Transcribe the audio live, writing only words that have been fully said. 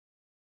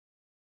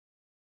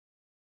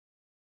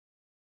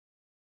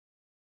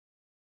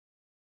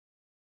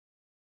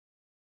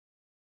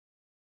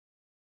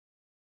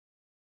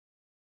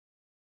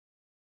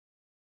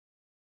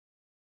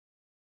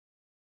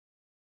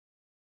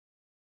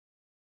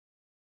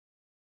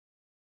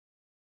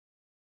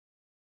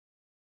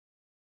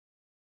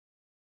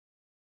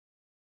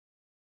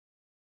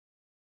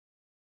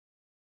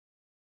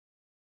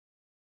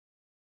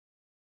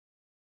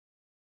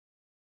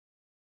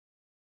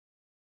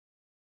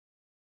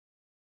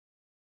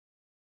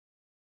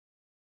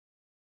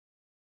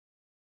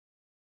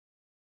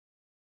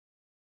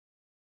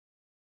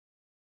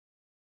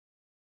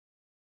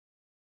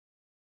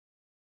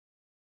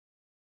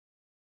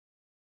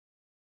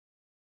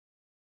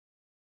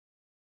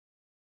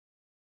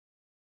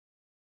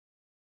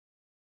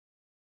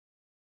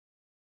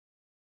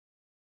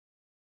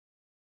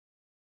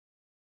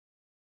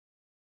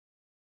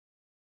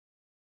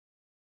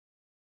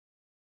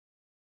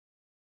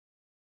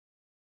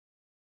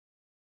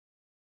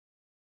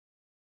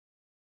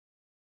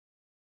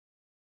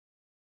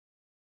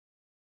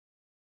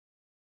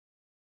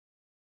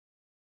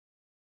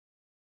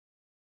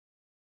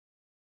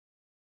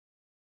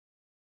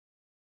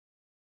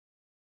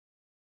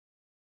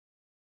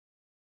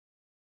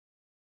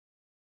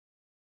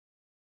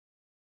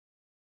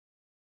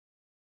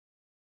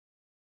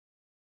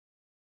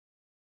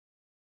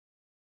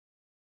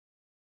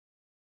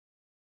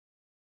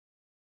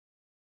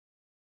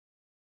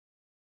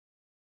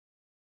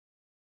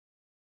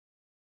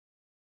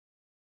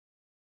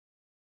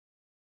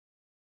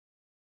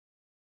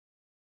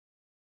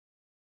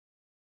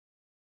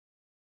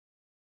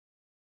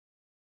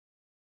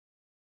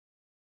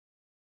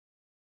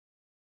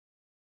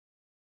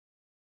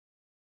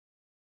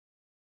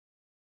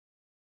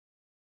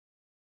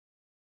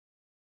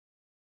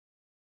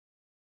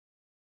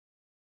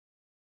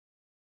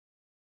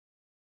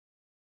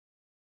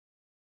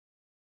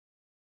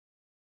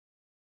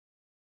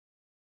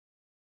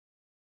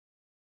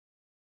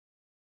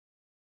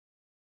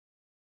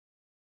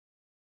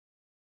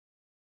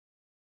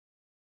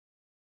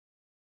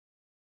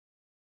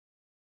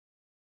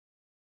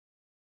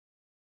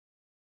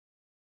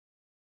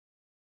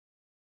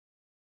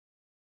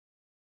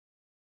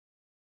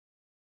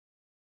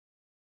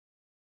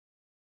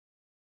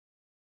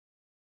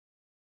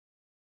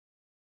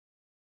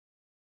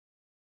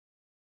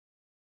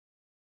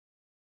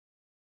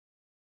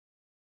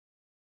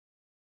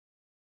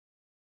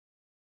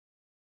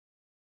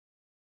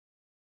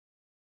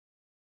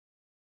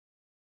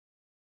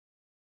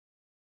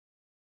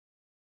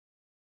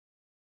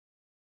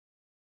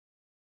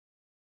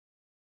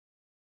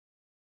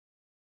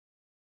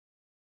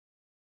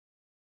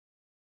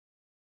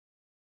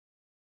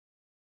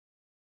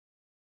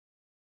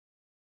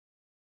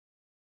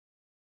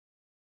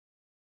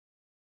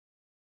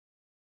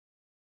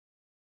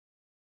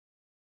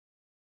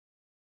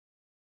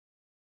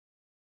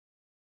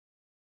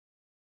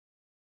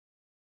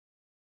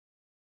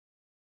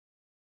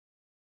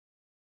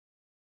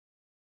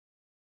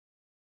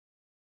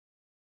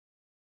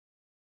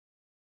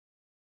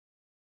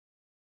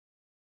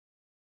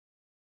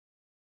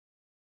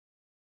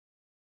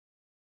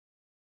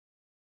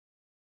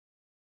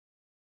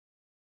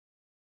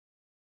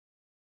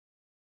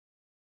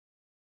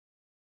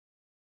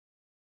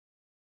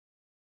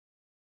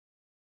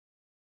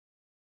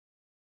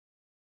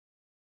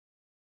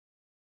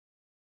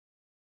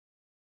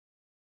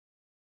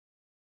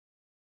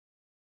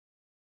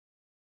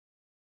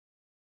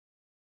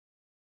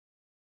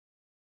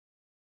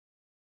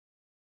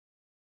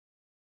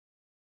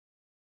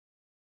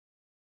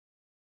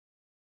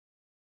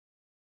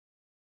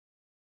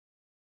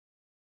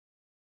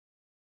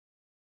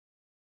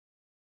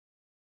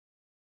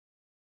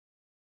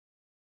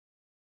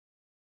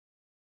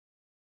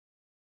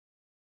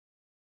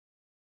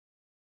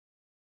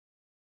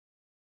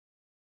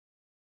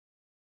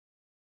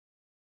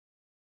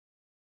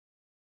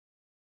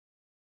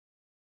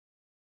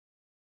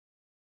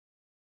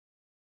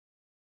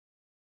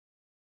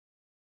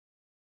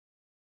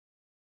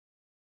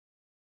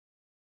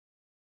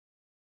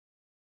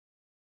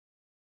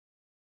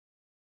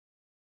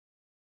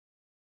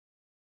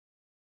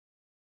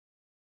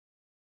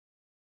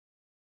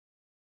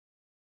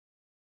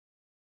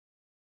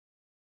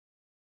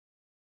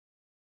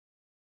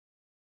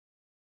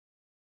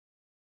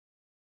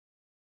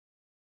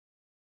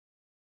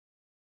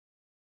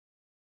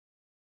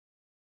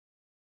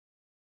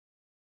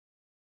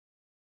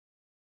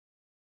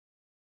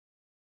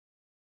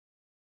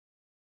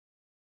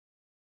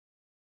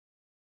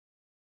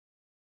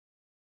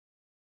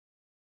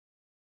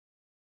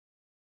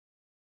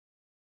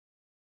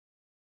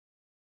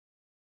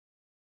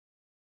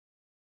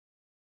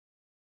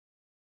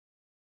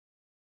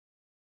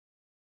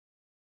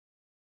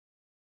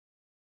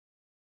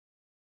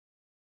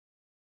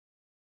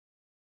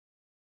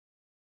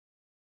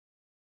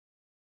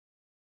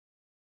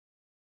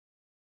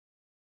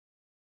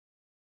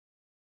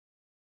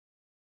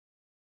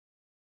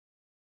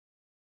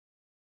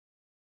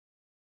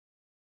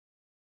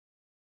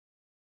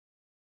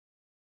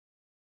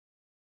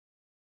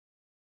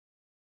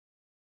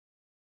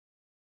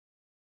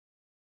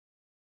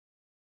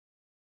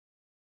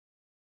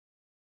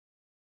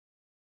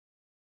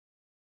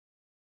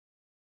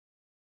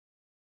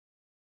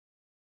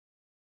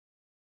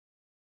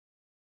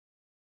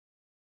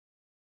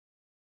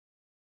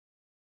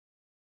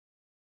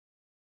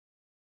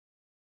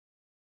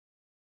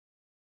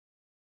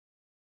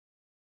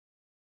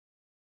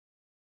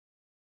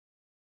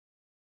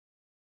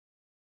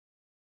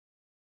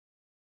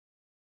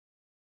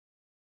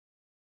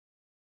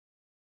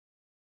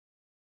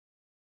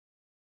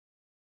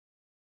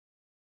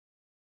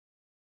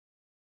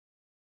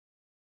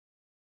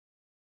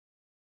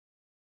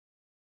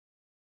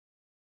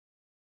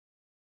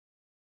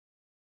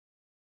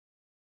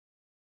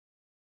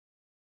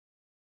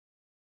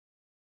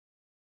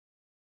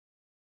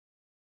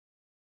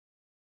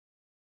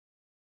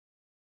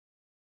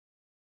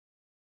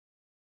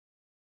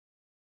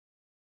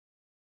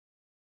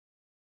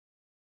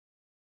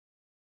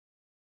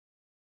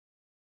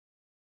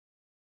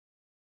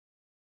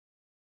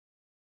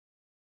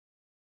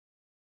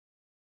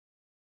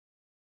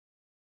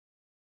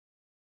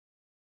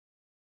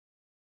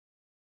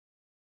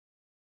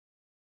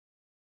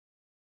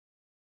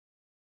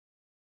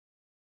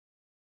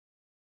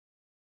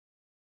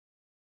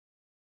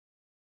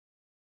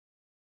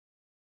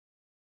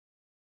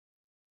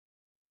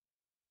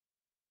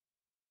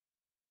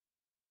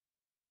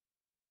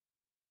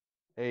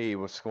Hey,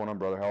 what's going on,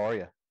 brother? How are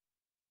you?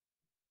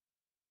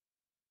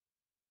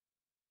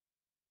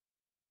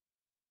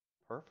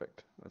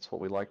 Perfect. That's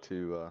what we like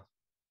to.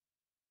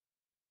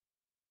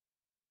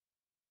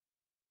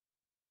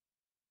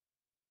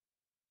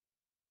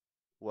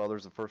 Well,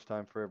 there's a first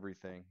time for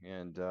everything,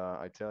 and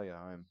I tell you,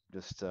 I'm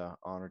just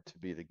honored to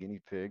be the guinea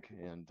pig,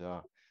 and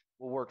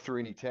we'll work through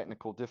any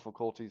technical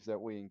difficulties that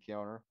we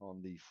encounter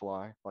on the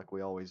fly, like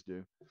we always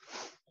do.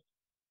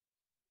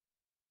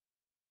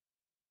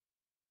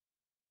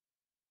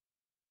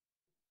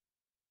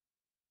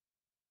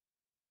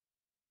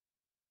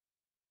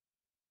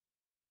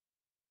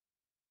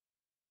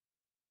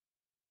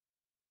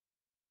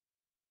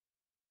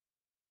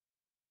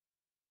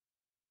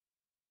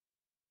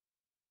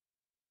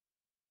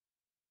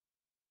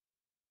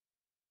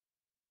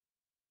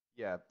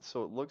 Yeah,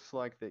 so it looks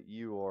like that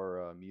you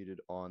are muted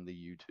on the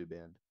YouTube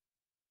end.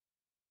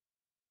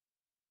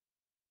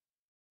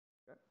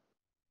 Okay.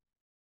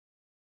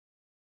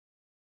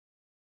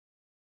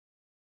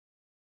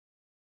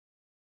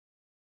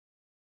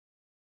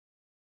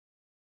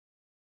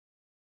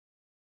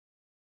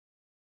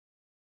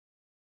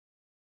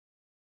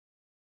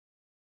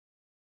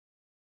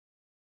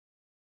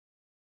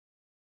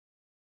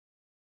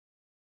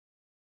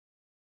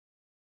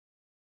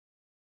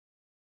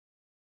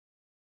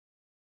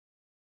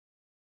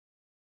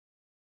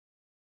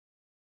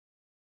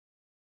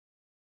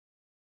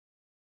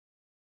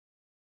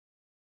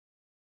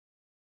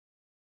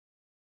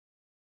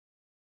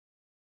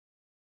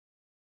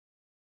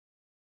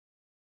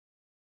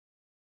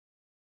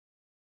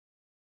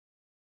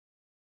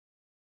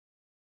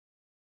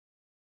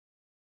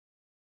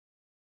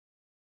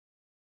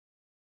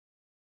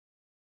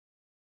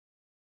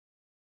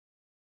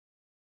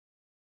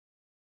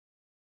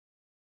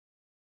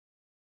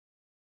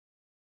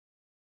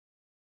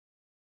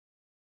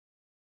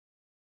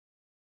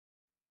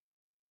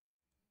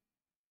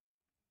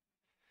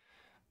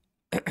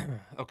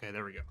 Okay,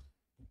 there we go.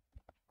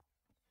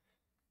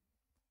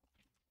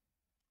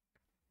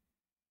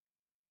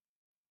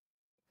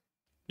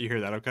 You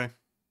hear that okay?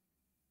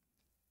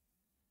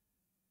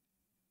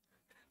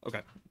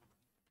 Okay.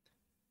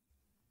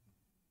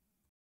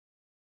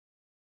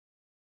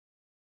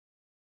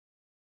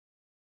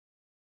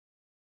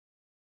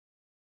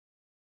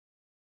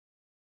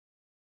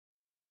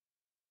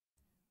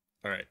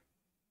 All right.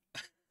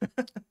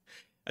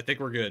 I think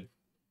we're good.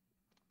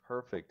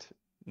 Perfect.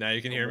 Now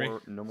you can No hear me.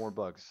 more, no more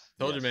bugs.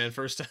 Told you, man. Yes.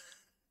 First,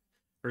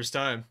 first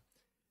time.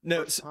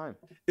 No, First time.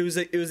 it was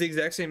the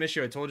exact same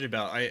issue I told you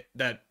about. I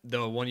that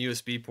the one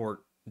USB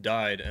port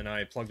died, and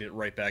I plugged it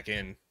right back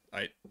in.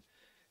 I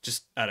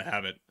just out of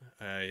habit.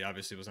 I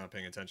obviously was not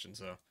paying attention,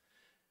 so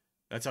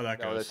that's how that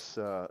No, goes.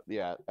 that's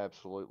yeah,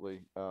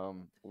 absolutely.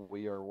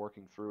 We are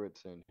working through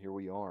it, and here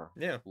we are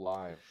Yeah.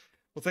 live.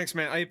 Well, thanks,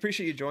 man. I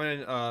appreciate you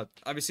joining.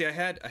 Obviously, I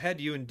had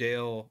you and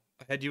Dale.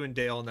 I had you and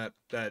Dale on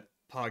that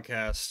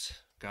podcast.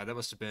 God, that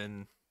must have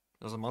been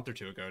that was a month or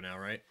two ago now,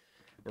 right?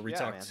 Where we Yeah,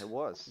 man, talked. it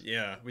was.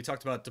 Yeah, we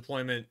talked about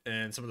deployment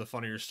and some of the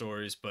funnier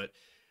stories. But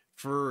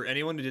for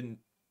anyone who didn't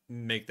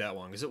make that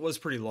one, because it was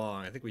pretty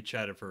long, I think we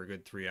chatted for a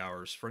good 3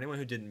 hours. For anyone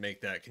who didn't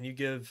make that, can you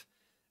give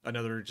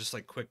another just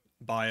like quick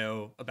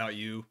bio about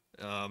you?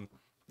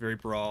 Very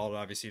broad.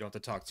 Obviously, you don't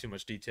have to talk too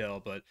much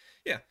detail, but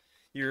yeah,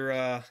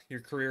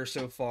 your career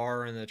so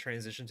far and the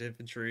transition to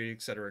infantry,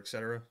 et cetera, et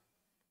cetera.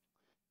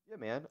 Yeah,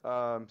 man.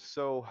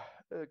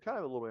 Kind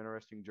of a little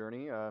interesting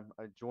journey. I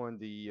joined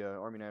the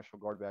Army National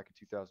Guard back in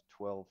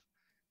 2012,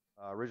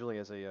 originally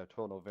as a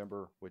 12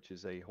 November, which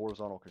is a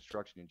horizontal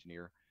construction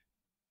engineer,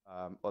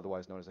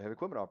 otherwise known as a heavy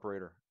equipment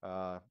operator.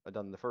 I've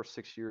done the first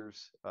 6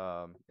 years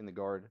in the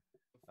Guard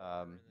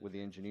with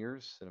the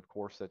engineers, and of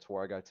course, that's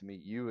where I got to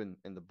meet you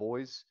and the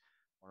boys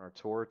on our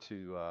tour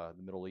to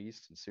the Middle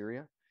East and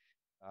Syria.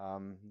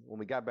 When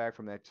we got back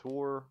from that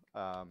tour,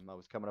 I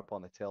was coming up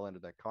on the tail end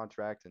of that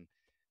contract and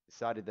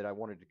decided that I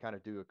wanted to kind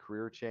of do a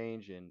career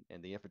change, and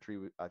the infantry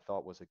I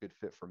thought was a good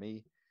fit for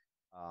me.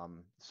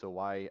 So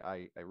I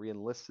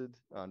re-enlisted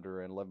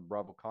under an 11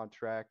 Bravo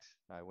contract.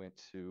 I went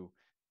to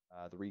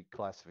the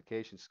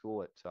reclassification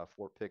school at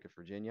Fort Pickett,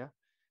 Virginia,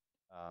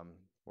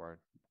 where I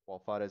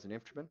qualified as an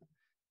infantryman.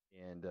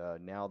 And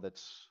now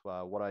that's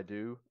what I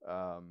do.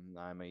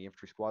 I'm a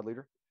infantry squad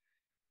leader,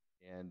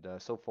 and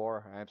so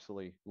far I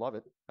absolutely love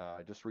it.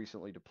 I just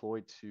recently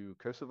deployed to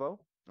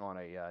Kosovo on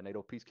a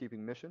NATO peacekeeping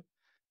mission.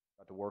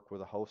 Got to work with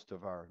a host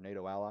of our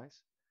NATO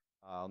allies.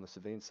 On the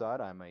civilian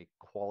side, I'm a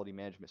quality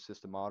management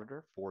system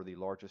auditor for the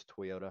largest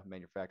Toyota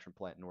manufacturing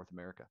plant in North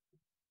America.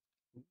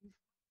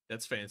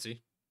 That's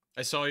fancy.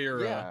 Yeah, I saw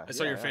yeah,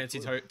 your fancy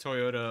absolutely.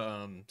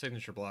 Toyota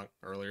signature block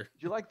earlier.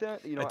 Did you like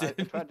that? I I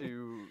tried did.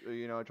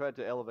 to, I tried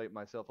to elevate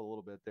myself a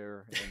little bit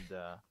there, and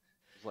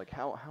was like,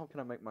 how can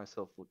I make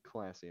myself look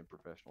classy and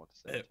professional at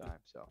the same time?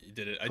 So You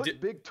did it. I put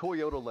did. big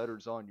Toyota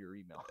letters on your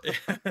email.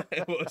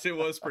 It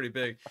was pretty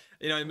big.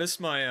 You know,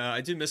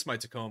 I do miss my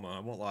Tacoma. I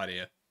won't lie to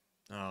you.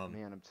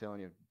 Man, I'm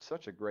telling you,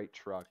 such a great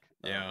truck.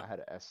 Yeah. I had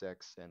an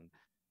SX, and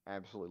I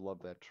absolutely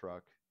love that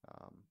truck.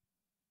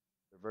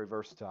 They're very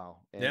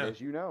versatile. And Yeah. as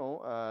you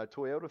know,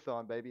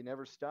 Toyotathon, baby,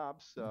 never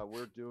stops.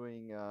 We're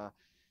doing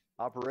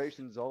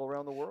operations all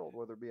around the world,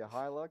 whether it be a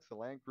Hilux, a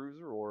Land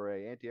Cruiser, or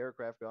a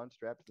anti-aircraft gun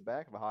strapped to the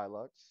back of a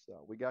Hilux.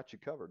 We got you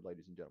covered,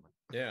 ladies and gentlemen.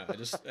 Yeah,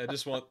 I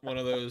just want one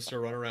of those to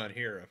run around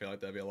here. I feel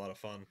like that'd be a lot of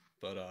fun.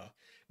 But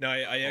no,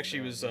 I Oh actually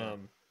man, was yeah.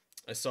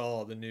 I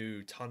saw the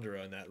new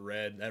Tundra and that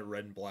red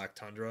and black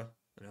Tundra,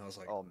 and I was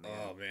like, Oh man,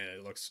 oh man,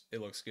 it looks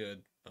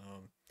good.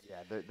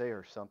 yeah. They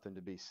are something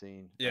to be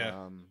seen.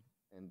 Yeah,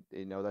 And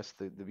you know that's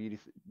the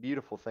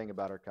beautiful thing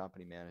about our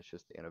company, man. It's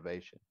just the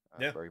innovation.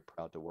 I'm yeah. very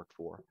proud to work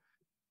for.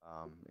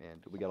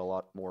 And we got a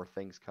lot more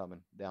things coming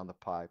down the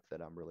pipe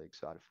that I'm really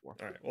excited for.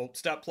 All right, well,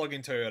 stop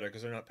plugging Toyota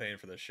because they're not paying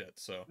for this shit.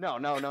 So No,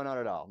 no, no, not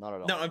at all, not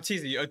at no, all. I'm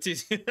teasing you. I'm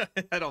teasing you.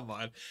 I don't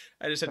mind.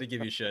 I just had to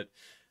give you shit.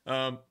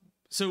 Um,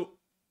 so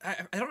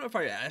I don't know if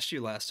I asked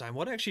you last time.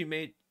 What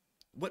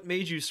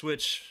made you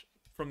switch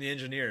from the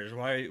engineers?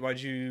 Why'd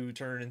you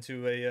turn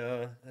into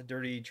a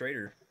dirty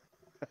trader?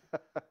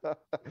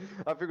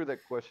 I figured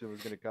that question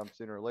was going to come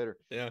sooner or later.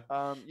 Yeah,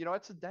 You know,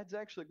 that's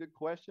actually a good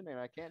question, and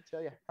I can't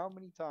tell you how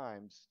many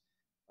times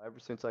ever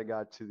since I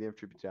got to the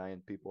infantry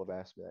battalion, people have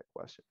asked me that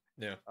question.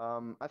 yeah,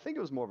 I think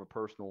it was more of a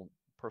personal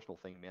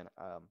thing, man.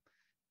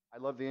 I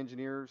love the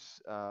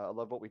engineers. I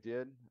love what we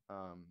did,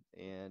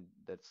 and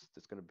that's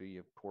going to be,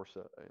 of course,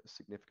 a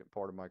significant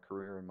part of my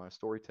career and my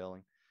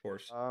storytelling. of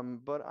course.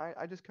 But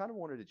I just kind of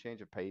wanted to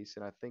change a pace,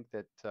 and I think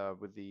that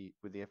with the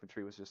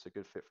infantry was just a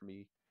good fit for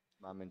me,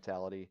 my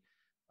mentality.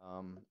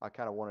 I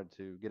kind of wanted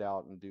to get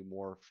out and do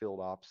more field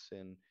ops,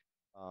 and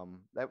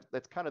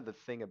that's kind of the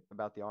thing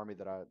about the Army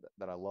that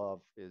I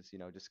love is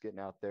just getting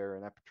out there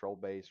in that patrol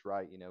base,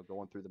 right?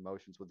 Going through the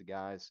motions with the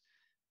guys,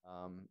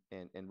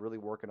 and really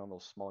working on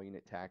those small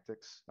unit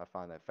tactics. I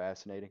find that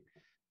fascinating.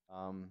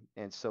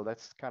 And so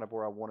that's kind of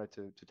where I wanted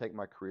to take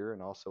my career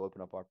and also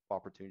open up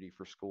opportunity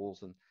for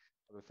schools and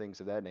other things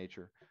of that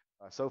nature.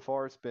 So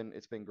far, it's been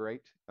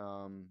great.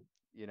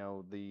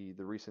 The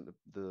recent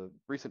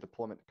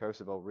deployment to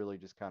Kosovo really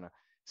just kind of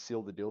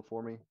sealed the deal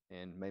for me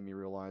and made me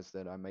realize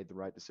that I made the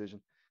right decision.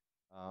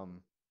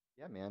 Um,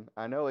 yeah, man.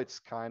 I know it's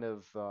kind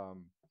of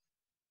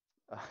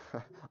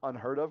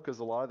unheard of because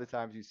a lot of the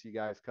times you see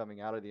guys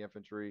coming out of the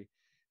infantry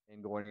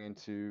and going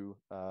into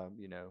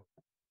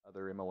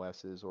other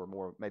MOSs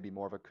or maybe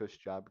more of a cush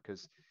job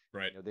because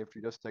Right. the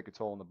infantry does take a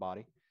toll on the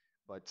body.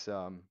 But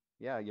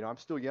yeah, I'm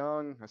still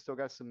young. I still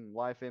got some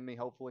life in me,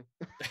 hopefully.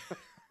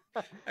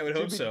 I would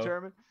To hope be so.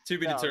 determined. To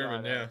be No, no,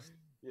 determined. no. Yeah.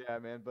 Yeah,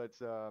 man. But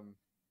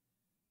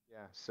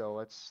yeah, so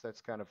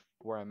that's kind of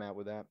where I'm at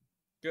with that.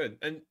 Good.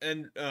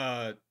 And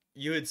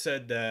you had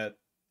said that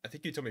I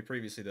think you told me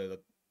previously though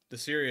that the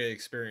Syria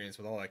experience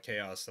with all that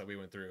chaos that we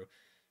went through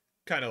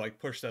kind of like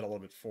pushed that a little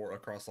bit for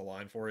across the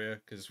line for you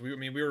because I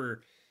mean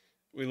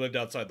we lived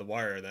outside the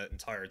wire that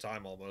entire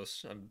time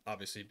almost. I'm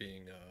obviously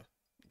being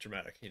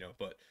dramatic,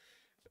 but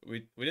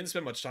we didn't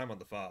spend much time on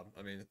the fob.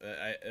 I mean,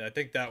 I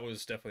think that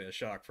was definitely a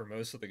shock for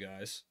most of the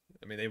guys.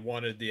 I mean, they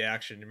wanted the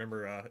action. You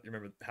remember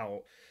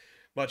how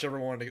much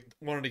everyone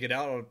wanted to get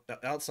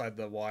outside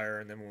the wire,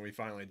 and then when we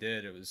finally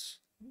did, it was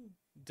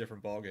a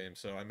different ball game.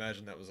 So I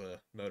imagine that was a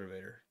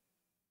motivator.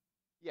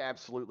 Yeah,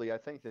 absolutely. I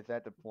think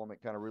that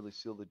deployment kind of really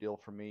sealed the deal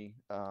for me.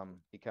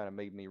 It kind of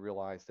made me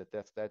realize that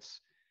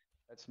that's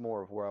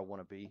more of where I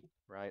want to be,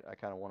 right? I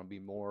kind of want to be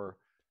more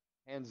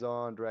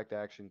hands-on, direct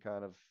action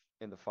kind of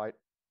in the fight.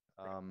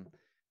 Um,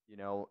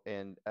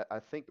 and I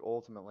think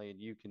ultimately, and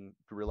you can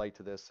relate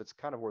to this, it's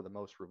kind of where the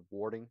most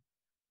rewarding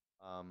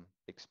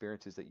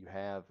experiences that you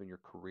have in your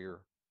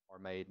career are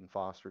made and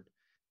fostered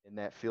in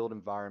that field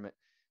environment.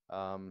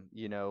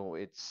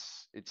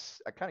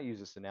 It's I kind of use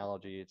this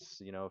analogy.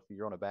 It's if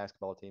you're on a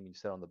basketball team and you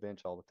sit on the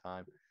bench all the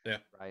time, Yeah,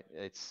 right?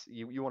 It's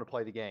you want to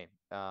play the game,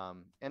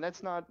 and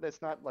that's not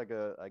like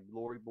a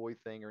glory boy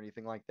thing or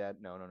anything like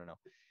that. No, no, no, no.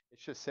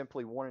 It's just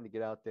simply wanting to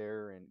get out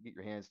there and get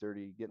your hands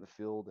dirty, get in the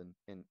field,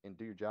 and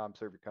do your job, and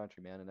serve your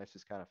country, man. And that's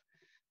just kind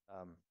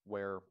of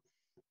where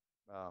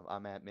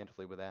I'm at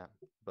mentally with that.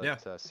 But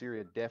yeah,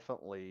 Syria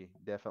definitely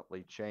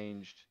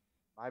changed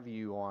my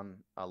view on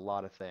a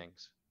lot of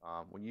things.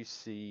 When you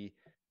see,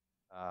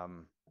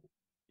 um,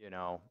 you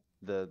know,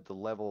 the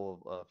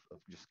level of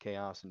just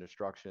chaos and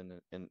destruction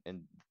and the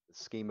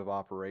scheme of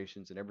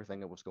operations and everything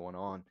that was going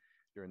on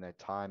during that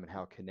time and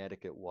how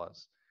kinetic it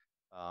was,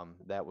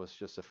 that was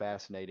just a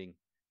fascinating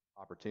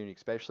opportunity,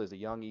 especially as a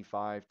young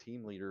E5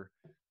 team leader,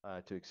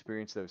 to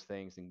experience those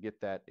things and get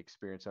that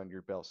experience under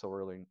your belt so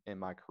early in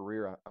my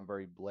career. I'm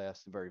very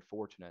blessed and very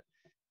fortunate.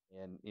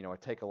 And, I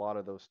take a lot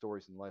of those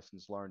stories and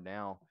lessons learned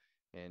now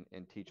and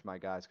teach my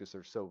guys because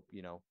they're so,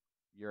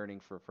 yearning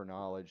for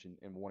knowledge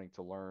and wanting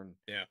to learn.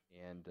 yeah,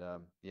 And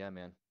yeah,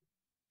 man.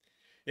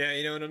 yeah.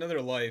 In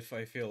another life,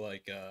 I feel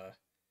like I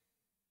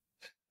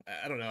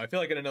don't know. I feel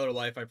like in another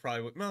life, I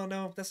probably would. Well,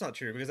 no, that's not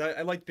true because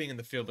I like being in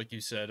the field, like you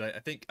said. I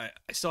think I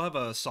still have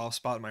a soft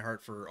spot in my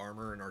heart for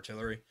armor and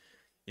artillery.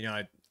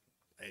 I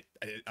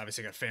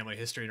obviously got family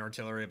history in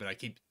artillery, but I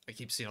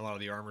keep seeing a lot of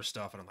the armor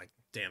stuff, and I'm like,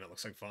 damn, it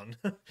looks like fun.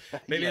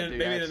 maybe Yeah, in, dude,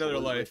 maybe in another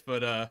absolutely. life,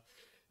 but I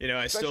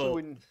Especially still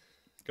when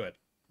go ahead.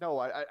 No,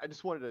 I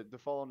just wanted to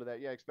fall into that.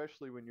 Yeah,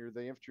 especially when you're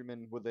the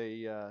infantryman with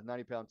a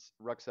 90-pound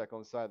rucksack on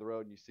the side of the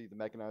road and you see the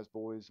mechanized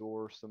boys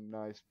or some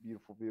nice,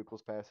 beautiful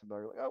vehicles passing by.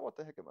 You're like, oh, what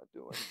the heck am I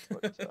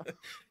doing? But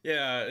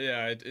Yeah,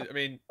 yeah. I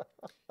mean,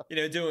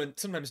 doing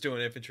sometimes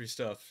doing infantry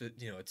stuff,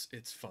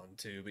 it's fun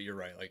too. But you're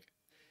right. Like,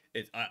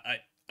 it,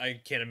 I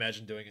can't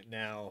imagine doing it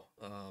now,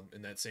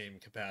 in that same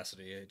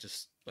capacity. It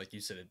just, like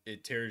you said,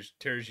 it tears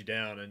you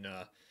down. And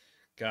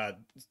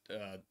God,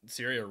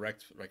 Syria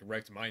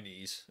wrecked my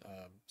knees.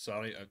 So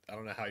I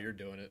don't know how you're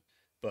doing it,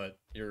 but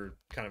you're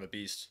kind of a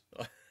beast.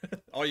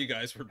 All you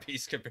guys were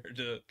beasts compared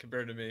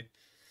to me.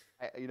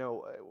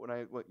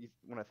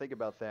 when I think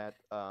about that,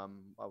 I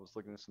was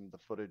looking at some of the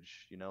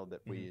footage,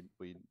 that Hmm.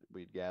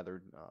 we'd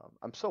gathered.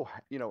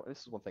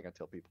 This is one thing I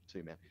tell people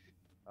too, man.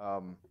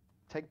 Um,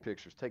 take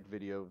pictures, take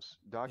videos,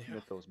 Yeah,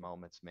 document those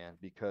moments, man,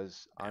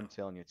 because yeah, I'm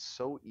telling you, it's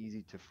so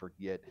easy to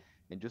forget.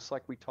 And just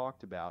like we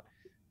talked about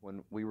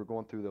when we were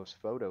going through those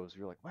photos,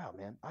 you're like, wow,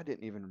 man, I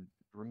didn't even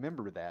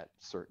remember that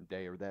certain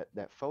day or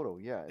that photo.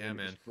 Yeah, and yeah, then it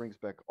man. just brings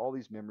back all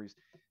these memories.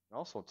 And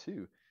also,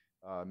 too,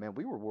 man,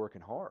 we were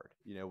working hard.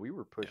 We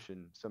were Yeah,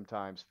 pushing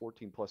sometimes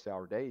 14 plus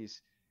hour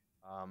days,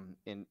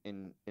 in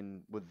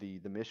with the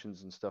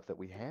missions and stuff that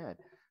we had,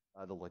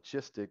 the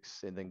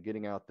logistics, and then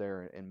getting out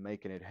there and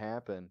making it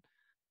happen.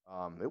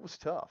 It was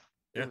tough.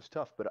 It yeah, was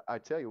tough, but I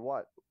tell you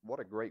what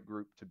a great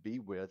group to be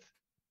with.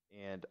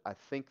 And I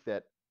think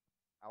that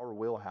our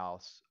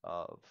wheelhouse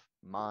of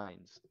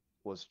minds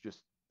was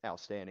just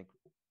outstanding.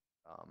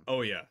 Um,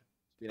 oh yeah.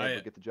 Being able I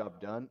to get the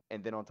job done,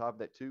 and then on top of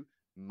that too,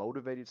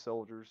 motivated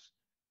soldiers,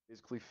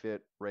 physically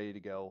fit, ready to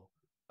go,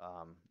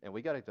 and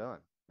we got it done.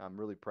 I'm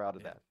really proud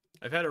of Yeah. that.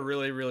 I've had a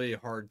really, really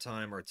hard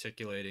time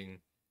articulating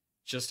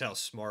just how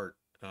smart.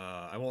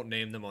 I won't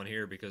name them on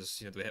here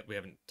because we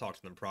haven't talked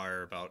to them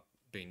prior about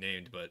being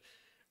named, but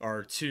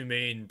our two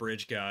main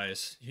bridge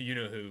guys, you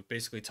know who,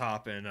 basically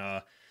Top and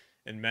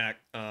Mac.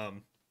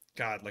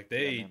 God, like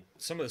Yeah, man.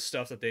 some of the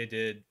stuff that they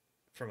did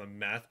from a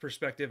math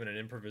perspective and an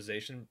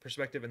improvisation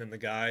perspective, and then the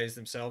guys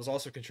themselves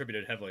also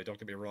contributed heavily. Don't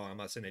get me wrong, I'm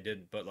not saying they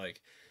didn't, but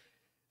like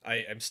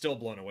I'm still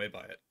blown away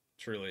by it.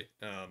 Truly.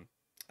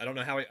 I don't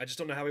know how I just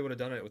don't know how we would have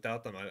done it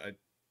without them.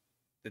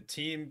 The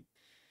team,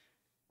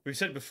 we've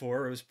said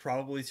before, it was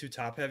probably too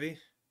top heavy.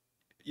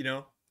 You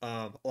know,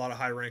 a lot of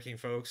high ranking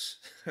folks,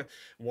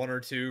 one or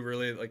two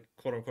really like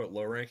quote unquote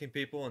low ranking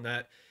people, and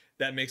that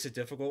makes it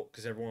difficult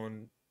because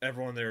everyone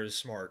there is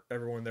smart.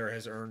 Everyone there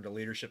has earned a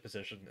leadership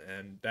position,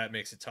 and that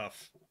makes it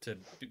tough to.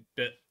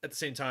 But at the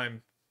same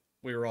time,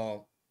 we were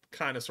all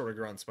kind of sort of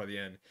grunts by the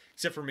end,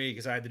 except for me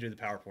because I had to do the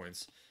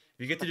powerpoints.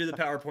 If you get to do the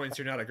PowerPoints,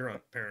 you're not a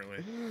grunt,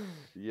 apparently.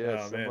 Yes,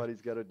 Oh man.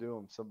 somebody's got to do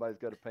them. Somebody's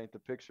got to paint the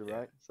picture, Yeah.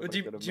 right? But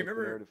Somebody's got to do you make the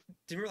remember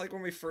narrative. like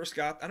when we first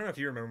got, I don't know if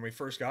you remember when we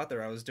first got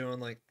there, I was doing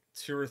like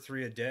two or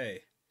three a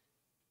day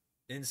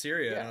in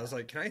Syria, and Yeah, I was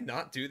like, can I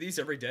not do these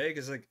every day?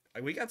 Because like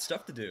we got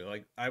stuff to do.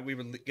 Like we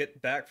would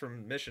get back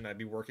from mission, I'd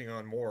be working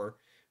on more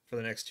for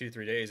the next 2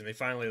 3 days, and they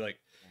finally like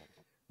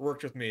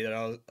worked with me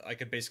that I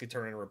could basically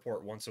turn in a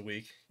report once a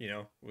week.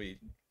 We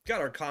got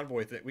our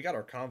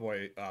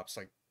convoy ops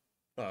like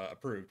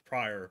approved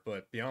prior,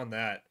 but beyond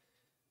that,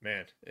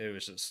 man, it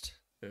was just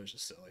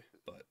silly.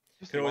 But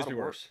just a could always lot be of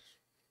work. worse.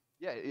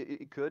 Yeah,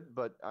 it could,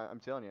 but I'm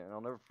telling you, and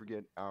I'll never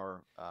forget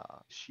our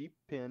sheep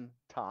pen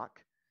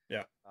talk.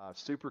 Yeah,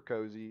 Super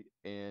cozy,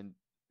 and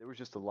there was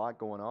just a lot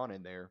going on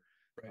in there.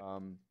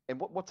 right. And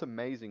what's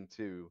amazing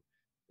too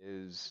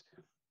is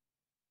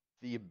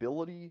the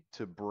ability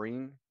to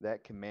bring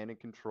that command and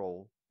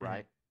control, Hmm.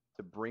 right?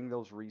 To bring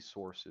those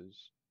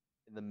resources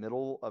in the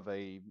middle of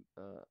a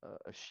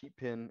sheep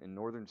pen in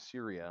northern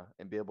Syria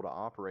and be able to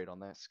operate on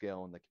that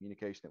scale and the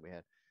communication that we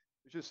had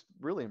was just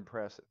really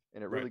impressive.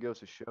 And it Right. really goes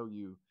to show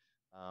you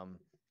um,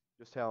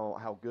 just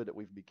how good that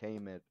we've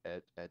became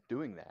at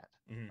doing that.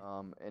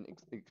 Hmm. And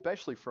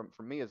especially from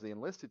me as the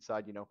enlisted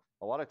side,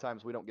 a lot of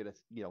times we don't get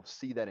to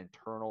see that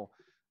internal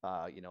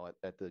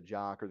at the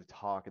jock or the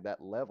talk at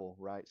that level,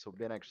 right? So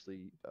being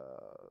actually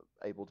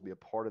able to be a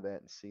part of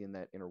that and seeing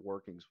that inner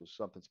workings was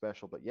something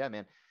special. But yeah,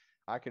 man,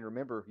 I can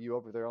remember you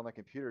over there on that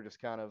computer,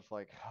 just kind of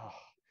like,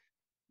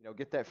 oh,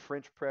 get that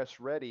French press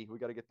ready. We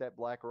got to get that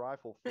black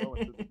rifle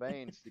flowing through the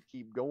veins to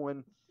keep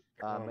going.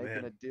 Oh Making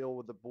man. a deal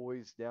with the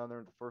boys down there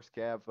in the first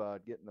cav,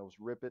 getting those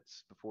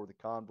rippets before the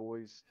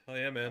convoys. Oh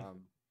yeah, man. Um,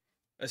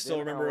 I still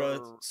then remember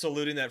our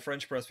saluting that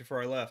French press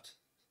before I left.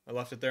 I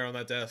left it there on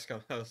that desk.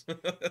 Do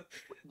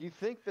you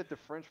think that the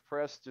French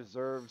press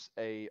deserves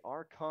a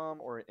RCOM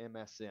or an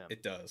MSM?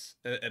 It does,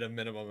 at a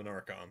minimum, an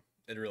Arcom.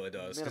 It really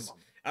does, because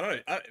Minimum. I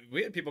don't know.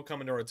 We had people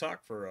coming to our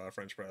talk for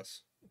French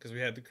press because we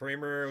had the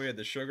creamer, we had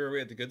the sugar, we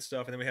had the good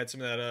stuff, and then we had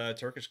some of that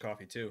Turkish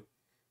coffee too.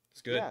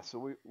 It's good. Yeah,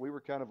 so we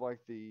were kind of like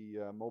the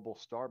mobile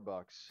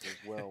Starbucks as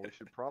well. We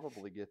should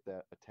probably get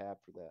that a tab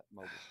for that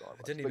mobile I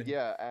Starbucks. But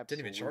yeah, didn't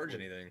even charge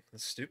absolutely. anything.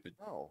 That's stupid.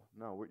 No,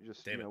 no, we're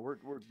just Damn it. we're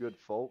good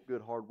folk,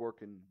 good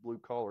hardworking blue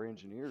collar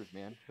engineers,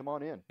 man. Come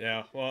on in.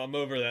 Yeah. Well, I'm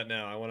over that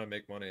now. I want to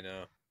make money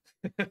now.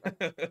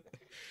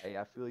 Hey,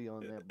 I feel you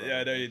on that,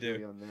 Yeah, I brother. know I you feel do.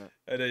 you on that.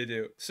 I know you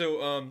do.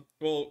 So,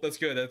 well, that's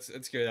good.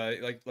 That's good.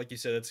 I like you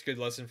said, that's a good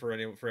lesson for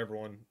anyone, for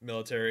everyone.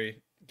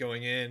 Military,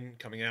 going in,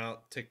 coming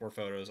out, take more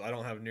photos. I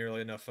don't have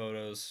nearly enough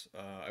photos.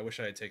 I wish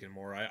I had taken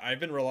more. I've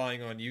been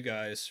relying on you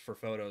guys for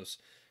photos,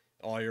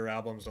 all your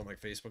albums on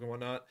like Facebook and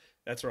whatnot.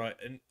 That's right.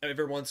 And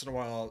every once in a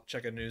while, I'll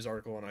check a news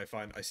article and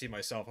I see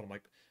myself and I'm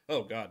like,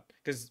 oh God,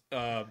 because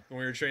when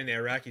we were training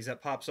the Iraqis,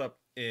 that pops up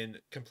in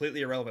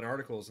completely irrelevant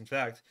articles. In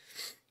fact,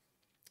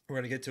 we're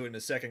going to get to it in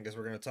a second because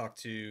we're going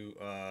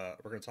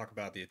to talk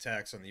about the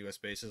attacks on the U.S.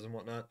 bases and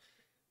whatnot.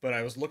 But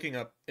I was looking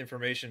up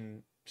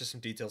information, just some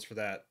details for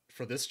that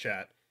for this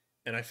chat,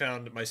 and I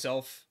found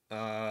myself,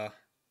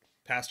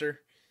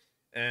 pastor,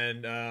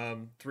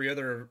 and three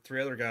other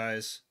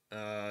guys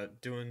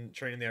doing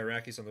training the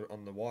Iraqis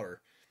on the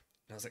water.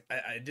 And I was like,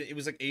 it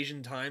was like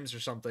Asian Times or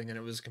something, and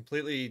it was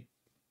completely,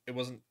 it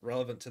wasn't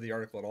relevant to the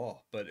article at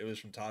all, but it was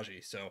from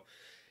Taji. So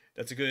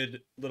that's a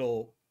good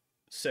little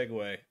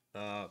segue.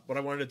 What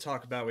I wanted to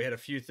talk about, we had a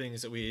few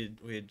things that we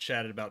had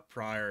chatted about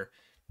prior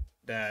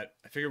that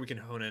I figure we can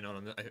hone in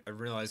on. I'm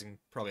realizing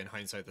probably in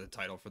hindsight that the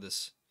title for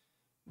this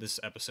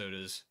episode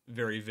is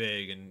very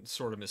vague and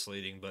sort of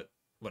misleading, but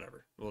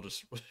whatever. We're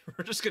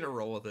just gonna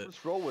roll with it.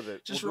 Let's roll with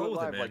it. Just We'll do roll it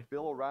with it, live, man. like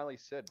Bill O'Reilly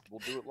said. We'll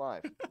do it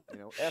live.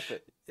 F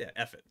it. Yeah,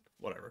 F it.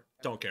 Whatever.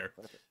 F Don't it. care.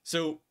 F it.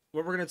 So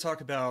what we're going to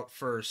talk about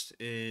first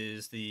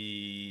is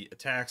the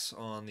attacks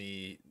on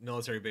the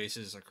military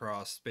bases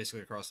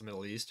basically across the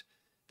Middle East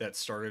that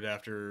started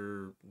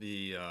after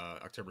the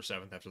October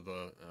 7th, after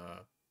the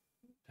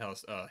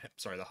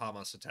the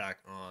Hamas attack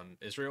on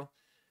Israel.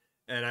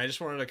 And I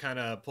just wanted to kind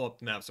of pull up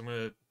the maps. I'm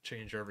going to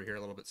change over here a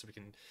little bit so we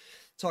can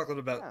talk a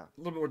little about Yeah. a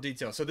little bit more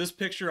detail. So this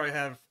picture I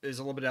have is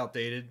a little bit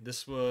outdated.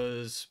 This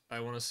was, I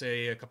want to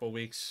say, a couple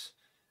weeks,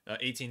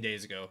 18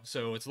 days ago.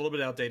 So it's a little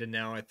bit outdated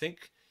now.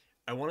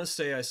 I want to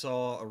say I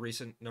saw a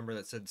recent number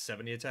that said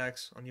 70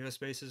 attacks on U.S.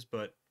 bases,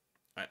 but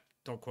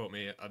don't quote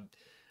me.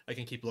 I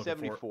can keep looking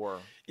for it. 74.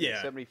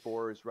 Yeah,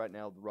 74 is right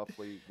now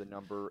roughly the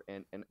number.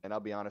 And I'll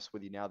be honest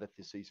with you, now that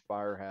the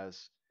ceasefire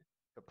has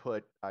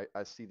kaput,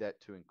 I see that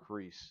to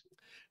increase.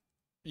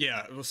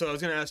 yeah. So I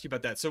was going to ask you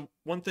about that. So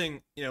one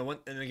thing,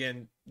 and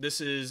again,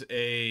 this is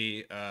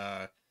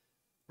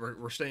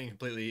we're staying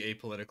completely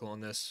apolitical on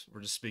this.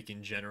 We're just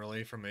speaking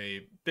generally from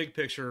a big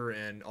picture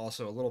and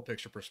also a little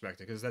picture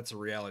perspective, because that's a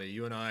reality.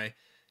 You and I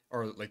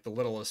are like the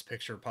littlest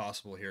picture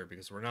possible here,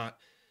 because we're not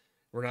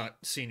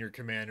senior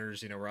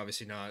commanders. We're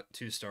obviously not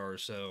two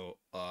stars. So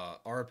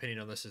our opinion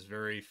on this is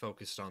very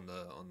focused on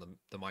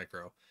the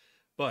micro.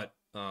 But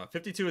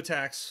 52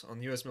 attacks on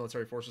the U.S.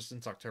 military forces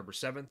since October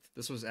 7th.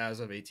 This was as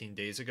of 18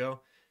 days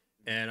ago,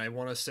 and I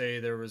want to say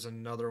there was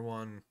another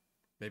one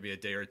maybe a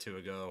day or two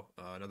ago,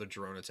 another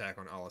drone attack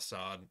on Al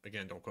Assad.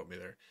 Again, don't quote me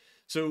there.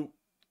 So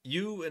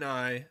you and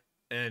I,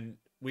 and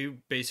we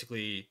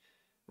basically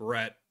were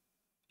at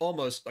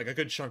almost like a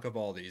good chunk of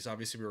all these.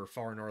 Obviously, we were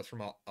far north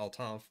from Al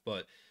Tanf,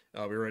 but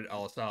we were at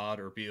Al Assad,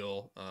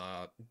 Erbil,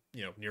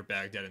 near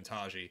Baghdad and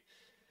Taji.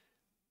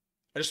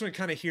 I just want to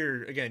kind of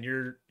hear again.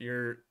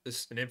 You're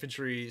an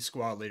infantry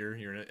squad leader.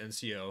 You're an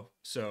NCO,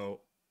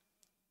 so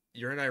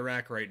you're in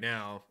Iraq right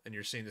now and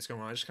you're seeing this going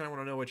on. I just kind of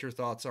want to know what your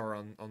thoughts are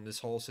on this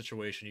whole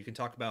situation. You can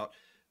talk about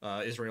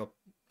Israel,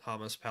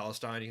 Hamas,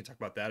 Palestine. You can talk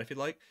about that if you'd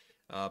like.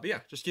 But yeah,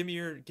 just give me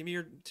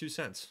your 2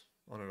 cents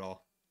on it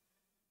all.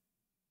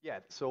 Yeah,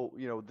 so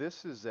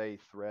this is a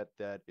threat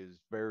that is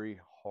very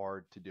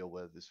hard to deal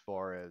with as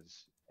far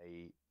as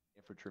a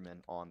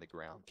infantryman on the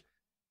ground.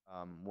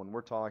 When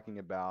we're talking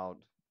about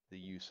the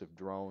use of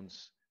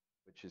drones,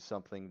 which is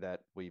something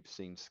that we've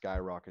seen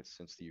skyrocket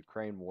since the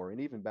Ukraine war,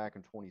 and even back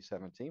in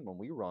 2017 when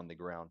we were on the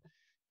ground,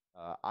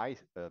 I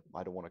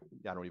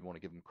don't even want to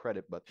give them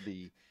credit, but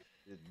the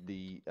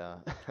the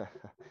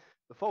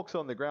folks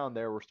on the ground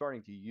there were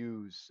starting to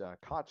use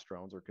COTS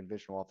drones, or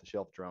conventional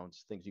off-the-shelf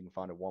drones, things you can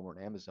find at Walmart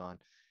and Amazon,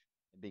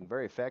 and being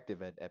very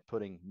effective at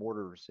putting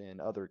mortars and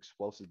other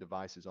explosive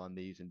devices on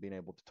these and being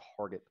able to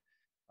target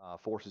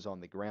forces on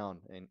the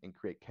ground and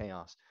create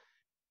chaos.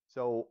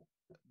 So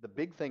the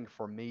big thing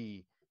for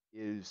me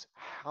is,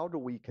 how do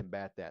we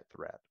combat that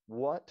threat?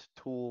 What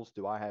tools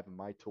do I have in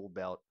my tool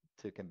belt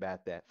to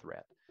combat that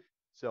threat?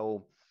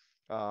 So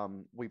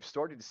we've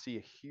started to see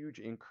a huge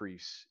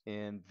increase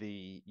in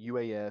the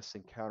UAS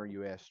and counter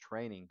UAS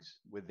trainings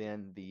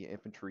within the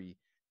infantry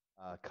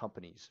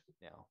companies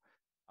now.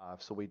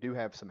 So we do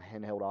have some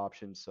handheld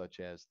options such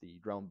as the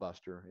drone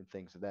buster and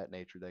things of that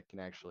nature that can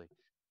actually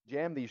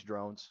jam these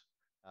drones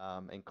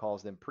and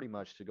cause them pretty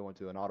much to go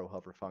into an auto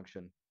hover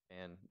function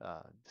and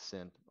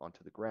descend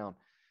onto the ground.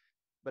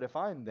 But if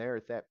I'm there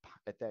at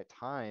that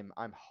time,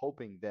 I'm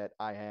hoping that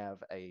I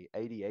have a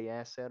ADA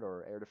asset,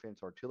 or air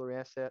defense artillery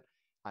asset.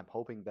 I'm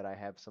hoping that I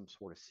have some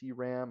sort of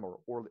CRAM, or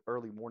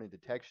early warning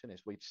detection,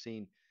 as we've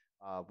seen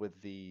with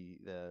the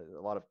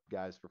a lot of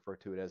guys refer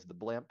to it as the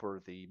blimp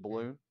or the Mm.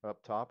 balloon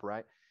up top,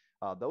 right?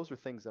 Those are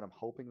things that I'm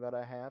hoping that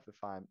I have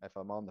if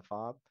I'm on the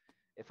fob.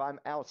 If I'm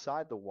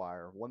outside the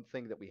wire, one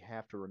thing that we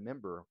have to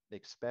remember,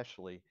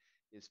 especially,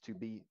 is to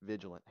be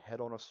vigilant,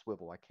 head on a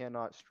swivel. I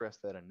cannot stress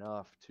that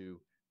enough to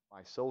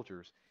my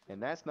soldiers.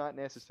 And that's not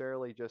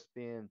necessarily just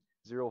being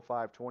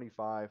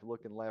 0525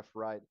 looking left,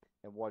 right,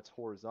 and what's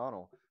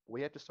horizontal.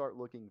 We have to start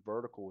looking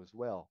vertical as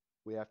well.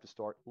 We have to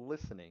start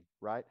listening,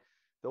 right?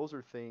 Those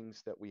are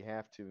things that we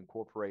have to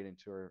incorporate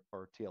into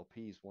our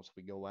TLPs once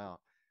we go out.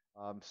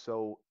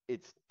 So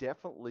it's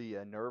definitely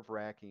a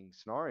nerve-wracking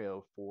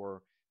scenario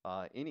for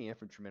any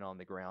infantryman on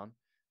the ground.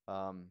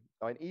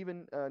 And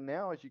even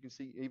now, as you can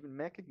see, even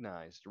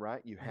mechanized,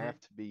 right? You Hmm. have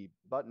to be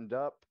buttoned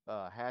up,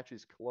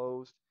 hatches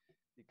closed,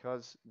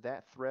 because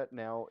that threat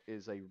now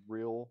is a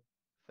real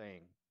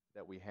thing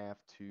that we have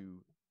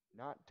to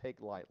not take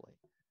lightly.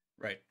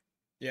 Right.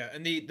 Yeah,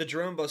 and the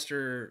drone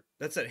buster,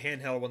 that's that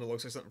handheld one that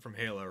looks like something from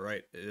Halo,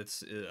 right?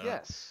 I've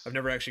Yes.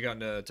 never actually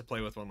gotten to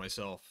play with one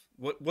myself.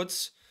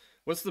 What's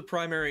the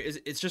primary?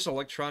 It's just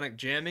electronic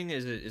jamming?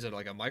 Is it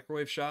like a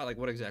microwave shot? Like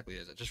what exactly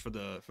is it? Just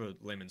for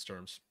layman's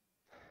terms.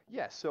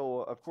 Yeah,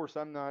 so of course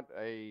I'm not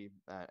a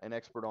an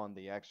expert on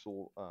the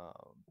actual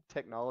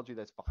technology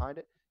that's behind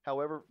it.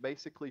 However,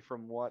 basically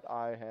from what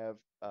I have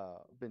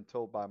been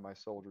told by my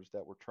soldiers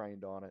that were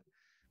trained on it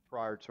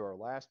prior to our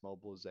last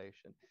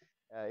mobilization,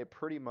 it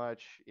pretty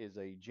much is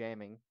a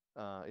jamming.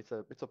 It's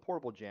a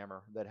portable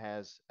jammer that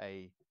has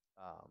a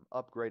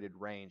upgraded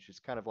range. It's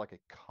kind of like a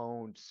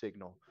coned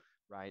signal,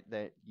 right?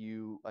 That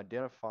you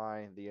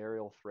identify the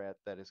aerial threat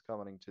that is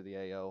coming to the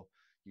AO.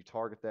 You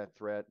target that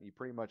threat. You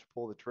pretty much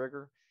pull the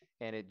trigger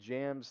and it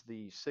jams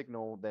the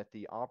signal that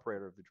the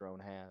operator of the drone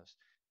has.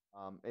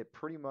 It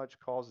pretty much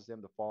causes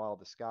them to fall out of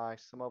the sky.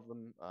 Some of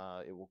them,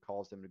 it will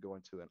cause them to go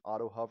into an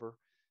auto hover.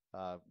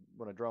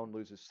 When a drone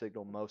loses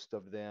signal, most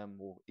of them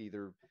will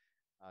either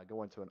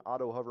go into an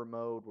auto hover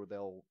mode where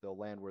they'll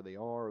land where they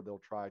are, or they'll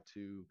try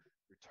to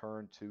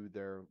return to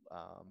their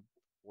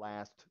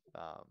last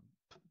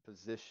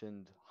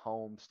positioned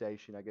home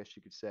station, I guess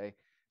you could say.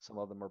 Some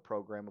of them are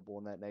programmable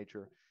in that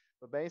nature.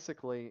 But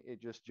basically, it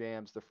just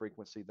jams the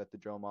frequency that the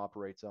drone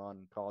operates on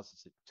and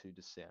causes it to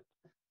descend.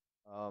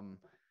 Um,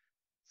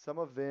 some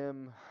of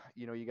them,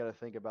 you got to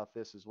think about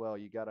this as well.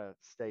 You got to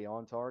stay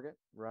on target,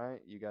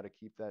 right? You got to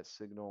keep that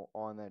signal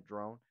on that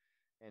drone.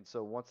 And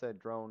so once that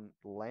drone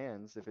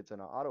lands, if it's in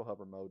an auto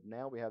hover mode,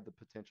 now we have the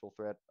potential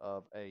threat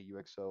of a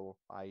UXO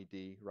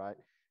IED, right?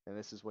 And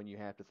this is when you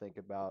have to think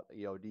about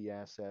EOD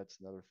assets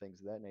and other things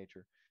of that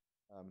nature.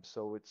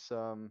 So it's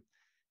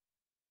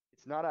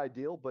not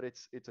ideal, but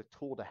it's a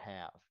tool to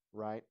have,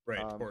 right? Right,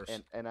 of course.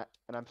 And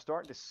I'm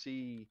starting to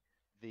see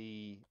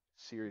the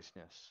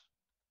seriousness,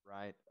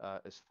 right,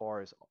 as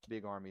far as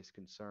Big Army is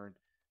concerned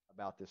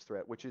about this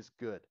threat, which is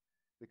good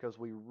because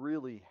we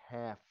really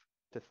have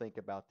to think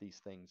about these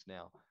things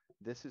now.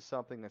 This is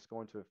something that's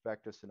going to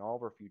affect us in all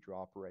of our future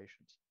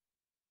operations.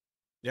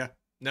 Yeah.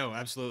 No,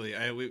 absolutely.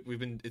 We've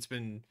been it's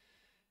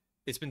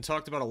been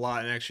talked about a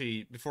lot, and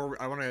actually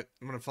I'm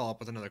gonna follow up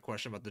with another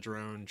question about the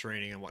drone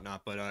training and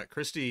whatnot, but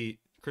Christy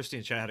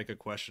and Chad had a good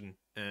question,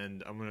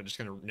 and I'm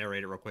gonna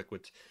narrate it real quick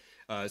with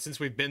since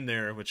we've been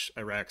there, which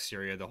Iraq,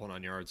 Syria, the whole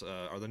 9 yards,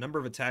 are the number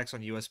of attacks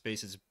on US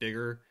bases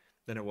bigger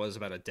than it was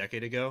about a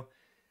decade ago?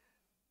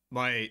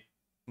 My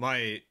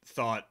my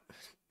thought,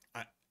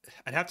 I,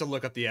 I'd have to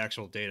look up the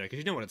actual data because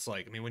you know what it's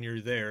like. I mean, when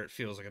you're there, it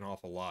feels like an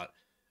awful lot.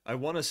 I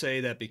want to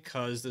say that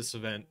because this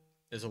event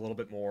is a little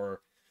bit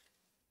more,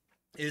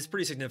 it is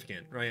pretty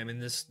significant, right? I mean,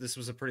 this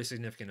was a pretty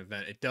significant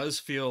event. It does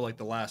feel like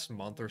the last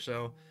month or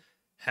so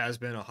has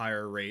been a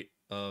higher rate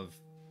of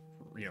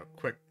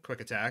quick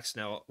attacks.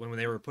 Now, when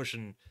they were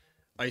pushing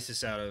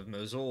ISIS out of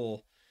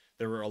Mosul,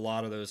 there were a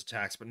lot of those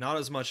attacks, but not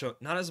as much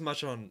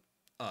on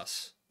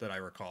us that I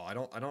recall. I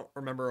don't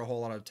remember a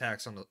whole lot of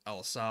attacks on Al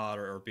Assad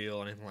or Erbil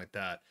or anything like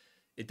that.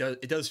 It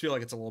does feel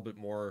like it's a little bit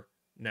more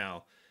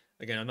now.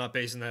 Again, I'm not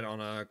basing that on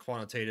a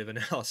quantitative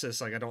analysis.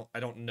 Like I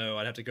don't know.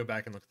 I'd have to go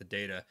back and look at the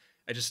data.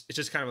 It's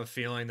just kind of a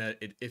feeling that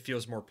it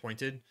feels more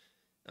pointed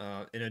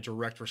in a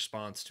direct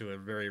response to a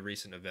very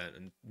recent event.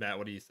 And Matt,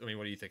 what do you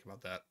think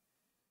about that?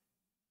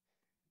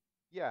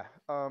 Yeah,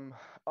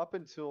 up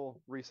until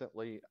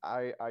recently,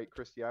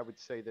 Christy, I would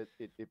say that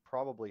it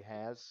probably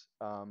has.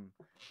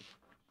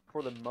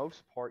 For the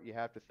most part, you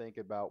have to think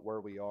about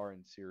where we are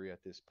in Syria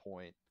at this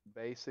point.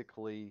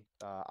 Basically,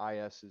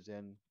 IS is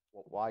in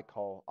what I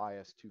call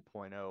IS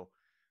 2.0,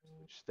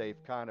 which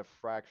they've kind of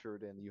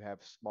fractured, and you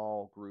have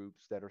small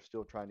groups that are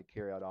still trying to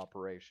carry out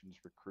operations,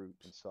 recruit,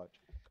 and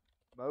such.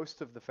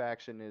 Most of the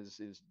faction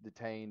is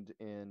detained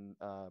in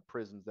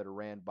prisons that are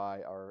ran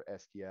by our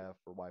SDF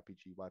or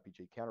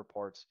YPG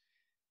counterparts,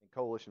 and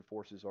coalition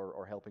forces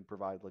are helping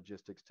provide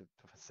logistics to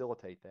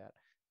facilitate that.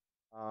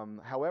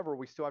 However,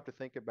 we still have to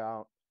think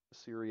about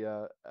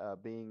Syria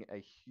being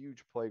a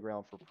huge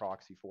playground for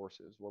proxy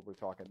forces, what we're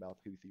talking about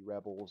Houthi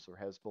rebels or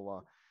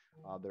Hezbollah.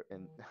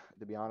 And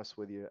to be honest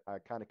with you, I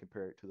kind of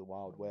compare it to the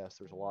Wild West.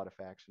 There's a lot of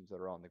factions that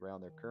are on the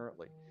ground there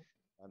currently.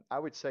 I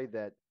would say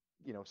that,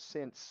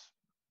 since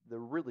the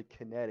really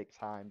kinetic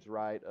times,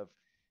 right, of,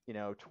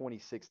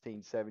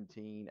 2016,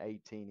 17,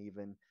 18,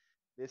 even,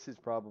 this is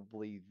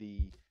probably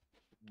the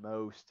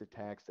most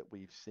attacks that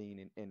we've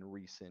seen in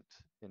recent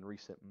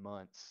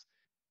months.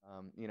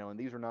 And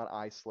these are not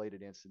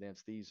isolated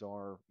incidents. These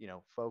are,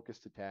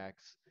 focused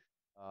attacks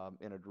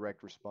in a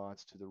direct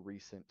response to the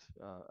recent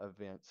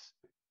events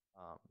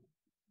um,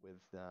 with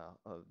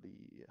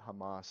the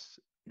Hamas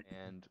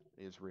and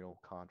Israel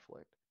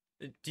conflict.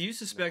 Do you And of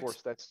suspect?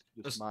 course, that's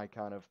just my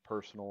kind of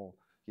personal,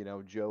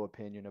 Joe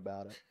opinion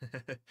about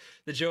it.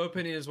 The Joe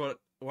opinion is what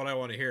I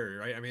want to hear,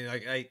 right? I mean,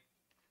 like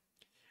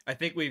I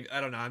think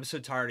I don't know. I'm so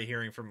tired of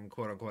hearing from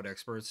quote unquote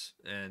experts,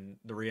 and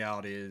the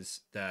reality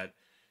is that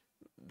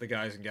the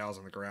guys and gals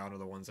on the ground are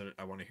the ones that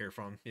I want to hear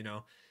from,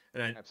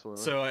 And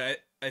Absolutely. so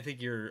I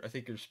think you're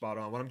spot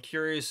on. What I'm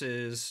curious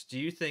is, do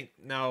you think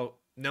now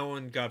no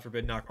one, God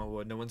forbid, knock on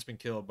wood, no one's been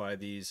killed by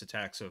these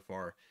attacks so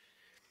far?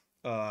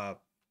 Uh,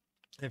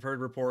 I've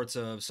heard reports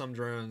of some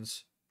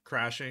drones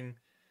crashing,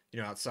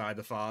 outside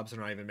the fobs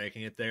and not even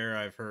making it there.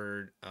 I've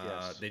heard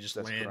Yes, they just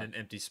that's land correct. in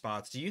empty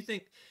spots. Do you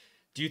think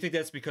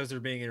that's because they're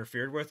being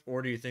interfered with,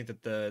 or do you think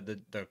that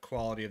the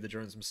quality of the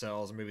drones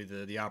themselves and maybe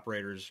the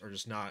operators are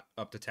just not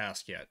up to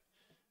task yet?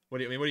 What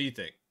do you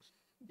think?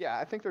 Yeah,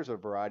 I think there's a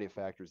variety of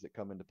factors that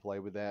come into play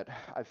with that.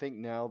 I think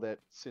now that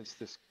since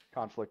this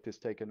conflict has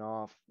taken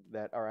off,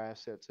 that our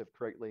assets have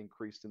greatly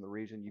increased in the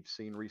region. You've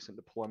seen recent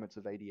deployments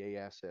of ADA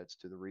assets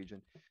to the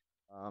region.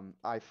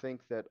 I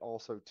think that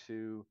also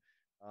too,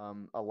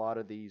 a lot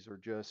of these are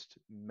just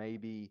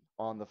maybe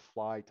on the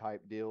fly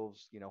type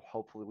deals.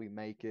 Hopefully we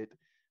make it.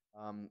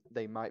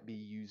 They might be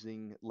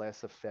using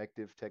less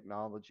effective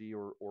technology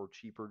or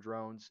cheaper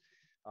drones.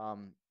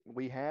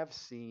 We have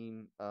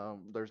seen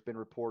there's been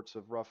reports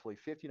of roughly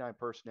 59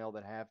 personnel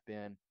that have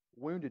been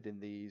wounded in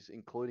these,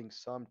 including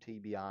some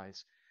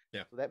TBIs.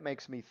 Yeah. So that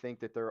makes me think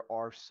that there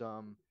are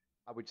some,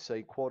 I would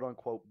say, quote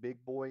unquote, big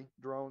boy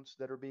drones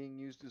that are being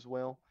used as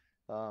well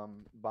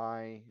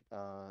by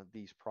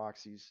these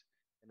proxies.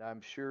 And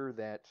I'm sure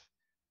that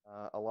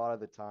a lot of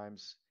the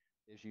times,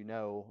 as you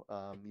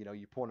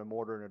point a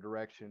mortar in a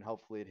direction,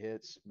 hopefully it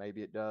hits,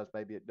 maybe it does,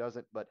 maybe it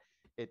doesn't, but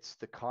it's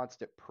the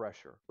constant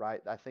pressure,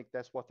 right? I think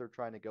that's what they're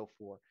trying to go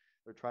for.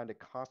 They're trying to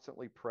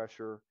constantly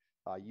pressure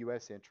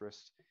U.S.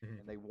 interests, Mhm.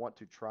 and they want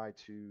to try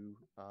to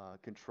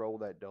control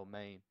that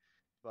domain.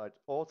 But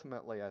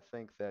ultimately, I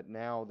think that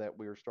now that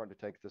we are starting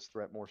to take this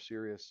threat more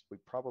serious, we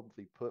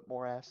probably put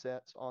more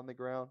assets on the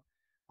ground,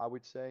 I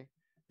would say,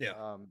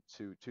 Yeah.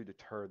 to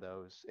deter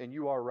those. And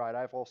you are right.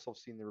 I've also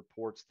seen the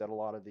reports that a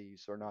lot of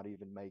these are not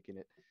even making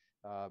it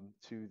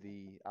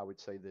to I would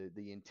say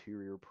the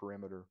interior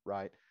perimeter.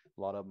 Right,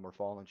 a lot of them are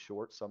falling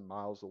short, some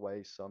miles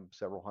away, some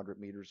several hundred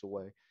meters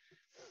away.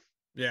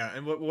 Yeah,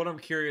 and what I'm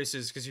curious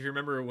is because if you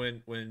remember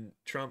when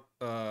Trump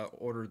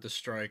ordered the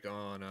strike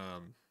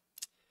on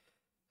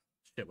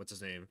shit, what's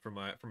his name from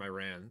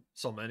Iran,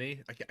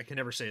 Soleimani. I can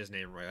never say his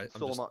name right.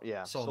 I'm just Soleimani,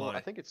 yeah, I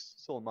Soleimani. think it's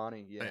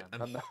Soleimani. I, Yeah,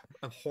 I'm I'm not.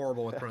 I'm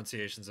horrible with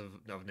pronunciations of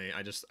name.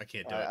 I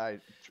can't do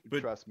it.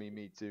 But Trust me,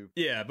 me too.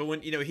 yeah, but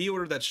when he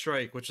ordered that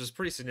strike, which was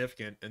pretty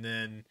significant, and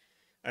then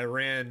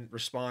Iran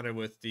responded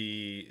with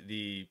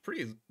the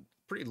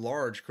pretty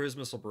large cruise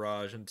missile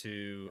barrage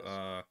into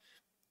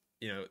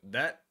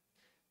Yes,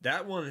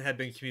 that one had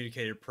been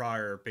communicated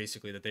prior,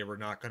 basically that they were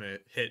not going to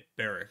hit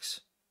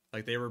barracks.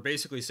 Like they were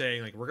basically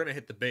saying like we're going to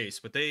hit the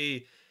base, but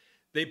they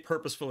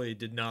purposefully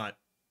did not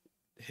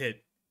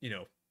hit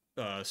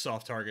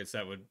soft targets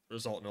that would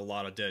result in a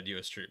lot of dead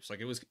U.S. troops.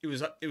 Like it was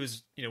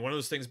one of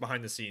those things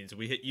behind the scenes.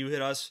 We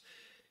hit us,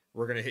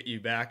 we're gonna hit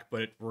you back,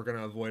 but we're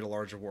gonna avoid a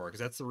larger war because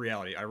that's the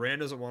reality. Iran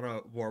doesn't want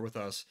a war with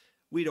us.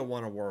 We don't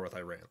want a war with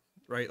Iran,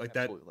 right? Like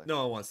that. absolutely,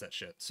 No one wants that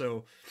shit.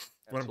 So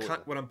absolutely.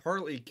 what I'm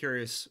partly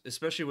curious,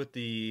 especially with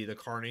the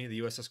Carney, the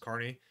USS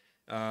Carney.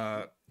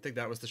 I think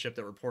that was the ship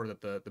that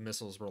reported that the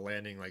missiles were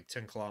landing like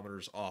 10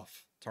 kilometers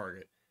off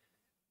target.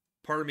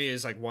 Part of me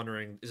is like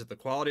wondering, is it the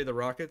quality of the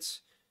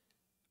rockets,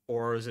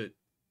 or is it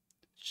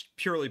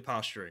purely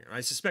posturing?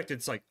 I suspect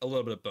it's like a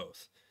little bit of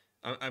both.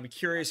 I'm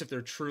curious if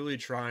they're truly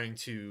trying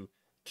to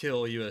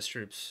kill U.S.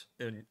 troops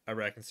in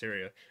Iraq and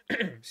Syria,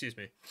 excuse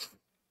me,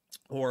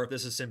 or if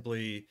this is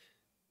simply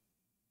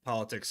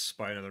politics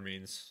by another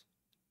means,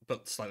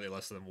 but slightly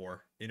less than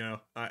war. No,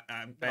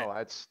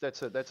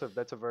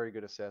 that's a very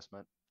good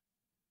assessment.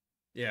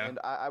 Yeah, And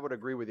I would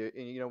agree with you.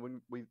 And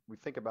when we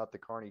think about the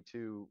Carney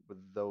too, with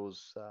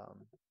those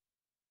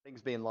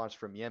things being launched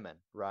from Yemen,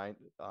 right?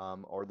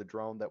 Or the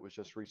drone that was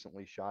just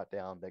recently shot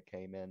down that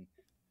came in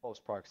close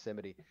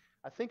proximity.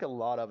 I think a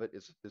lot of it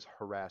is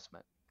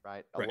harassment,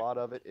 right? A right. lot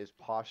of it is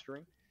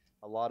posturing.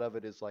 A lot of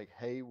it is like,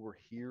 hey, we're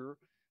here.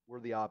 We're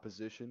the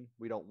opposition.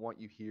 We don't want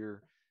you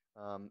here.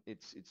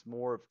 It's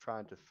more of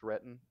trying to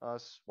threaten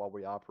us while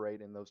we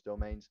operate in those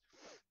domains.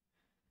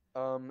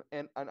 And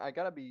I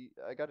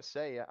gotta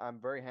say, I'm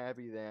very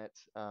happy that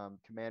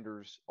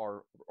commanders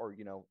are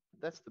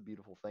that's the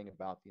beautiful thing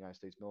about the United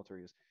States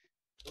military is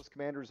those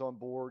commanders on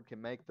board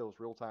can make those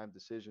real time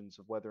decisions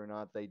of whether or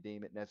not they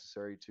deem it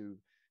necessary to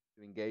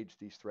engage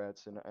these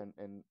threats, and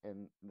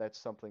that's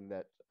something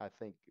that I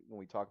think when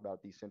we talk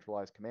about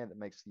decentralized command that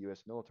makes the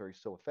U.S. military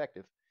so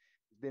effective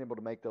is being able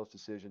to make those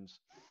decisions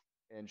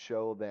and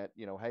show that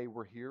hey,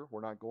 we're here,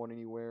 we're not going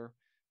anywhere.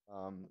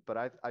 But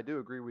I do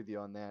agree with you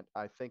on that.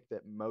 I think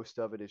that most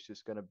of it is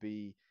just going to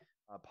be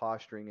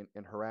posturing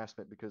and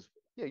harassment because,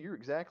 yeah, you're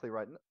exactly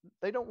right.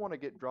 They don't want to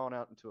get drawn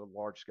out into a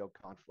large scale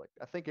conflict.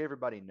 I think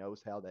everybody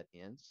knows how that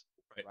ends,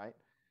 Right.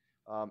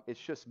 right? It's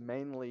just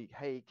mainly,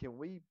 hey, can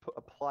we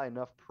apply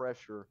enough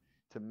pressure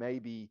to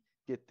maybe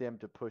get them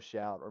to push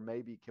out, or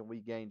maybe can we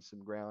gain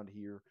some ground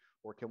here,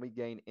 or can we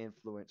gain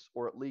influence,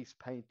 or at least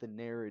paint the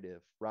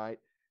narrative, right,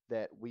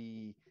 that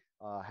we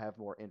have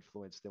more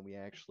influence than we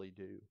actually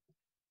do.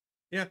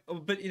 Yeah,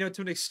 but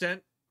to an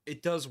extent,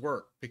 it does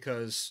work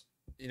because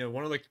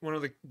one of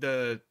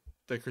the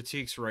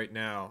critiques right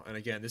now, and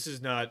again, this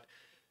is not.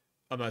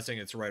 I'm not saying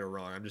it's right or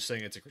wrong. I'm just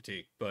saying it's a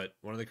critique. But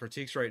one of the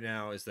critiques right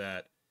now is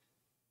that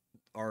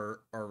our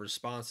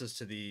responses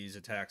to these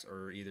attacks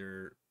are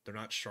either they're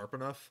not sharp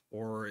enough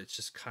or it's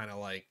just kind of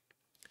like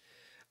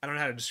I don't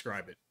know how to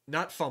describe it.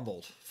 Not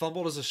fumbled.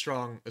 Fumbled is a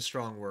strong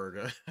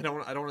word. I don't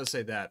want to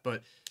say that,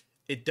 but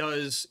it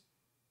does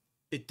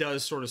it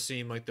does sort of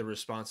seem like the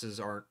responses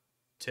aren't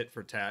tit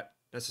for tat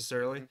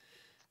necessarily.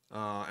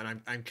 Mm-hmm.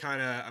 And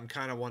I'm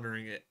kind of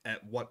wondering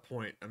at what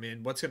point. I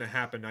mean, what's going to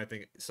happen? I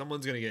think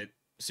someone's going to get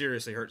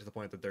seriously hurt to the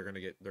point that they're going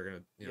to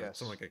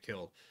someone Yes. get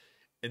killed.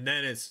 And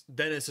then it's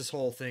this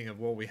whole thing of,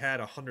 well, we had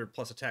 100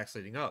 plus attacks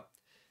leading up.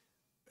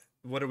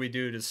 What do we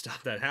do to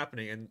stop that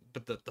happening? And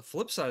but the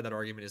flip side of that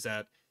argument is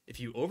that if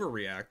you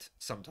overreact,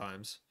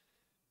 sometimes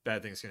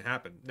bad things can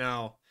happen.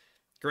 Now,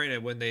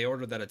 granted, when they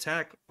ordered that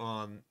attack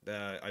on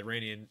the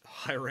Iranian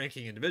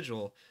high-ranking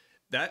individual,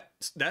 that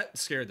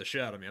scared the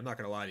shit out of me. I'm not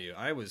gonna lie to you.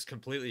 I was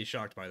completely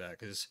shocked by that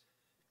because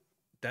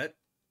that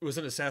was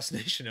an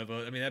assassination of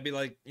a. I mean, that'd be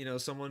like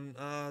someone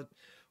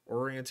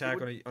ordering an It attack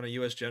would on a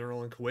U.S.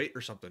 general in Kuwait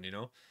or something. it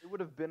would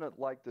have been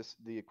like this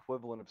the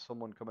equivalent of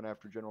someone coming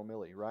after General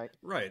Milley, right?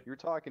 Right, You're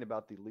talking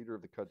about the leader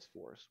of the Quds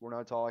Force. We're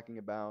not talking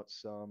about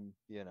some,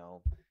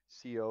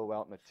 CO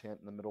out in a tent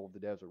in the middle of the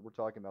desert. We're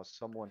talking about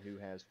someone who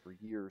has for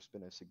years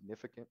been a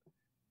significant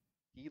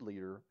key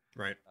leader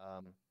right,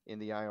 in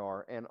the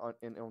IR, and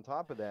on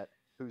top of that,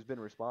 who's been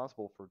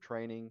responsible for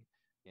training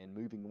and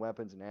moving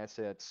weapons and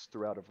assets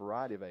throughout a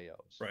variety of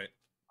AOs. right,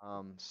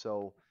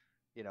 So,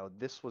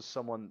 this was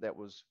someone that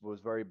was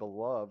very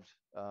beloved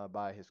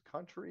by his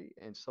country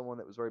and someone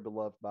that was very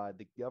beloved by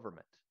the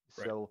government.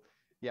 right. So,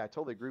 yeah, I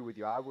totally agree with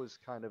you. I was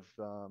kind of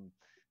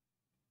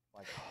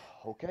like,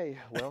 okay,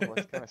 well,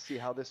 let's kind of see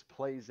how this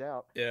plays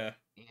out. Yeah,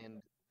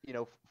 And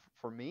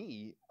for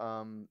me,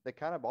 that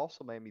kind of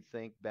also made me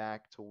think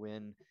back to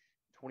when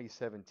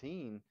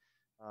 2017,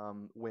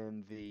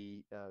 when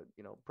the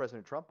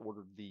President Trump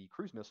ordered the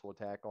cruise missile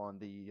attack on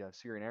the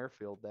Syrian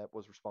airfield that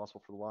was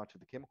responsible for the launch of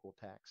the chemical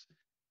attacks.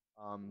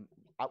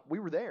 We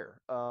were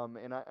there,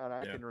 and I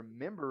yeah, can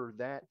remember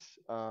that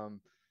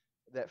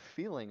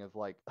feeling of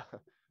like,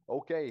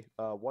 okay,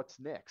 what's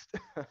next?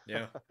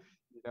 yeah.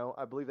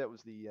 I believe that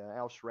was the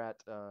Al Shrat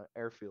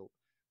airfield.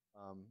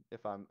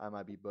 If I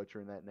might be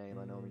butchering that name,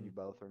 I know you Mm.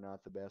 both are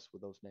not the best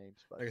with those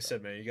names, but Like I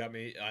said, man, you got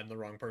me. I'm the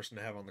wrong person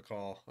to have on the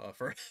call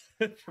for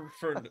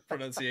for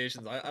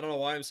pronunciations. I don't know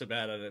why I'm so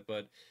bad at it,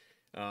 but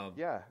um,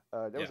 yeah,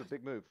 that yeah, was a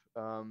big move.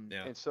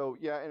 yeah, And so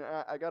yeah, and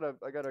I gotta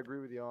agree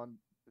with you on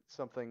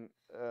something.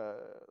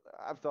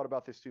 I've thought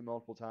about this too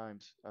multiple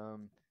times.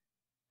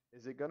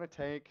 Is it gonna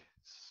take,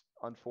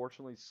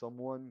 unfortunately,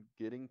 someone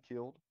getting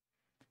killed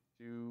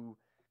to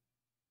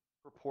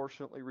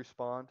proportionately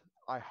respond?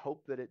 I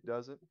hope that it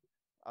doesn't.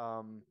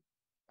 Um,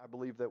 I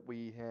believe that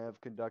we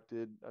have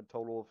conducted a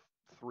total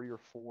of three or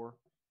four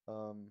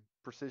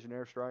precision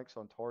airstrikes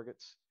on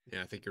targets,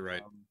 yeah. I think you're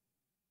right. um,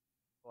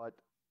 but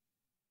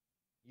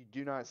you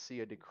do not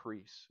see a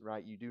decrease,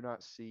 right? You do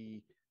not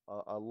see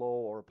a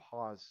lull or a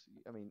pause.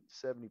 I mean,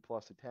 70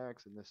 plus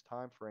attacks in this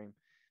time frame,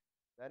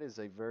 that is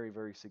a very,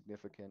 very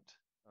significant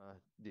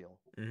deal.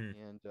 Hmm.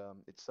 And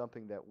it's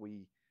something that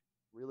we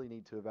really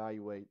need to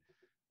evaluate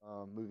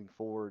moving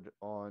forward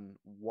on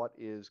what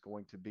is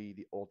going to be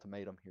the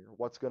ultimatum here.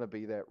 What's going to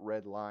be that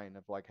red line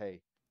of like,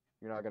 hey,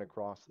 you're not going to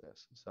cross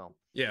this. So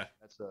Yeah.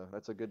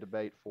 that's a good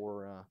debate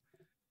for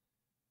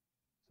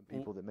some W-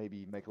 people that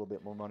maybe make a little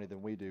bit more money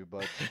than we do.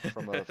 But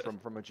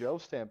from a Joe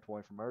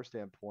standpoint, from our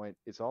standpoint,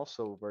 it's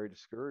also very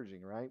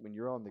discouraging, right? When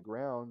you're on the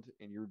ground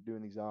and you're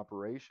doing these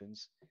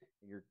operations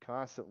and you're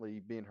constantly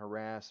being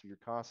harassed, you're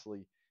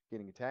constantly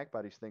getting attacked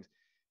by these things.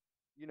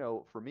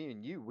 For me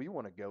and you, we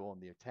want to go on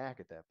the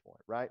attack at that point,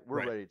 right? We're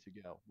right. ready to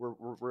go. We're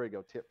ready to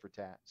go tit for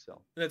tat. So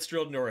That's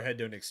drilled into our head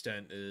to an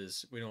extent.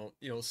 Is we don't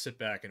sit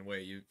back and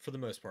wait. You for the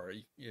most part,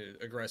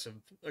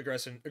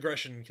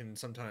 aggression can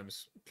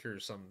sometimes cure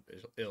some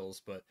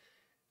ills, but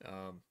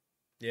um,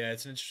 yeah,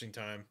 it's an interesting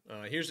time.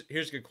 Here's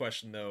a good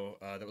question though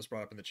that was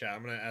brought up in the chat.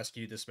 I'm gonna ask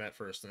you this, Matt,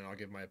 first, and then I'll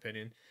give my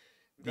opinion.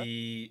 okay.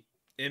 The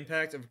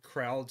impact of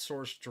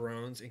crowdsourced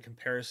drones in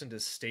comparison to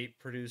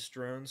state-produced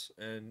drones,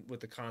 and with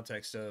the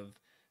context of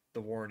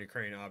the war in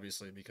Ukraine,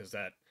 obviously, because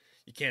that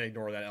you can't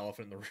ignore that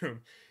elephant in the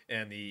room,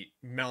 and the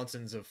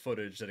mountains of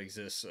footage that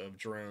exists of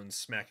drones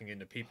smacking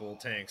into people,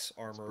 tanks, It's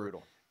armor,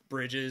 brutal.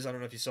 bridges. I don't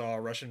know if you saw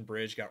a Russian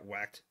bridge got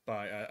whacked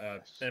by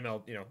Yes.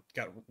 ML,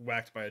 got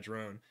whacked by a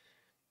drone.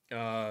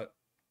 Uh,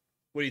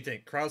 what do you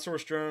think?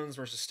 Crowdsourced drones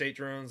versus state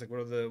drones? Like, what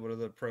are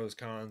the pros,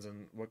 cons,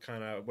 and what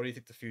do you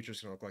think the future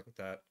is going to look like with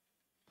that?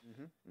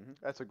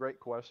 That's a great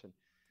question.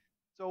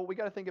 So we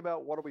got to think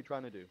about what are we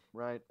trying to do,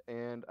 right?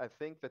 And I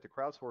think that the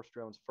crowdsourced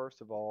drones,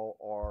 first of all,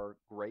 are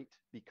great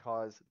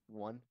because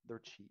one, they're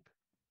cheap,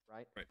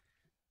 right? Right.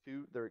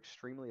 Two, they're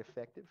extremely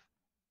effective.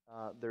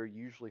 They're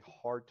usually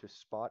hard to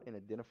spot and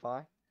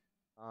identify.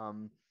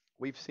 Um,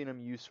 we've seen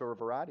them used for a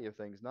variety of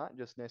things, not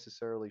just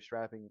necessarily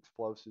strapping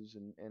explosives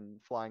and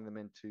flying them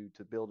into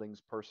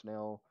buildings,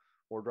 personnel,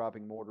 or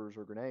dropping mortars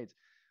or grenades.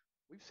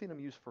 We've seen them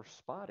used for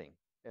spotting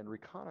and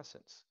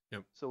reconnaissance.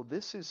 Yep. So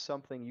this is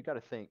something you got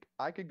to think.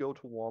 I could go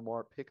to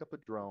Walmart, pick up a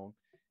drone,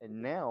 and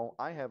now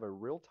I have a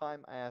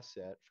real-time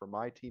asset for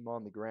my team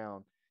on the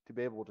ground to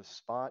be able to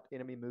spot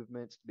enemy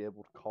movements, to be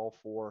able to call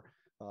for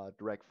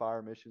direct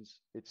fire missions.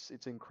 It's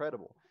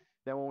incredible.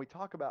 Now, when we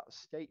talk about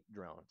state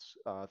drones,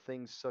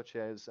 things such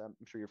as I'm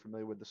sure you're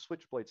familiar with the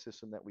Switchblade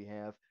system that we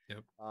have.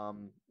 Yep.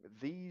 Um,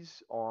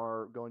 these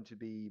are going to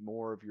be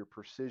more of your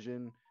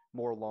precision,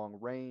 more long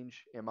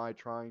range. Am I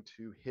trying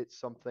to hit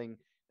something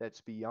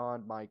that's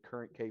beyond my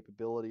current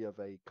capability of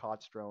a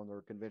COTS drone or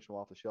a conventional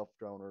off-the-shelf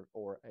drone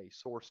or a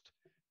sourced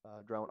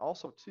drone?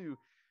 Also, too,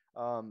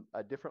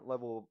 a different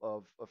level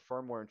of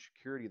firmware and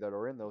security that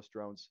are in those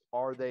drones.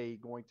 Are they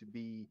going to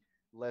be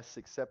less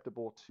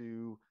susceptible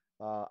to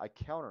a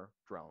counter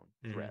drone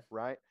Mm-hmm. threat,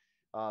 right?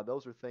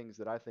 Those are things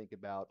that I think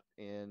about.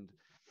 And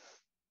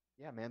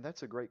yeah, man,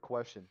 that's a great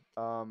question.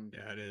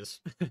 Yeah, it is.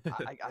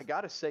 I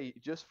got to say,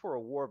 just for a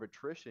war of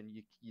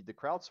attrition, the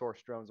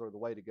crowdsourced drones are the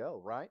way to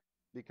go, right?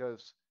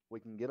 Because we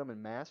can get them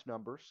in mass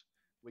numbers.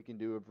 We can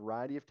do a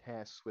variety of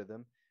tasks with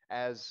them,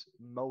 as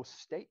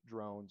most state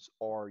drones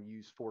are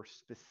used for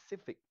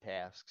specific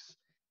tasks.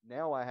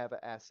 Now I have an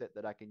asset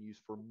that I can use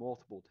for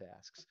multiple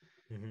tasks.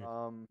 Hmm.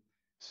 Um,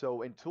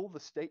 so until the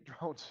state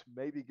drones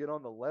maybe get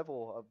on the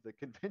level of the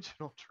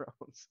conventional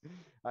drones,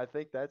 I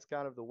think that's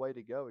kind of the way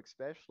to go,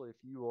 especially if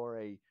you are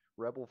a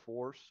rebel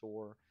force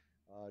or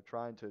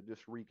trying to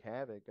just wreak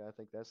havoc. I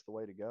think that's the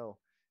way to go.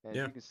 And as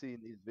Yeah. you can see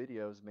in these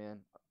videos, man,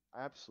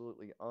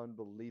 absolutely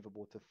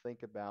unbelievable to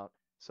think about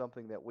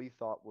something that we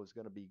thought was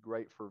going to be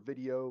great for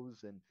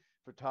videos and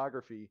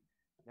photography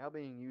now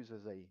being used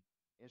as a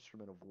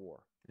instrument of war.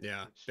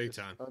 Yeah. It's Big just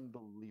time.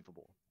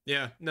 unbelievable.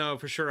 Yeah, no,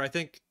 for sure. I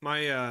think my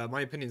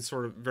opinion is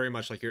sort of very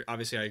much like you're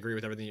obviously I agree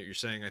with everything that you're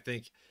saying. I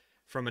think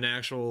from an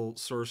actual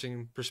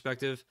sourcing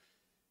perspective,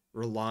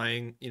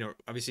 relying,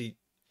 obviously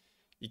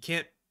you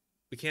can't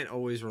we can't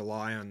always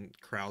rely on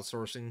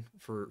crowdsourcing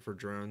for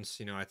drones.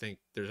 I think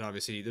there's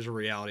a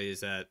reality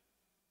is that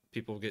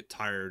people get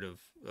tired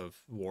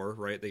of war,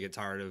 right? They get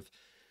tired of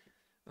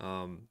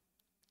um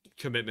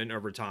commitment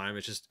over time.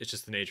 It's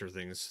just the nature of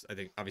things. I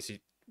think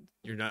obviously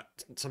you're not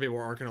some people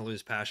aren't going to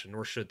lose passion,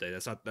 nor should they.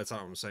 That's not what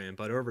I'm saying.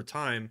 But over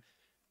time,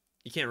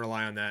 you can't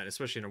rely on that,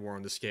 especially in a war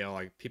on the scale.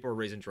 Like people are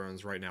raising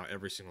drones right now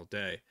every single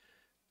day.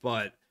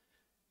 But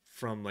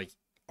from like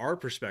our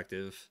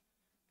perspective,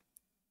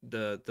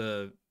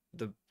 the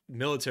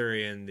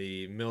military and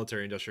the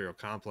military industrial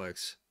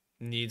complex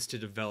needs to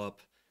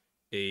develop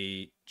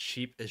a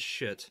cheap as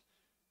shit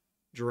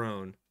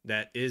drone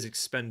that is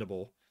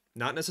expendable,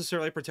 not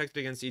necessarily protected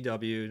against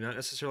EW, not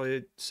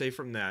necessarily safe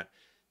from that,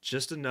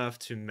 just enough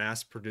to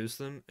mass produce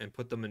them and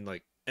put them in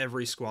like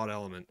every squad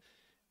element,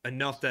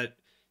 enough that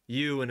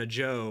you and a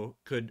Joe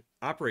could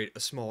operate a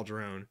small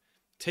drone,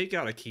 take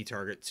out a key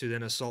target to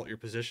then assault your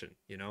position.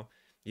 You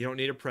don't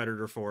need a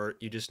predator for it.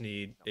 You just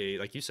need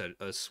like you said,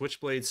 a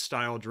switchblade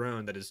style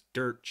drone that is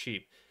dirt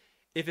cheap.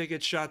 If it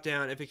gets shot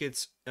down, if it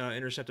gets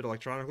intercepted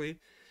electronically,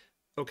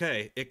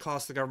 okay, it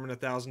costs the government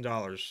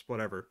 $1,000,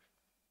 whatever.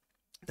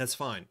 That's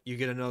fine. You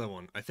get another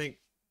one. I think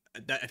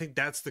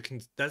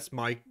that's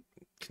my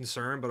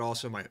concern, but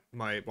also my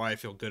why I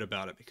feel good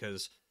about it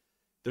because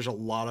there's a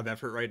lot of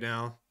effort right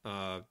now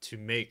to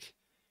make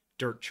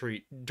dirt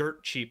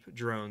cheap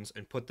drones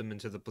and put them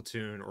into the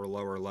platoon or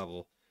lower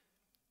level.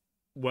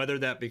 Whether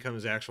that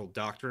becomes actual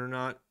doctrine or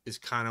not is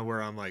kind of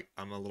where I'm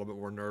a little bit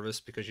more nervous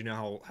because you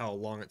know how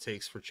long it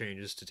takes for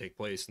changes to take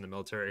place in the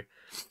military.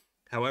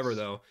 However, Yes.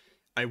 though,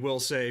 I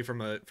will say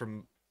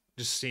from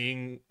just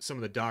seeing some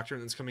of the doctrine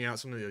that's coming out,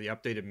 some of the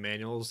updated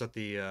manuals that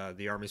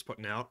the Army's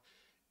putting out,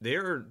 they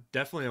are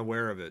definitely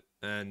aware of it,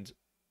 and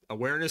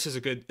awareness is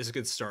a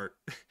good start.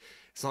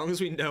 As long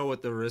as we know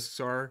what the risks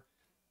are,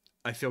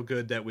 I feel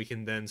good that we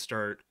can then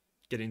start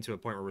getting to a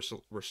point where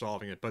we're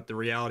solving it. But the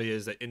reality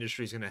is that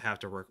industry is going to have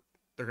to work.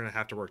 They're going to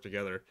have to work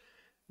together.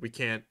 We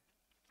can't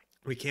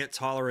we can't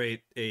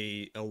tolerate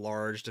a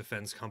large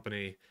defense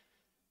company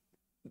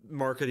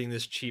marketing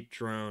this cheap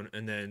drone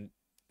and then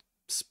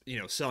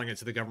selling it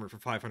to the government for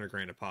 500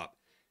 grand a pop.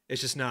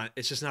 It's just not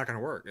going to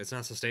work. It's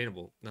not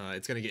sustainable.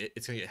 It's going to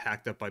get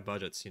hacked up by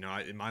budgets.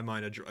 In my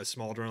mind, a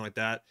small drone like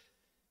that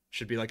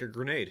should be like a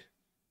grenade.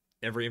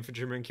 Every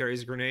infantryman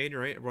carries a grenade,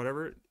 right? Or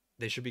whatever.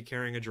 They should be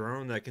carrying a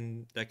drone that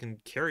can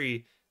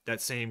carry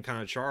that same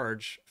kind of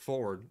charge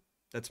forward.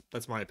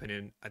 That's my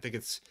opinion. I think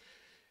it's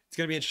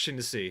going to be interesting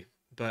to see.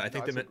 But I No,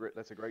 think the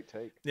that's a great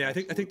take. yeah, I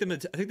think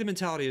Absolutely. the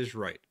mentality is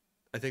right.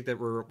 I think that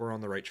we're on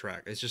the right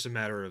track. It's just a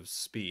matter of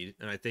speed,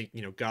 and I think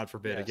God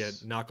forbid, again,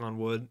 Yes. knock on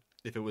wood,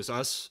 if it was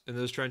us in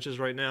those trenches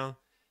right now,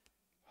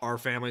 our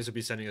families would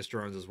be sending us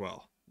drones as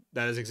well.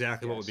 That is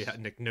exactly what would be Yes.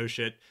 happening. No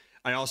shit.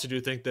 I also do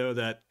think though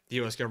that the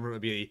U.S. government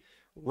would be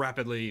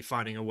rapidly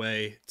finding a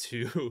way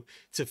to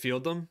to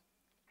field them,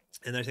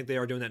 and I think they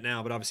are doing that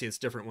now. But obviously, it's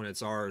different when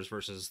it's ours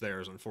versus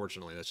theirs.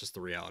 Unfortunately, that's just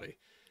the reality.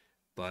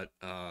 But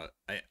I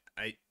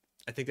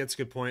I think that's a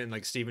good point. And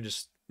like Steven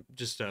just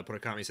put a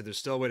comment. He said there's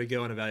still a way to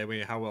go in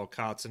evaluating how well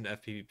COTS and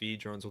FPV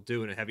drones will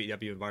do in a heavy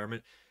EW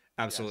environment.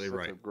 Absolutely Yes,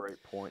 that's a right.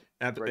 great point.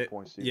 Great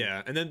point, Stephen.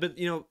 Yeah, and then but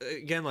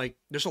again, like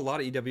there's a lot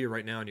of EW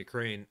right now in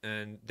Ukraine,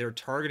 and they're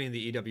targeting the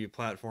EW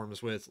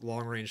platforms with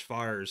long range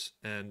fires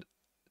and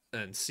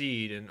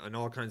seed and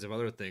all kinds of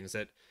other things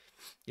that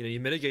you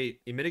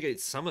mitigate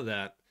some of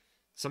that.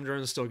 Some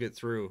drones still get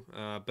through,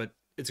 but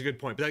it's a good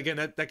point. But again,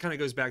 that kind of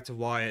goes back to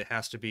why it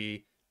has to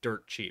be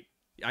dirt cheap.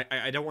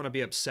 I don't want to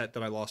be upset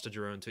that I lost a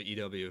drone to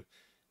EW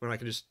when I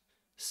can just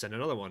send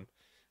another one,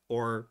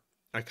 or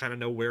I kind of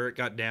know where it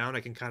got down. I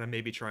can kind of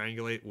maybe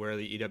triangulate where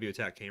the EW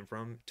attack came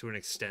from to an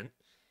extent.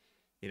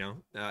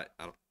 I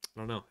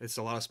don't know. It's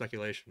a lot of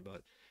speculation,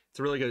 but it's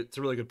a really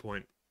good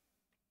point.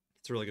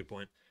 It's a really good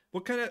point.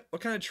 What kind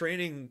of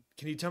training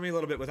can you tell me a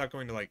little bit without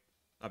going to like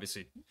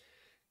obviously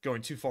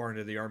going too far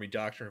into the army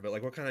doctrine, but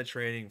like what kind of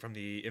training from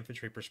the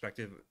infantry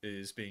perspective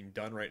is being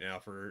done right now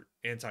for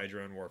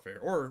anti-drone warfare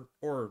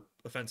or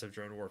offensive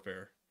drone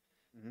warfare?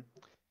 Hmm.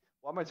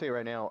 Well, I'm going to tell you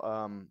right now.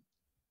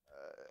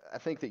 I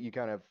think that you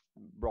kind of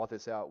brought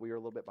this out. We are a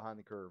little bit behind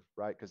the curve,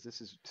 right? Because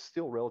this is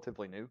still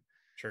relatively new,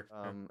 Sure.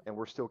 Yeah. and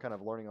we're still kind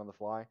of learning on the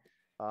fly.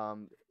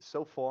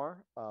 So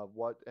far,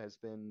 what has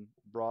been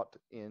brought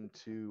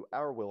into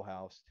our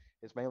wheelhouse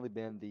has mainly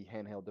been the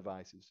handheld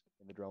devices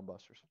and the drone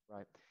busters,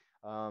 right?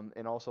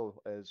 And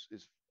also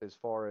as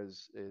far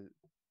as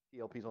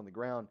ELPs on the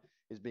ground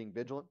is being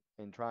vigilant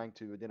and trying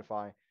to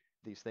identify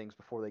these things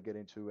before they get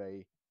into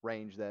a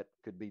range that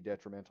could be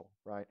detrimental,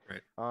 right?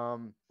 Right.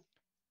 Um,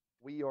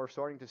 we are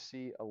starting to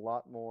see a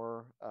lot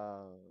more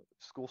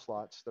school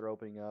slots that are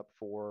opening up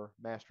for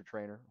master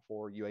trainer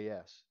for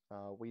UAS.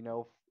 We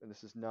know, and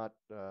this is not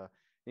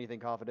anything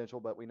confidential,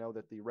 but we know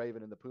that the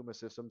Raven and the Puma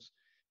systems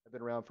have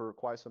been around for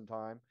quite some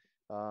time.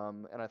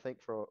 And I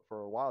think for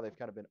a while they've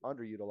kind of been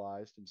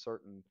underutilized in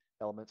certain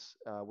elements.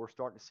 We're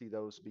starting to see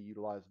those be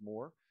utilized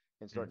more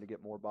and Mm. starting to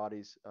get more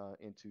bodies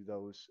into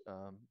those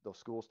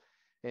schools.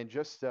 And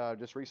just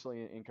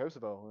recently in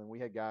Kosovo, and we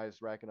had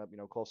guys racking up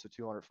close to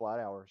 200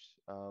 flight hours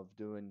of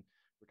doing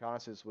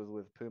reconnaissance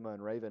with Puma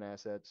and Raven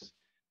assets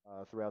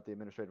throughout the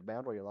administrative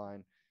boundary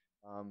line.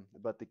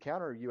 But the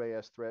counter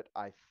UAS threat,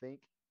 I think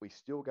we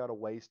still got a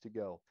ways to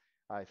go.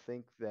 I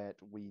think that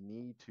we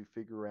need to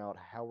figure out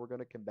how we're going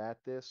to combat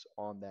this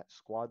on that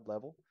squad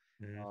level.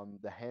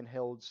 Mm. The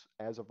handhelds,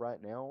 as of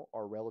right now,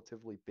 are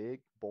relatively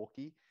big,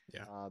 bulky.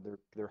 Yeah.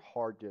 They're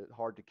hard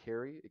to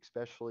carry,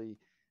 especially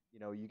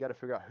you got to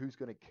figure out who's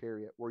going to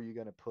carry it, where you're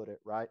going to put it,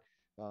 right?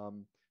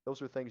 Um,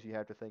 those are things you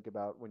have to think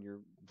about when you're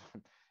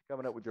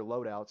coming up with your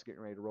loadouts,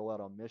 getting ready to roll out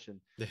on mission.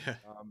 Yeah.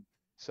 Um,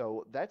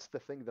 so that's the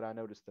thing that I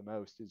noticed the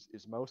most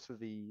is most of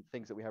the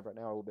things that we have right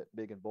now are a little bit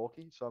big and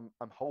bulky. So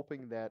I'm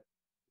hoping that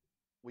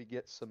we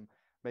get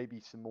maybe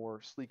some more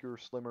sleeker,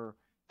 slimmer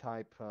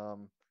type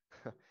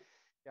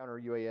counter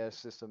UAS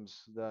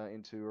systems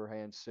into our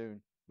hands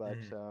soon. But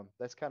Mm.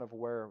 that's kind of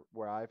where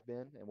I've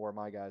been and where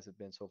my guys have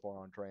been so far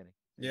on training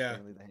is Yeah.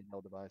 mainly the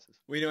handheld devices.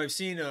 Well, I've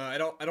seen. I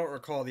don't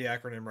recall the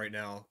acronym right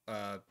now.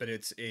 But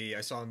it's a.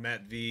 I saw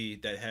Matt V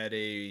that had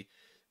a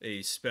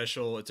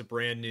special. It's a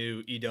brand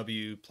new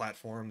EW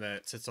platform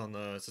that sits on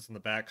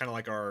the back, kind of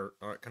like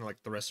kind of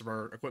like the rest of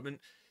our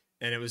equipment,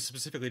 and it was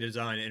specifically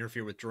designed to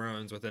interfere with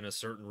drones within a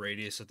certain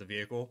radius of the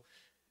vehicle.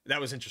 That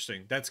was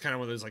interesting. That's kind of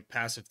one of those like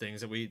passive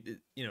things that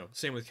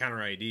same with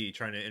counter ID,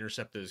 trying to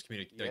intercept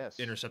like Yes,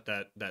 intercept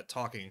that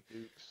talking.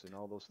 Dukes and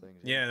all those things.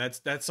 Yeah. Yeah,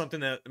 that's something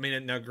that I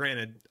mean. Now,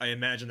 granted, I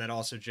imagine that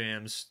also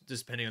jams,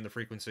 just depending on the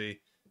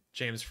frequency,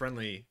 jams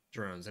friendly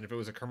drones. And if it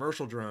was a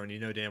commercial drone, you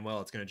know damn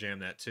well it's going to jam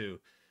that too.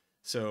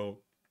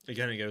 So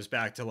again, it goes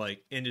back to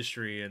like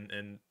industry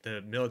and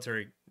the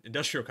military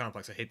industrial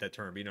complex. I hate that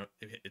term, but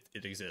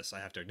it exists. I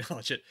have to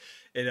acknowledge it.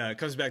 It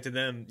comes back to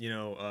them,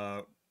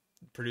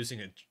 producing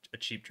a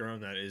cheap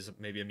drone that is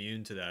maybe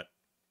immune to that.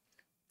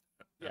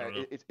 I Yeah, don't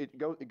know.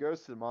 it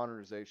goes to the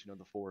modernization of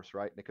the force,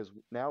 right? Because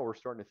now we're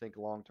starting to think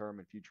long term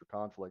and future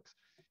conflicts.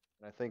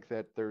 And I think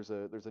that there's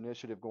an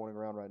initiative going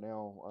around right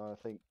now. I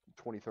think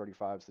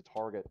 2035 is the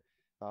target,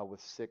 with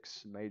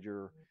six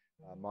major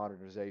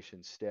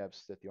modernization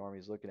steps that the Army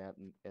is looking at,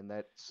 and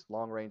that's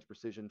long range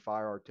precision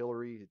fire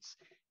artillery. It's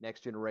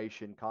next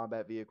generation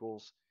combat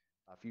vehicles,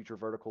 future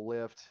vertical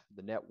lift,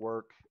 the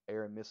network,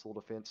 air and missile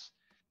defense,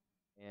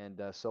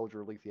 and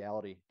soldier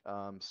lethality.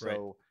 Right.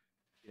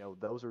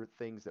 Those are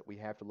things that we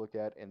have to look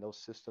at, and those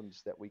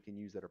systems that we can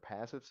use that are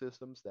passive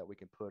systems that we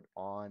can put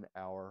on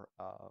our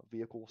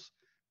vehicles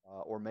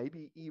or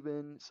maybe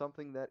even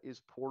something that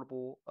is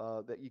portable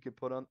that you could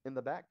put on in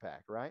the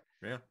backpack, right?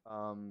 Yeah.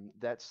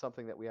 That's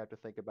something that we have to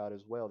think about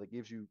as well. That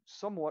gives you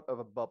somewhat of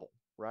a bubble,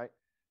 right?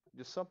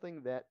 Just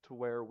something that to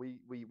where we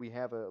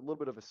have a little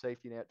bit of a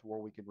safety net to where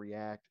we can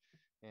react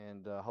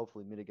and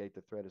hopefully mitigate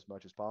the threat as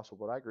much as possible.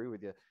 But I agree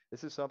with you.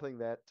 This is something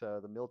that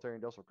the military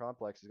industrial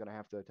complex is going to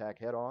have to attack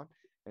head on,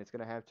 and it's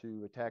going to have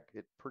to attack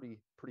it pretty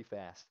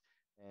fast.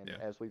 And Yeah.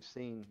 as we've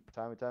seen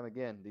time and time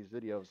again, these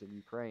videos in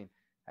Ukraine,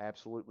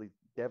 absolutely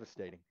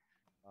devastating.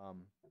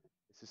 Um,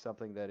 this is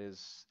something that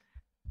is,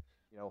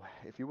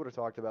 if you would have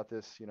talked about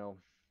this,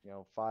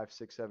 5,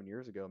 6, 7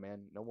 years ago,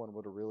 man, no one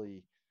would have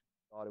really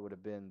thought it would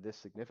have been this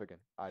significant.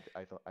 I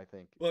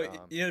think. Well,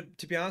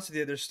 to be honest with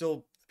you, there's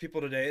still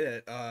people today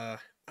that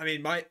I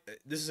mean,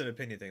 this is an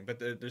opinion thing, but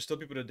there's still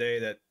people today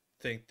that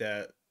think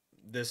that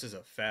this is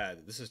a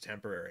fad. This is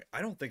temporary.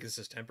 I don't think this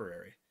is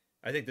temporary.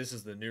 I think this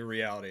is the new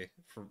reality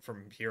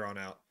from here on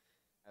out.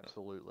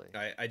 Absolutely.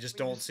 I just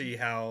I mean, don't see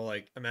how,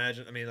 like,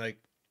 imagine, I mean, like,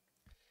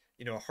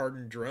 a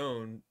hardened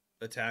drone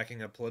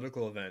attacking a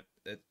political event.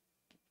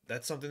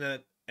 That's something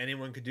that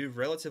anyone could do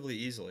relatively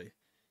easily,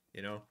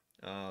 you know.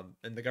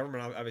 And the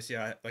government obviously,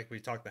 like we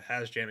talked about,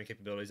 has jamming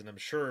capabilities, and I'm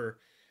sure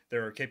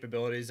there are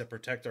capabilities that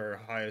protect our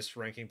highest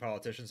ranking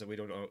politicians that we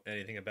don't know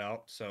anything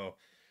about. So,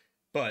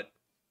 but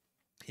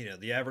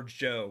the average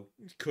Joe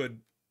could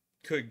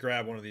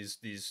grab one of these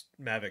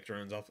Mavic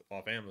drones off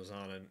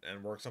Amazon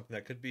and work something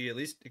that could be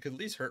it could at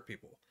least hurt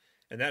people,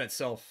 and that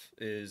itself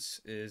is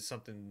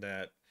something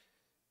that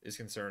is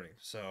concerning.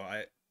 So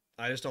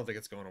I just don't think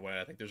it's going away.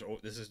 I think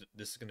this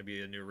is going to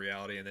be a new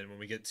reality. And then when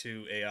we get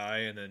to AI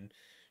and then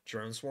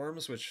drone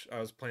swarms, which I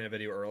was playing a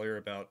video earlier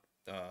about,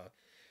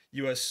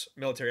 U.S.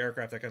 military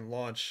aircraft that can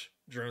launch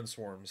drone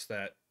swarms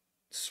that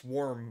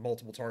swarm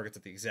multiple targets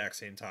at the exact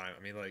same time.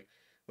 I mean, like,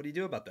 what do you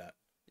do about that?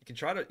 You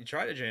try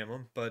to jam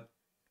them, but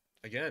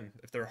again,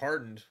 if they're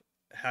hardened,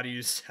 how do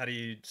you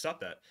stop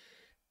that?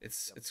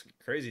 It's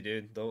crazy,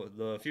 dude.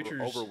 The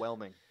future's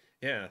overwhelming.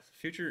 yeah, the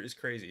future is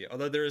crazy.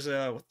 Although there's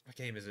a what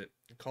game is it?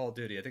 Call of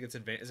Duty. I think it's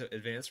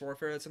Advanced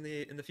Warfare that's in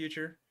the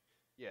future.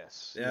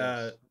 Yes,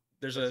 Yeah, yes.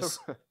 there's a That's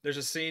a, there's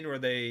a scene where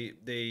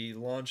they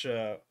launch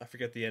a, I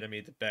forget the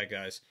enemy, the bad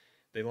guys.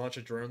 They launch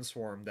a drone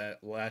swarm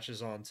that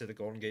latches onto the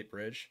Golden Gate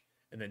Bridge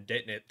and then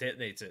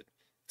detonates it.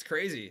 It's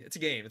crazy. It's a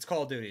game. It's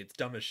Call of Duty. It's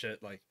dumb as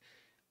shit. Like,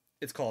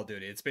 it's Call of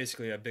Duty. It's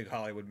basically a big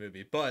Hollywood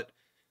movie, but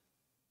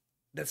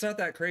that's not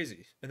that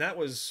crazy. And that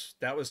was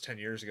 10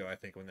 years ago, I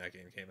think, when that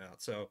game came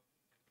out. So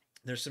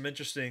there's some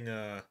interesting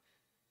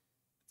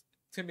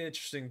it's gonna be an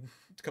interesting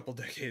couple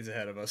decades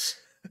ahead of us.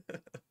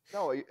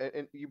 no,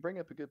 and you bring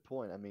up a good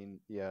point. I mean,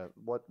 yeah,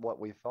 what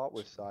we thought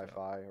was Yeah.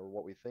 sci-fi or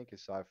what we think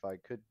is sci-fi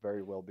could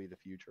very well be the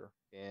future.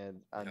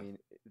 And I Yeah. mean,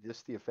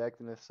 just the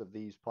effectiveness of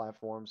these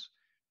platforms,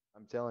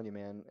 I'm telling you,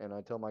 man, and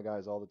I tell my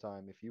guys all the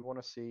time, if you want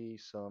to see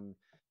um,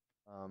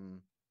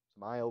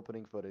 some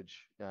eye-opening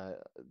footage,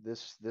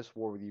 this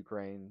war with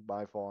Ukraine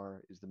by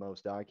far is the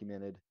most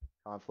documented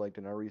conflict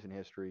in our recent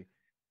history,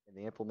 and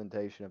the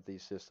implementation of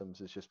these systems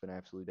has just been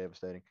absolutely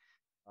devastating.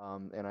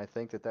 And I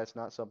think that that's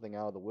not something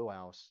out of the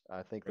wheelhouse.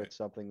 I think Right. that's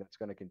something that's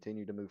going to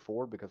continue to move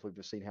forward because we've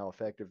just seen how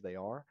effective they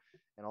are,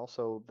 and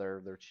also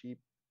they're cheap,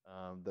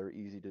 they're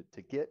easy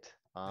to get.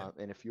 Yeah.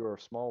 And if you're a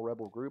small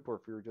rebel group or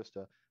if you're just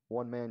a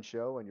one-man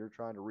show and you're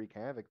trying to wreak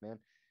havoc, man,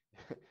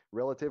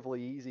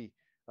 relatively easy.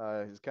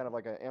 It's kind of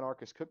like an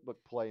anarchist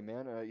cookbook play,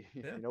 man.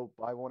 Yeah.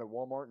 Buy one at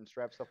Walmart and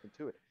strap something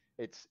to it.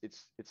 It's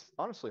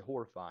honestly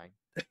horrifying,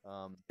 It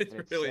and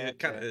it's really, it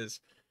kind of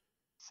is.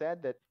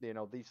 sad that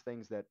these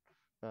things that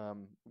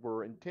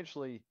were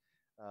intentionally,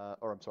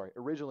 or I'm sorry,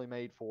 originally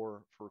made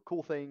for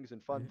cool things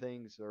and fun Mhm.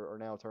 things are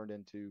now turned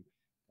into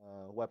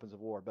weapons of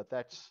war. But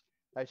that's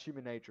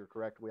human nature,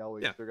 correct? We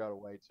always Yeah. figure out a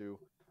way to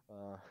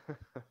uh,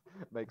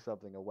 make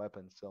something a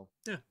weapon. So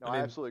Yeah. no, I I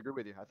mean, absolutely agree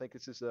with you. I think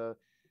this is a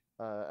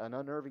an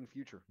unnerving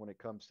future when it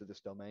comes to this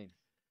domain.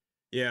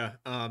 yeah.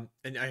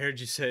 And I heard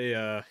you say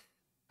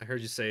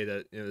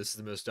that this is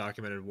the most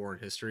documented war in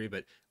history,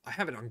 but I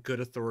have it on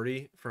good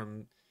authority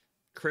from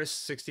Chris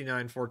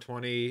 69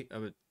 420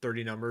 of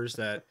 30 numbers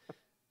that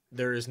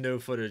there is no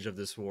footage of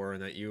this war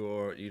and that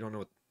you don't know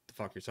what the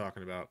fuck you're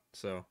talking about.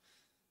 So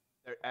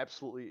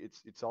Absolutely,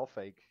 it's all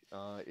fake.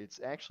 It's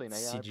actually an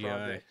AI CGI.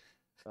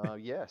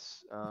 project.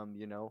 Yes,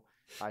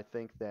 I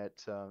think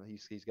that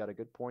he's got a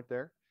good point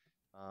there.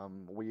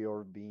 We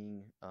are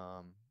being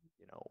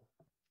you know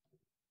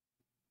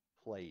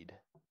played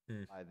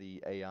Hmm. by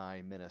the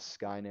AI menace.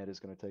 Skynet is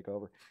going to take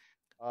over.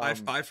 I,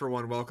 Um, I for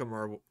one welcome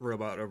our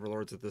robot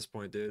overlords at this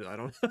point, dude. I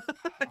don't.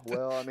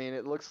 well, I mean,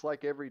 it looks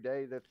like every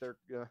day that they're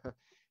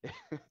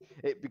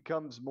it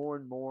becomes more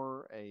and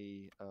more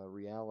a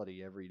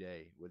reality every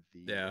day with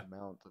the Yeah,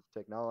 amount of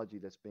technology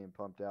that's being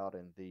pumped out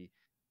and the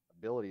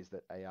abilities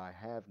that AI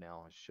have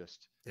now.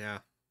 yeah.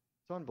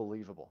 It's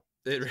unbelievable.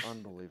 It It's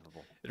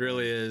unbelievable. it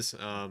really is.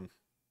 No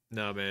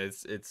man,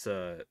 it's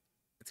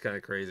kind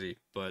of crazy,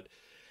 but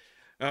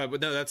no,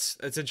 that's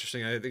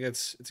interesting. I think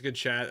it's a good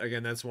chat.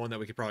 Again, that's one that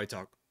we could probably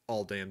talk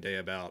all damn day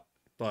about.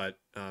 but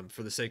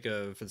for the sake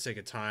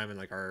of time and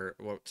like our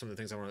what some of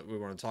the things we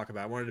want to talk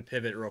about, I wanted to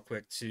pivot real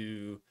quick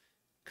to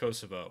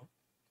Kosovo.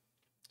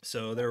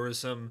 So there was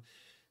some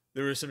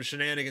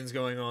shenanigans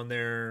going on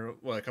there,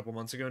 what, a couple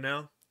months ago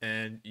now,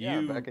 and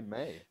Yeah, back in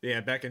May.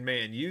 yeah, back in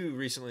May, and you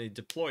recently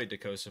deployed to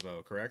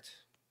Kosovo, correct?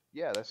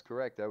 Yeah, that's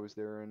correct. I was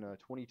there in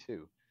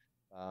 22.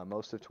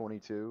 Most of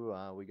 22.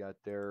 We got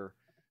there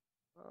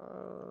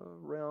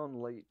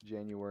around late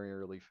January,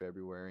 early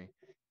February,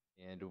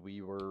 and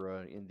we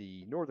were in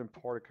the northern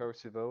part of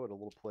Kosovo at a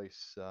little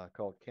place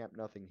called Camp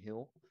Nothing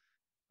Hill.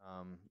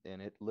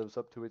 And it lives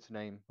up to its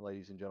name,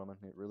 ladies and gentlemen.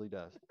 It really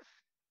does.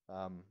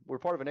 We're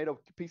part of a NATO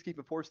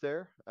peacekeeping force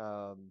there,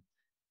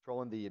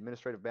 controlling the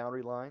administrative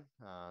boundary line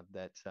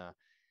that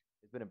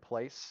has been in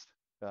place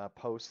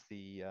post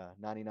the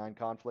 99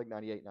 conflict,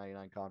 98,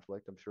 99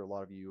 conflict. I'm sure a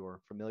lot of you are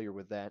familiar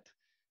with that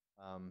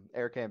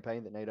air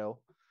campaign that NATO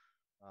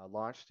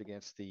launched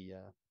against the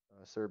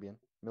Serbian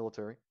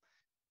military.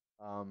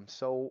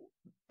 So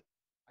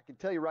I can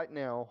tell you right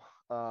now,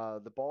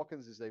 the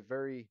Balkans is a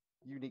very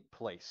unique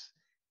place,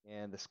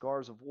 and the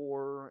scars of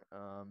war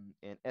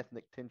and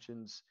ethnic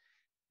tensions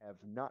have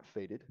not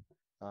faded.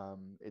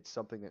 It's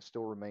something that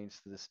still remains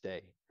to this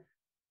day.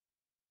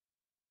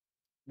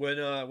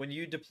 When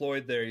you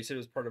deployed there, you said it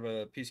was part of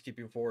a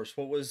peacekeeping force.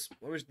 What was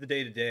the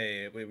day to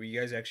day? Were you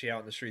guys actually out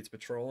in the streets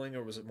patrolling,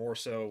 or was it more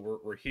so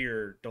we're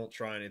here, don't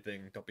try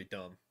anything, don't be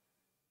dumb?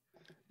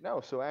 No,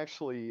 so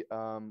actually,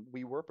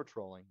 we were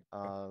patrolling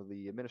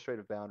the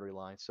administrative boundary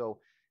line. So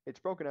it's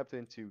broken up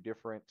into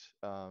different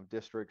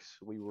districts.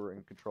 We were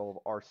in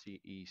control of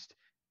RC East.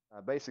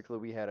 Basically,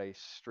 we had a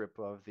strip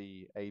of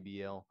the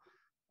ABL,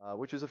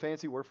 which is a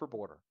fancy word for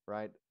border,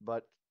 right?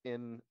 But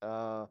in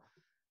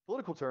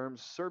political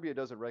terms, Serbia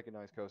doesn't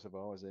recognize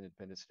Kosovo as an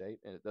independent state,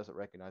 and it doesn't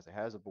recognize it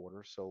has a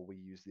border. So we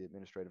use the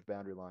administrative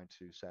boundary line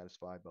to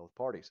satisfy both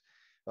parties.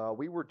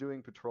 We were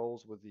doing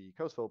patrols with the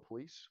Kosovo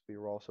police. We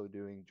were also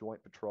doing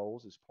joint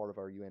patrols as part of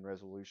our UN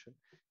resolution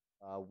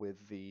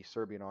with the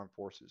Serbian armed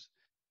forces,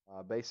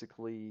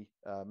 basically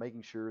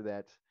making sure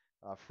that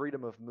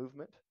freedom of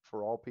movement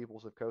for all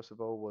peoples of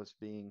Kosovo was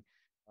being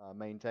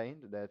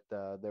maintained, that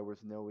there was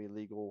no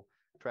illegal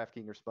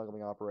trafficking or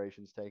smuggling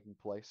operations taking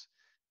place.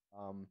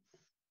 Um,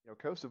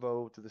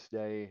 Kosovo to this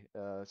day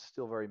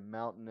still very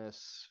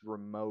mountainous,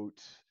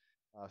 remote,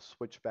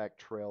 switchback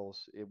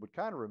trails. It would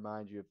kind of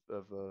remind you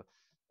of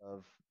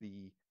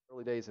the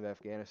early days of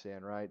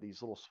Afghanistan, right?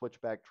 These little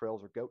switchback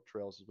trails or goat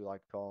trails, as we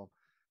like to call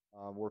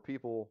them, where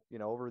people,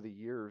 over the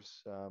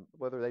years,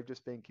 whether they've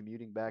just been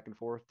commuting back and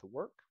forth to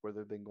work, whether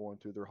they've been going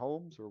through their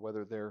homes, or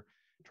whether they're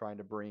trying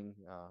to bring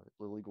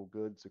illegal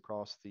goods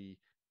across the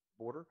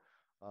border.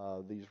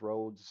 These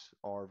roads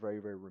are very,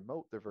 very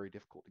remote. They're very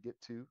difficult to get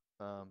to.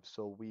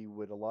 So we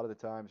would a lot of the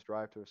times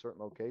drive to a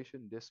certain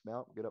location,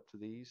 dismount, get up to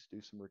these,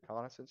 do some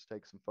reconnaissance,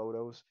 take some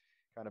photos,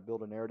 kind of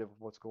build a narrative of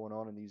what's going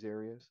on in these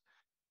areas.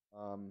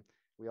 Um,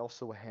 we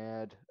also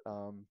had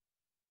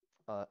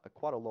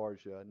quite a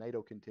large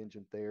NATO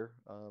contingent there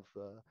of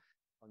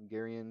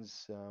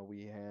Hungarians.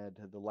 We had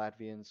the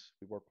Latvians.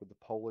 We worked with the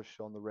Polish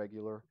on the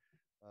regular,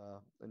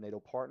 NATO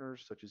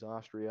partners such as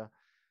Austria.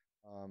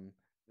 Um,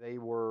 they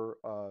were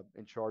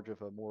in charge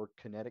of a more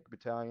kinetic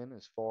battalion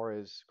as far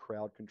as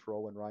crowd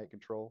control and riot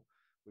control,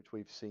 which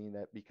we've seen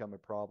that become a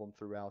problem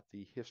throughout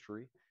the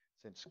history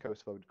since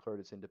Kosovo declared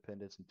its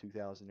independence in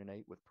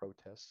 2008 with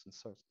protests and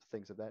so,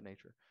 things of that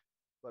nature.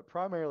 But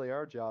primarily,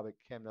 our job at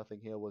Camp Nothing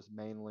Hill was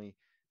mainly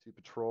to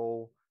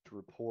patrol, to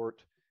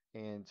report,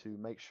 and to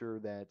make sure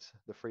that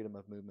the freedom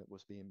of movement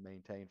was being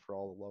maintained for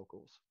all the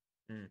locals.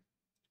 Hmm.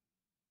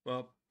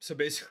 Well, so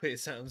basically,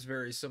 it sounds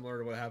very similar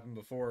to what happened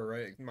before,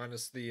 right?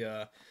 Minus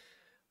the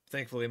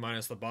thankfully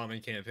minus the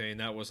bombing campaign,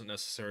 that wasn't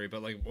necessary.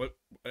 But like, what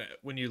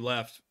when you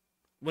left,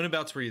 when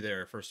abouts were you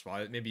there? First of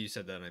all, maybe you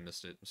said that and I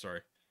missed it. I'm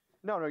sorry.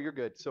 No, no, you're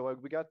good. So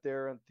we got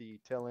there at the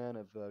tail end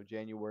of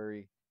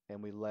January,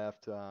 and we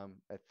left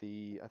at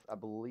I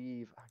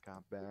believe I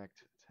got back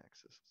to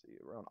Texas. Let's see,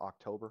 around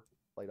October,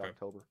 late Okay.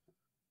 October,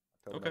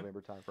 Okay.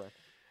 November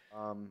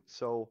timeframe.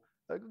 So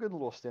a good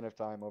little stint of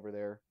time over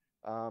there.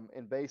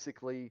 And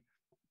basically,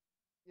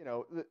 you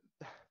know, the,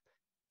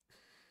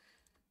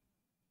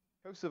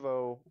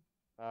 Kosovo,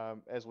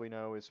 as we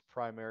know, is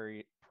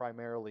primarily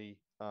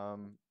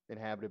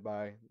inhabited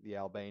by the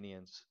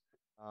Albanians.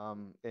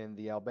 And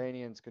the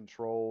Albanians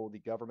control the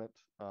government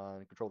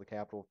and control the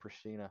capital of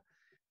Pristina.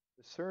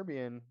 The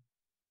Serbian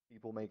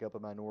people make up a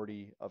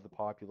minority of the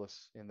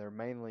populace, and they're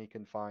mainly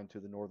confined to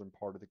the northern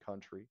part of the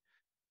country.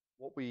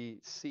 What we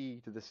see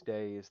to this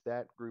day is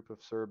that group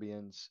of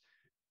Serbians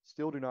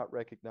still do not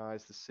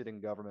recognize the sitting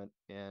government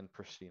in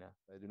Pristina.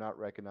 They do not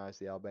recognize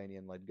the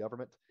Albanian led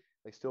government.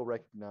 They still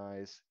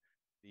recognize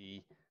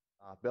the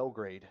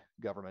Belgrade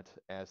government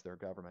as their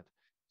government.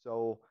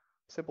 So,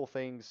 simple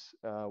things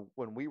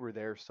when we were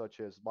there, such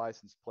as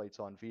license plates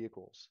on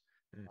vehicles.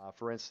 Mm.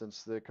 For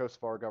instance, the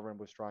Kosovar government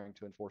was trying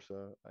to enforce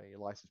a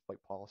license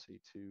plate policy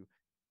to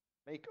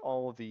make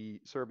all of the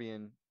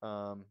Serbian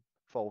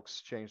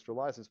folks change their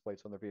license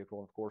plates on their vehicle.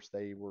 And of course,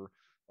 they were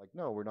like,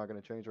 no, we're not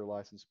going to change our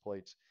license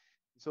plates.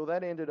 So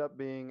that ended up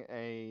being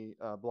a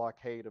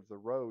blockade of the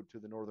road to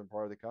the northern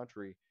part of the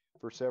country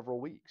for several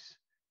weeks,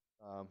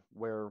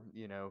 where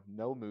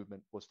no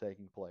movement was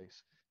taking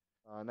place.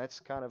 And that's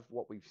kind of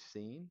what we've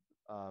seen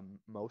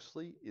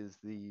mostly is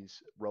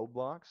these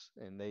roadblocks,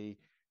 and they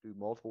do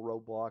multiple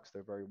roadblocks.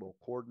 They're very well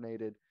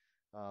coordinated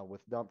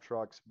with dump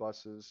trucks,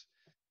 buses.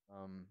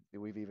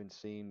 We've even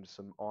seen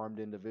some armed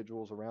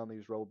individuals around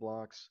these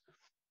roadblocks.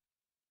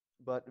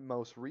 But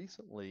most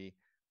recently,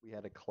 we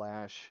had a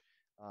clash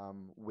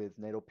with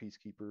NATO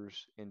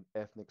peacekeepers and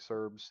ethnic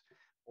Serbs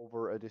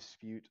over a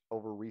dispute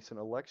over recent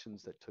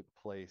elections that took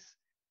place.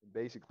 And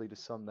basically, to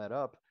sum that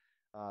up,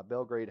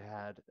 Belgrade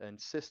had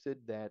insisted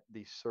that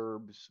the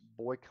Serbs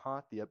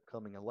boycott the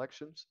upcoming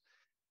elections.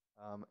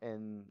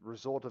 And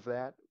result of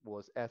that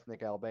was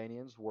ethnic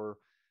Albanians were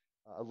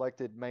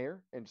elected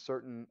mayor in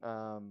certain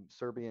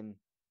Serbian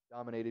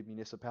dominated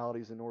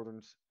municipalities in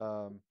northern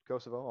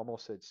Kosovo.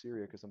 Almost said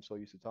Syria because I'm so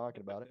used to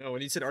talking about No,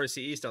 when you said RC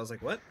East, I was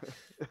like, what?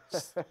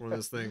 Just it. one of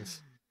those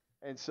things.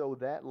 And so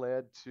that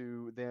led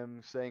to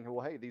them saying,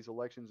 "Well, hey, these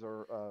elections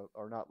are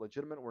not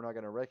legitimate. We're not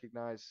going to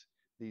recognize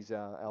these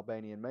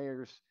Albanian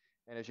mayors."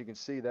 And as you can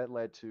see, that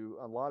led to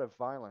a lot of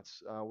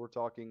violence. We're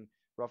talking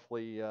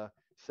roughly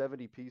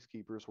 70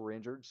 peacekeepers were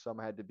injured. Some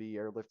had to be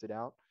airlifted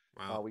out.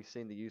 Wow. We've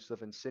seen the use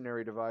of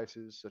incendiary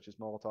devices such as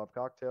Molotov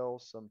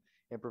cocktails, some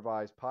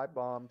improvised pipe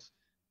bombs,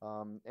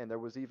 and there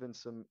was even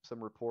some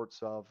reports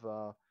of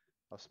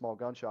small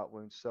gunshot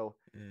wounds. So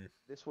Mm,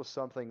 this was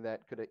something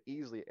that could have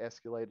easily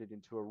escalated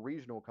into a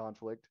regional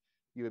conflict.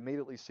 You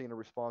immediately seen a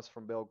response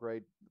from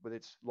Belgrade with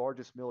its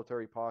largest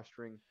military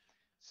posturing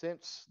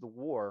since the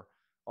war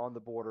on the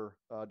border,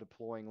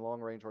 deploying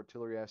long range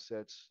artillery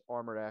assets,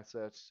 armored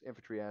assets,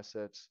 infantry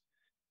assets,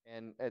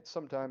 and at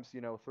sometimes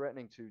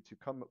threatening to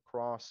come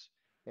across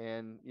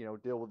and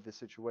deal with the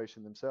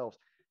situation themselves.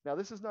 Now,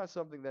 this is not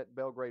something that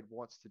Belgrade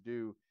wants to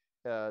do.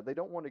 They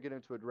don't want to get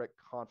into a direct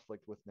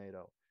conflict with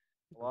NATO.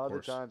 A of lot of the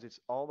course. times, it's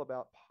all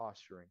about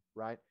posturing,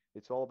 right?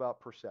 It's all about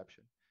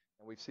perception,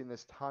 and we've seen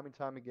this time and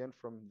time again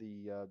from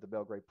the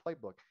Belgrade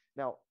playbook.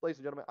 Now, ladies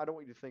and gentlemen, I don't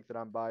want you to think that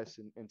I'm biased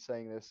in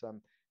saying this.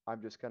 I'm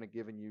just kind of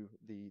giving you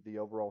the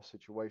overall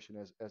situation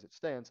as it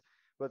stands.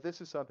 But this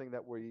is something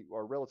that we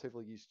are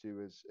relatively used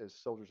to as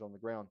soldiers on the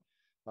ground.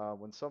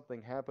 When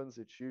something happens,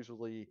 it's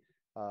usually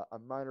a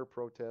minor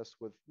protest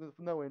with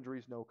no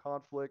injuries, no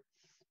conflict.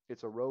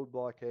 It's a road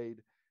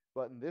blockade.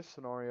 But in this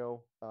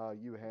scenario,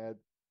 you had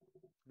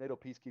NATO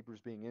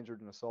peacekeepers being injured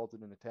and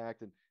assaulted and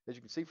attacked. And as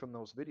you can see from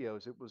those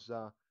videos, it was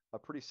a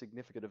pretty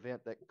significant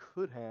event that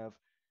could have,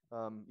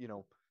 you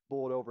know,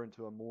 boiled over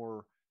into a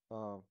more,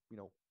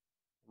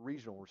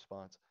 regional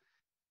response.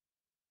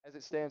 As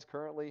it stands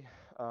currently,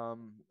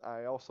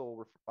 I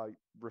also I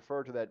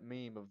refer to that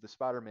meme of the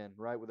Spider-Man,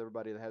 right, with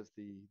everybody that has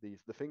the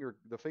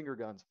finger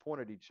guns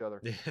pointed at each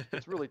other. Yeah.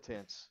 It's really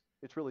tense.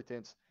 It's really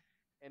tense,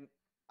 and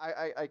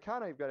I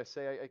kind of got to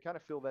say I kind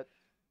of feel that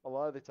a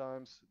lot of the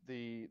times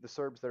the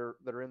Serbs that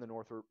are in the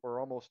north are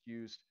almost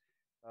used,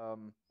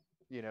 um,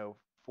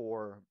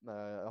 for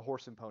a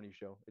horse and pony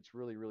show. It's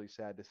really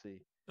sad to see,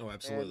 Oh, and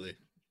absolutely.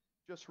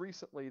 just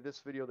recently,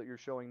 this video that you're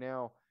showing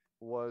now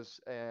was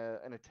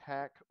an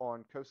attack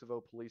on Kosovo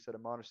police at a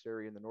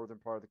monastery in the northern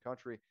part of the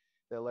country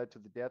that led to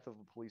the death of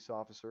a police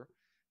officer.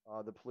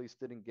 The police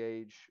did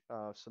engage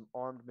some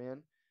armed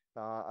men.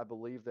 I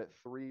believe that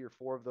 3 or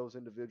 4 of those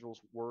individuals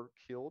were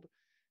killed.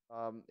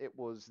 It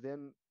was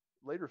then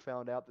later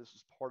found out this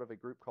was part of a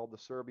group called the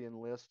Serbian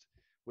List,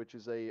 which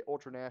is a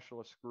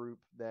ultranationalist group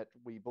that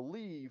we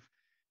believe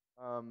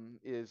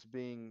is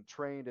being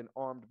trained and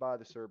armed by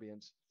the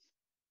Serbians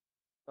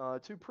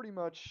to pretty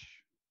much,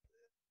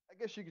 I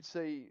guess you could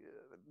say,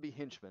 be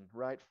henchmen,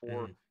 right,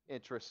 for Mm,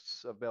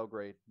 interests of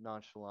Belgrade,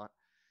 nonchalant.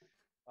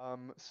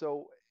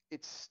 So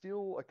it's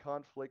still a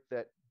conflict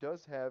that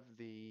does have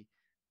the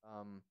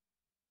um,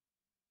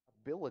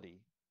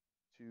 ability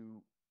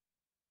to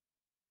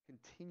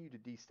continue to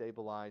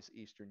destabilize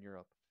Eastern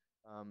Europe.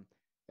 Um,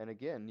 and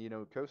again,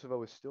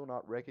 Kosovo is still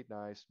not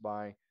recognized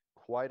by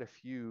quite a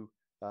few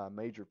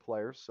major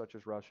players, such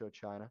as Russia,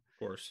 China. of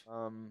course.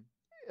 Um,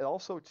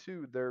 Also,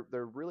 too, they're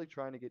really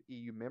trying to get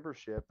EU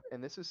membership,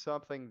 and this is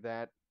something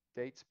that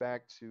dates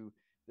back to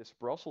this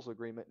Brussels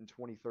agreement in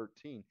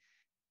 2013.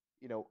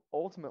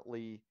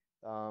 Ultimately,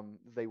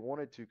 they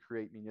wanted to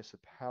create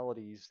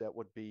municipalities that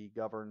would be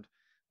governed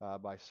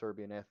by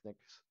Serbian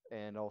ethnics,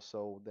 and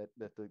also that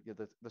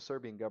the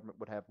Serbian government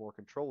would have more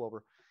control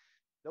over.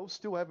 Those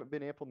still haven't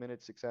been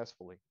implemented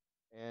successfully.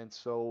 And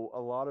so a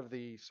lot of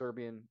the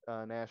Serbian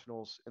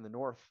nationals in the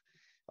north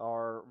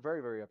are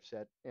very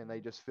upset, and they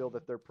just feel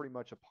that they're pretty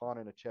much a pawn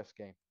in a chess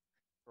game,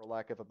 for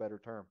lack of a better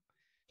term.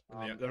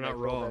 And they're And they not feel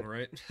wrong, that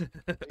right?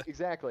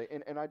 exactly,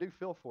 and I do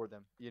feel for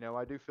them.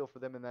 I do feel for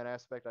them in that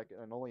aspect. I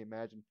can only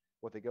imagine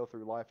what they go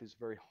through. Life is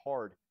very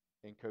hard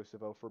in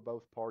Kosovo for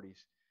both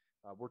parties.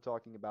 We're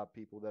talking about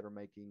people that are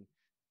making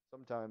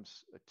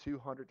sometimes a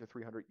 200 to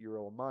 300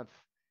 euro a month,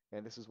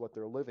 and this is what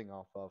they're living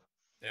off of.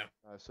 Yeah.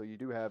 So you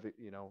do have,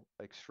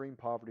 extreme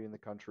poverty in the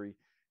country.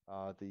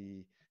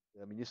 The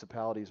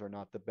municipalities are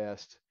not the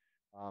best.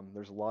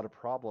 There's a lot of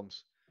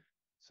problems.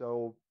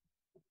 So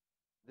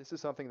this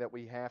is something that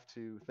we have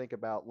to think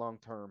about long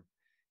term.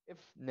 If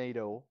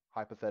NATO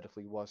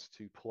hypothetically was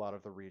to pull out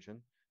of the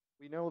region,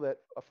 we know that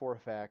for a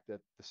fact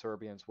that the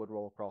Serbians would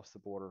roll across the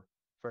border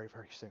very,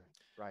 very soon,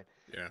 right?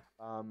 Yeah.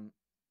 Um,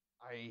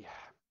 I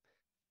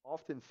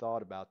often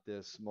thought about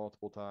this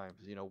multiple times.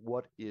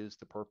 What is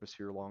the purpose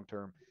here long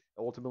term?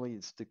 Ultimately,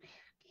 it's to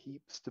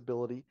keep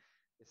stability,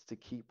 it's to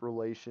keep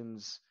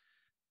relations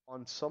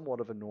on somewhat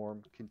of a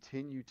norm,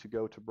 continue to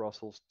go to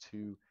Brussels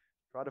to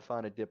try to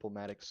find a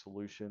diplomatic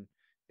solution,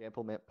 to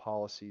implement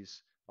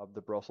policies of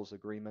the Brussels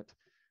Agreement,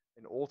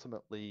 and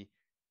ultimately,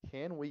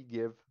 can we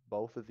give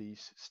both of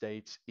these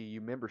states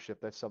EU membership?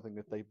 That's something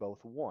that they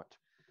both want.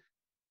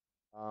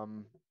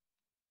 Um,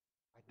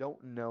 I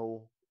don't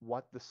know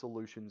what the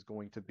solution is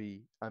going to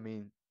be. I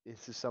mean,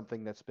 this is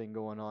something that's been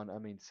going on, I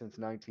mean, since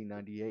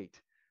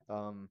 1998.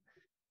 Um,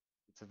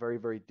 it's a very,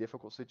 very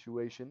difficult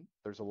situation.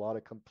 There's a lot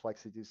of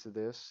complexities to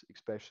this,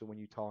 especially when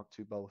you talk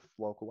to both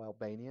local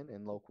Albanian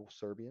and local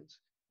Serbians.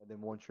 And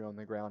then once you're on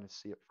the ground and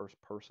see it first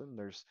person,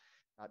 there's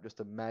not just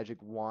a magic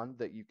wand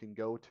that you can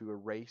go to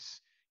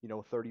erase,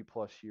 30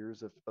 plus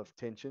years of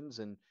tensions.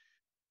 And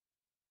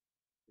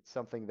it's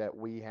something that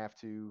we have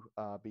to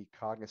be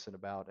cognizant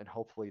about. And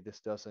hopefully this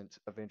doesn't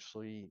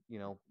eventually,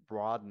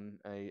 broaden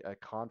a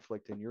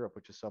conflict in Europe,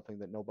 which is something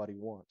that nobody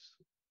wants.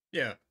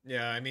 Yeah.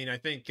 Yeah. I mean, I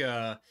think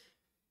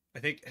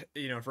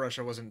if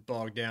Russia wasn't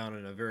bogged down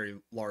in a very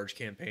large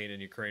campaign in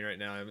Ukraine right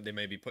now, they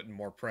may be putting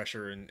more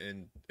pressure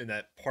in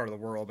that part of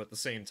the world. But at the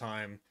same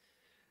time,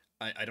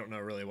 I don't know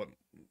really what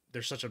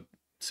there's such a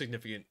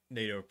significant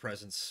NATO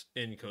presence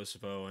in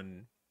Kosovo,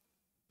 and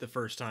the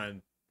first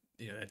time,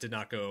 it did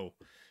not go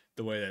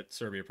the way that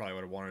Serbia probably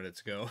would have wanted it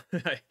to go.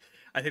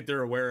 I think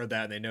they're aware of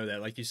that and they know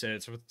that. Like you said,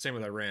 it's the same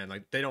with Iran.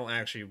 Like they don't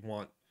actually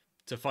want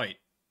to fight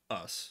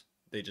us.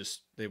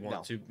 They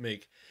want No, to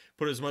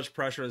put as much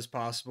pressure as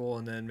possible,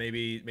 and then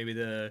maybe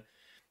the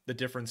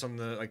difference on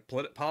the like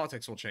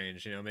politics will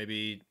change.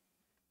 Maybe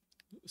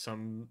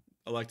some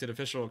elected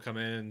official will come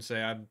in and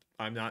say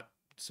I'm not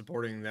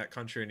supporting that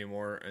country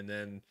anymore, and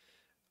then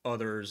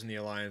others in the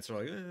alliance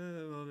are like,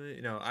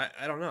 well,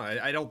 I don't know.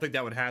 I don't think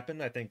that would happen.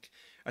 I think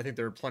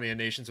there are plenty of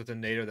nations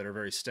within NATO that are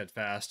very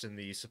steadfast in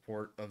the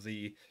support of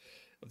the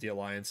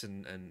alliance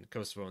and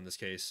Kosovo in this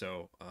case.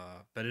 So,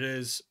 but it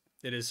is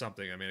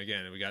something. I mean,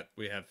 again,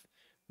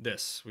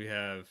 we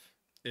have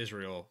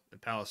Israel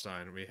and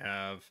Palestine. We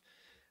have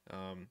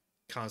um,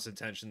 constant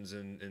tensions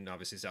in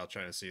obviously South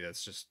China Sea.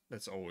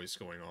 That's always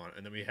going on.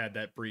 And then we had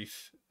that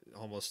brief,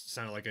 almost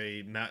sounded like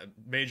a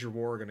major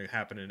war going to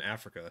happen in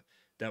Africa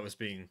that was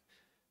being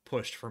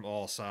pushed from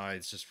all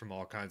sides, just from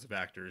all kinds of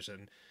actors.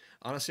 And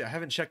honestly, I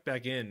haven't checked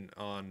back in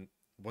on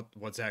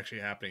what's actually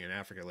happening in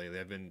Africa lately.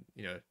 I've been,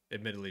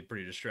 admittedly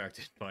pretty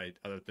distracted by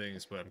other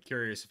things, but I'm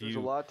curious if there's a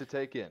you, lot to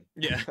take in.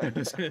 yeah,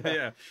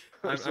 yeah,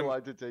 There's a I'm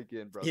lot to take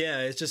in, brother.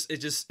 yeah,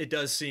 it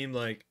does seem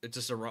like it's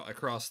just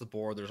across the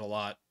board. There's a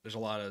lot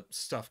of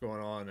stuff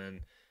going on,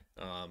 and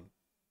um,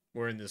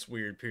 we're in this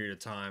weird period of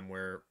time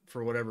where,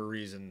 for whatever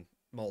reason,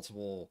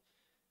 multiple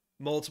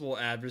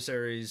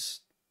adversaries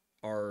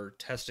are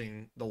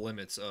testing the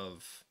limits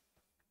of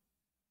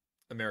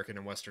American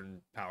and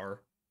Western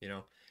power.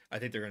 I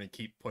think they're going to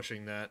keep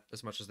pushing that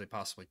as much as they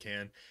possibly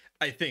can.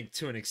 I think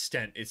to an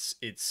extent, it's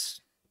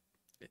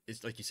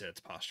like you said, it's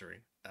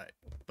posturing,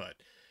 but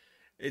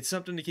it's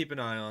something to keep an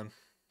eye on.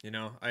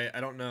 I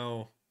don't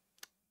know.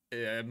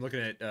 I'm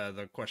looking at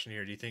the question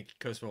here. Do you think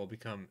Kosovo will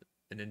become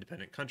an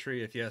independent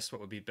country? If yes, what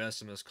would be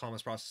best and most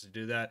calmest process to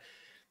do that?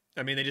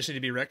 I mean, they just need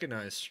to be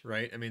recognized,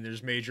 right? I mean,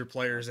 there's major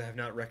players that have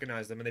not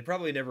recognized them, and they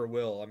probably never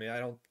will. I mean,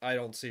 I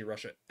don't see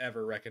Russia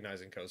ever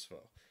recognizing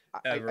Kosovo, I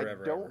ever,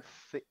 ever, don't ever.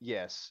 think,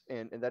 yes,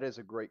 and that is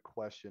a great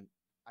question.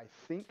 I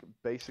think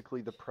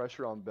basically the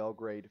pressure on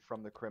Belgrade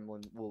from the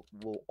Kremlin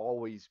will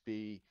always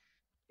be,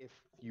 if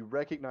you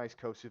recognize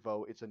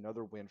Kosovo, it's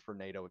another win for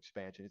NATO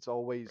expansion. It's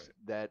always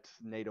Right. that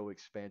NATO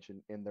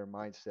expansion in their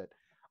mindset.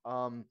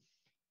 Um,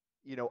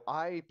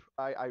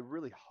 I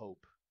really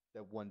hope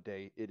that one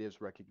day it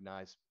is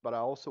recognized, but I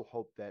also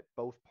hope that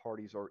both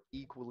parties are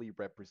equally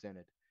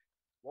represented.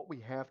 What we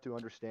have to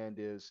understand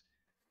is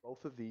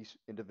both of these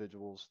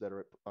individuals that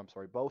are, I'm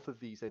sorry, both of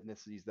these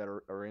ethnicities that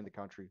are in the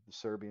country, the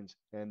Serbians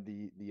and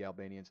the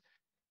Albanians,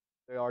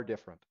 they are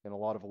different in a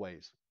lot of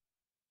ways.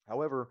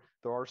 However,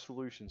 there are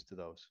solutions to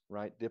those,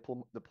 right?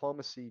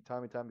 Diplomacy,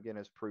 time and time again,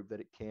 has proved that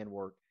it can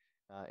work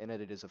and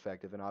that it is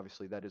effective. And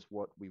obviously, that is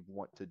what we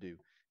want to do.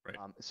 Right.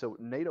 So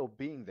NATO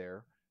being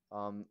there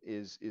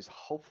is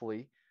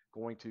hopefully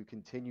going to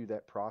continue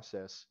that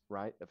process,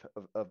 right,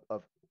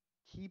 of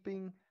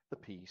keeping the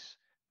peace,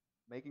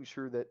 making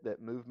sure that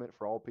that movement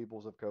for all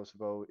peoples of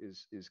Kosovo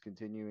is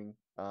continuing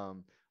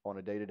on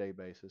a day-to-day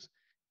basis.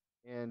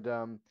 And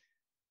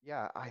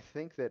yeah, I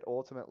think that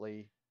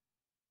ultimately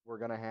we're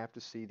going to have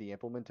to see the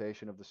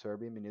implementation of the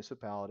Serbian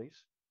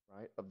municipalities,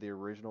 right, of the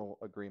original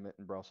agreement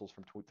in Brussels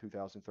from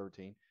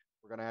 2013.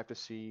 We're going to have to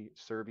see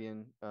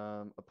Serbian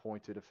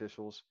appointed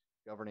officials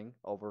governing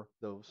over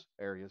those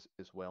areas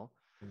as well.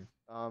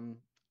 Mm. Um,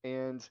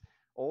 and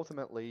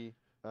ultimately,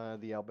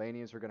 the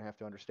Albanians are going to have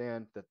to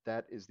understand that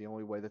that is the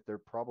only way that they're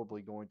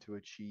probably going to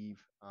achieve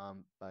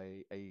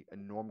a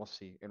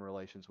normalcy in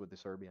relations with the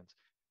Serbians.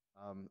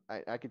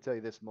 I can tell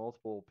you this,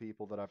 multiple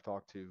people that I've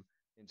talked to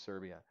in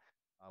Serbia,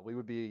 we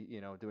would be,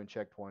 doing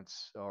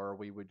checkpoints, or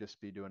we would just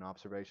be doing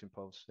observation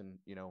posts. And,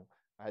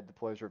 I had the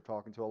pleasure of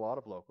talking to a lot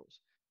of locals.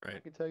 And I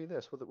Right. can tell you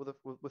this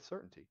with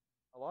certainty.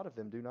 A lot of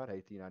them do not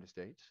hate the United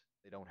States.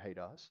 They don't hate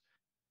us.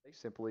 They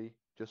simply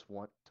just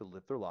want to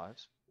live their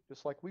lives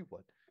just like we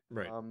would.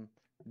 Right. Um,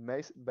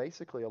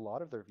 Basically, a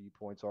lot of their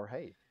viewpoints are,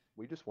 hey,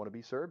 we just want to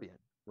be Serbian,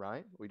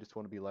 right? We just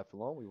want to be left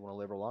alone. We want to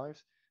live our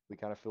lives. We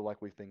kind of feel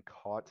like we've been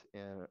caught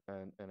in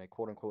a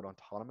quote unquote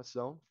autonomous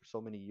zone for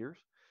so many years.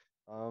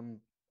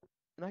 Um,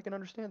 and I can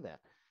understand that.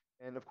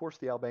 And of course,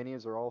 the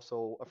Albanians are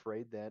also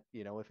afraid that,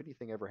 if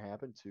anything ever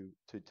happened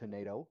to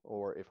NATO,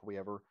 or if we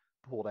ever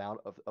pulled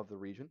out of the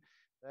region,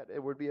 that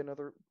it would be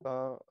another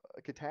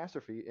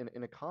catastrophe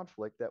in a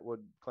conflict that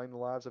would claim the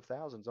lives of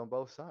thousands on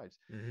both sides.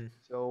 Hmm.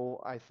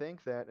 So I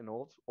think that, and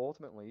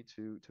ultimately,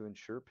 to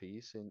ensure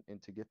peace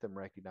and to get them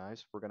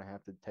recognized, we're going to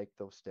have to take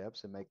those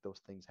steps and make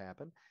those things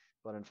happen.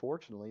 But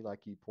unfortunately,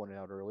 like you pointed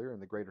out earlier, in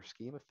the greater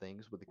scheme of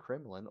things, with the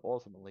Kremlin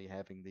ultimately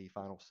having the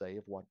final say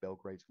of what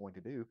Belgrade's going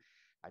to do,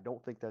 I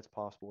don't think that's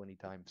possible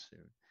anytime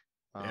soon.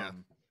 Yeah.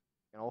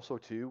 And also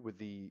too, with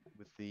the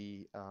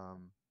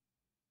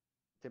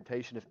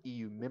temptation of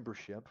EU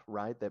membership,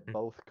 right, that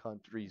both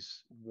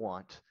countries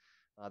want,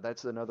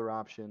 that's another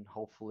option.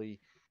 Hopefully,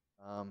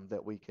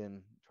 that we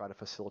can try to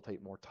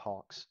facilitate more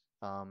talks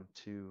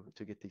to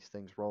get these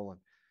things rolling.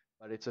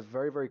 But it's a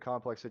very, very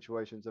complex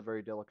situation. It's a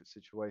very delicate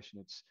situation.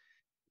 It's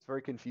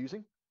very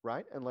confusing,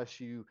 right? Unless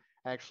you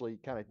actually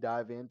kind of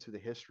dive into the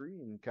history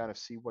and kind of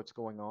see what's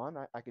going on.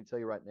 I can tell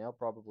you right now,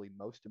 probably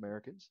most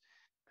Americans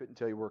couldn't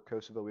tell you where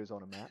Kosovo is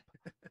on a map.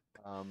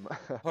 Um,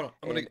 Hold on.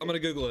 I'm gonna and I'm gonna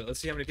Google it. Let's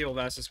see how many people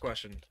have asked this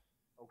question.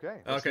 okay,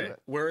 let's do Okay, it.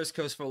 where is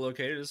Kosovo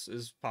located?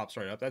 Is pops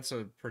right up. That's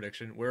a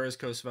prediction. Where is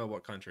Kosovo?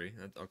 What country?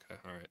 Okay,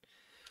 all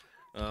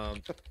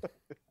right.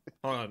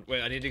 Hold on.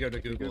 Wait, I need to go to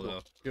Give me Google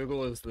Google. though.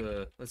 Google is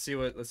the. Let's see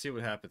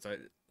what happens. I'm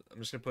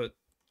just gonna put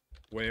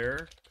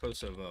where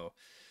Kosovo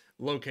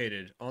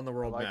located on the I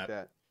world like map.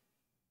 that.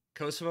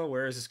 Kosovo,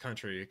 where is this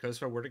country?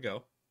 Kosovo, where to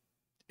go?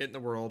 It in the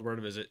world, where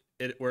to visit?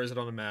 It, where is it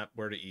on the map?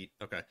 Where to eat?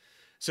 Okay.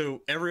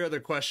 So every other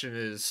question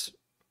is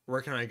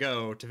where can I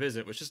go to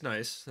visit, which is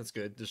nice. That's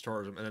good. There's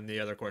tourism, and then the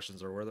other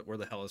questions are where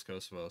the hell is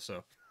Kosovo?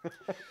 So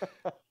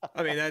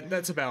I mean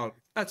that's about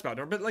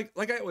normal. But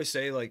like I always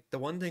say, like the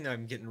one thing I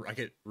get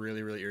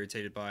really really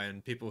irritated by,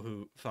 and people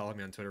who follow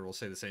me on Twitter will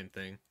say the same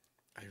thing.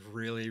 I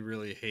really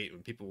really hate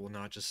when people will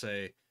not just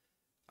say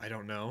I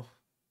don't know.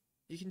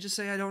 You can just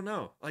say I don't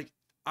know. Like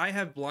I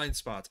have blind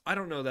spots. I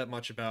don't know that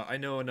much about. I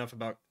know enough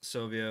about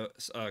Kosovo.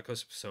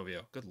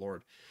 Good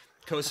lord,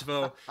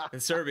 Kosovo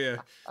and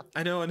Serbia.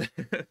 I know.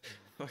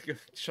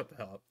 Shut the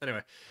hell up.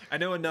 Anyway, I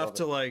know enough Love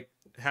to it. like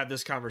have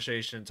this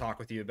conversation and talk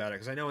with you about it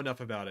because I know enough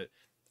about it.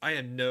 I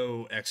am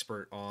no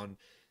expert on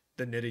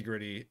the nitty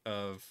gritty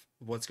of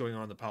what's going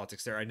on in the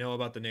politics there. I know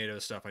about the NATO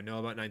stuff. I know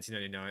about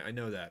 1999. I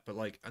know that, but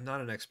like I'm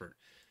not an expert.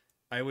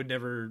 I would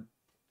never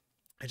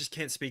I just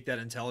can't speak that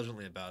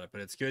intelligently about it,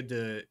 but it's good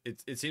to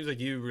it seems like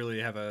you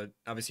really have a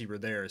obviously you were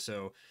there,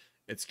 so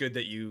it's good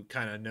that you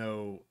kind of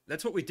know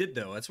that's what we did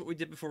though. That's what we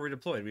did before we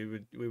deployed.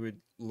 We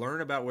would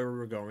learn about where we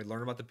were going, we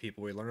learn about the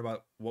people, we learn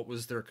about what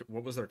was their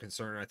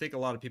concern. I think a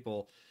lot of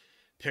people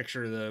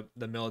picture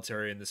the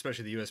military and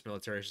especially the US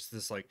military as just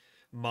this like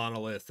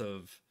monolith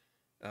of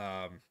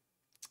um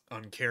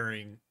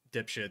uncaring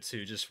dipshits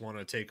who just want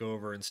to take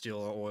over and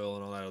steal our oil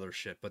and all that other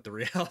shit. But the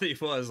reality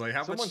was like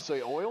how Someone much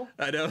say oil?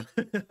 I know,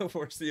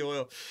 force the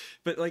oil,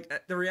 but like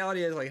the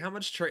reality is like how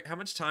much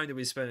time do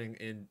we spend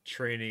in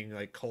training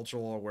like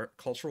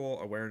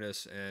cultural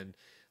awareness and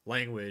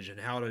language and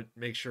how to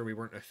make sure we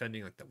weren't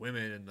offending like the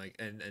women and like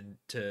and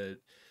to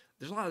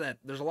there's a lot of that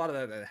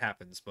that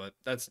happens, but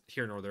that's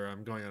here nor there.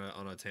 I'm going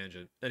on a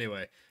tangent.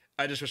 Anyway,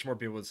 I just wish more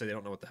people would say they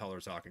don't know what the hell they're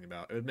talking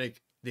about. It would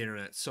make the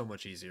internet so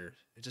much easier.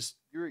 It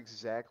You're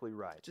exactly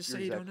right. just You're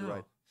say you don't exactly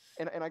right.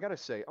 know. And I got to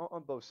say,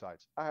 on both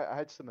sides, I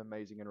had some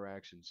amazing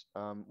interactions.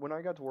 When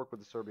I got to work with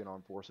the Serbian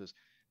Armed Forces,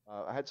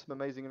 I had some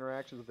amazing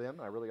interactions with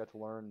them. I really got to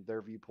learn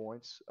their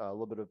viewpoints, a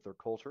little bit of their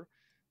culture.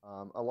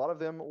 A lot of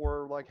them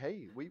were like,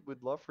 "Hey, we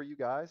would love for you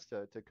guys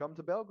to come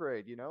to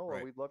Belgrade.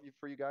 Right. We'd love you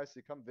for you guys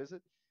to come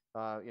visit.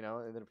 And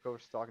then of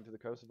course talking to the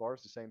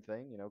Kosovars, the same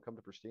thing. Come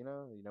to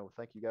Pristina.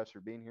 Thank you guys for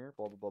being here.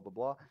 Blah blah blah blah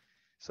blah.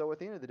 So at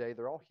the end of the day,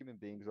 they're all human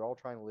beings. They're all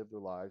trying to live their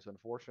lives.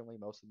 Unfortunately,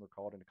 most of them are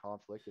caught in a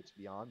conflict that's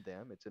beyond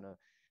them. It's in a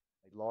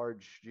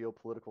large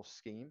geopolitical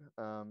scheme,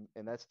 and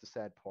that's the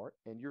sad part.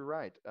 And you're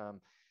right.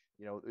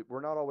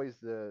 We're not always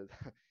the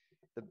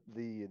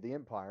the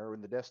Empire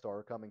and the Death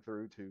Star coming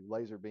through to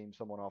laser beam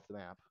someone off the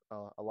map.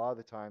 A lot of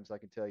the times, I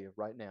can tell you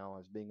right now,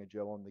 as being a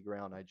Joe on the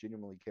ground, I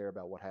genuinely care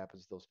about what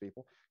happens to those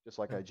people, just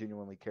like I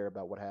genuinely care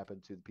about what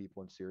happened to the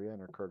people in Syria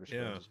and our Kurdish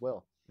friends Yeah. as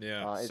well.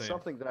 Yeah. It's Same.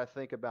 something that I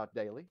think about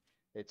daily.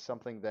 It's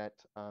something that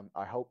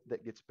I hope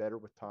that gets better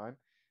with time.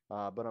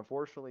 But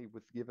unfortunately,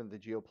 with given the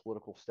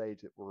geopolitical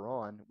stage that we're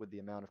on, with the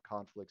amount of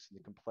conflicts and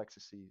the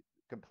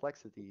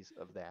complexities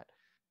of that,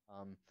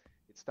 um,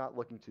 it's not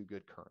looking too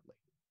good currently.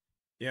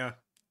 Yeah.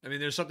 I mean,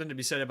 there's something to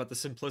be said about the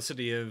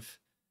simplicity of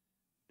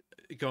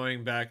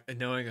going back and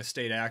knowing a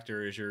state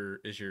actor is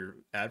your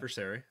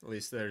adversary. At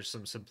least there's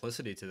some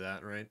simplicity to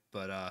that, right?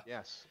 But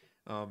Yes.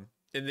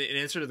 in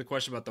answer to the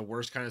question about the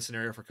worst kind of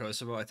scenario for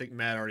Kosovo, I think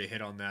Matt already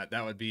hit on that.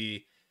 That would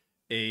be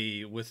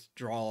a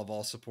withdrawal of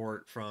all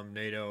support from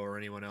NATO or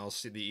anyone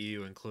else, the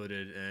EU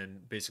included,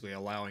 and basically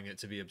allowing it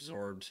to be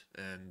absorbed.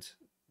 And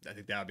I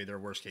think that would be their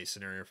worst case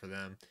scenario for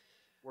them.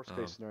 Worst case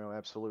Um, scenario,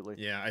 absolutely.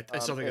 yeah, I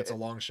still Um, think a- it's a a-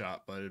 long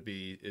shot, but it'd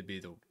be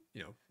the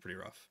pretty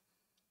rough.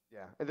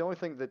 yeah, and the only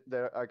thing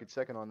that I could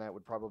second on that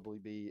would probably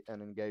be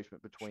an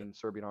engagement Shit. between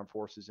Serbian armed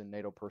forces and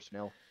NATO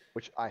personnel,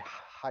 which I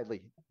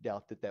highly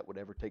doubt that that would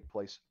ever take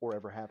place or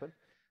ever happen.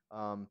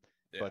 Um,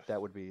 Yeah. but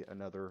that would be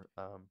another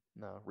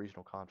no,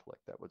 regional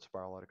conflict that would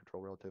spiral out of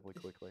control relatively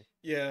quickly.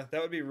 Yeah, that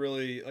would be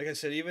really like I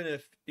said. Even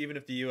if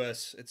the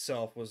U.S.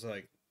 itself was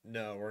like,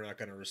 no, we're not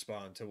going to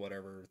respond to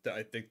whatever.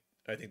 I think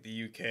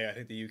the UK. I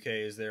think the UK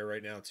is there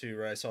right now too.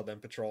 Right? I saw them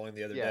patrolling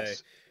the other day.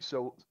 Yes.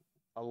 So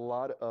a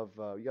lot of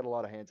you got a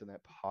lot of hands in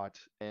that pot,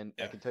 and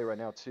I Yeah. can tell you right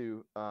now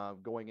too,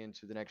 going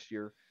into the next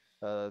year,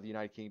 the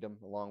United Kingdom,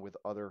 along with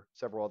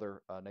several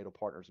other NATO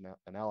partners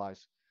and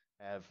allies,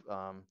 have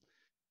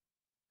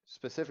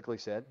specifically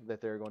said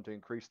that they're going to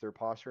increase their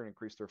posture and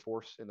increase their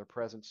force and their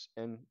presence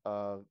in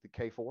the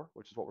K4,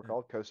 which is what we're Mm.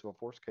 called Kosovo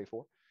Force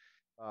K4,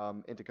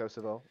 into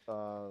Kosovo.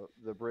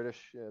 The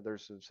British,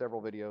 there's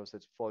several videos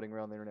that's floating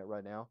around the internet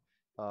right now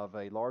of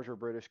a larger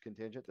British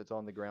contingent that's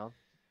on the ground.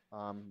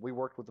 We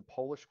worked with the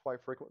Polish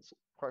quite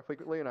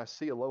frequently, and I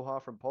see aloha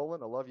from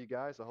Poland. I love you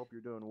guys. I hope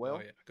you're doing Oh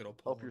well. yeah, good old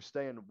Hope you're Poland.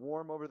 staying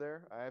warm over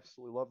there. I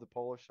absolutely love the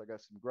Polish. I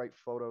got some great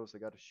photos. I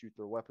got to shoot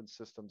their weapon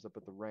systems up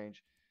at the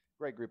range.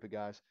 Great group of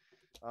guys.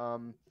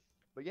 Um,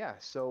 but yeah,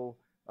 so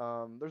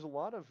there's a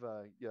lot of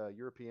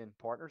European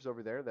partners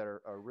over there that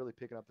are really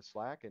picking up the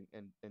slack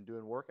and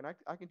doing work. And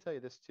I can tell you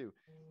this too.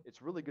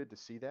 It's really good to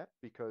see that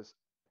because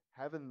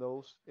having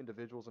those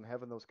individuals and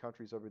having those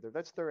countries over there,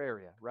 that's their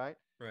area, right?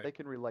 Right. They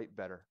can relate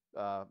better.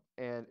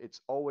 And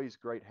it's always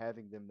great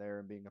having them there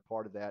and being a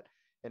part of that.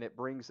 And it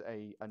brings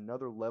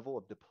another level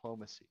of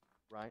diplomacy,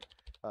 right,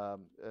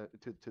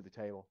 to the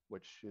table,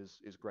 which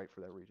is great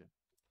for that region.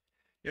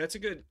 Yeah, it's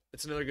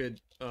another good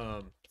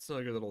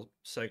little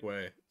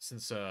segue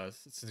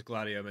since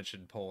Gladio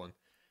mentioned Poland.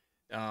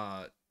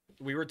 Uh,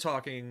 we were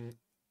talking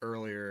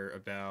earlier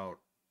about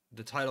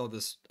the title of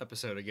this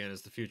episode again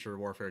is the future of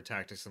warfare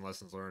tactics and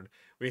lessons learned.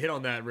 We hit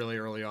on that really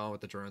early on with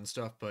the drone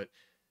stuff, but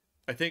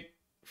I think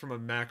from a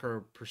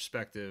macro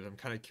perspective, I'm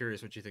kind of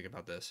curious what you think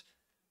about this.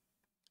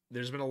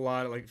 There's been a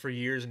lot of like for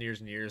years and years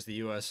and years, the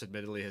U.S.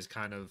 admittedly has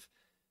kind of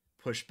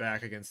pushed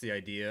back against the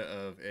idea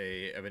of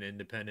an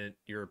independent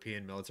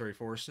European military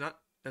force, not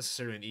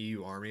necessarily an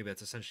EU army, but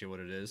that's essentially what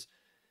it is.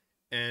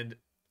 And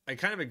I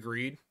kind of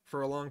agreed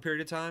for a long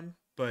period of time,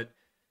 but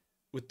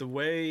with the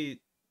way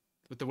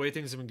with the way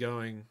things have been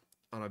going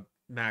on a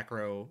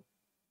macro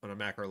on a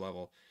macro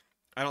level,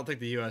 I don't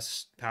think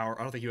US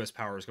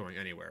power is going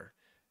anywhere.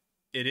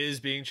 It is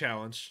being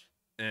challenged,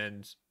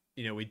 and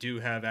we do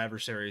have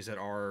adversaries that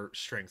are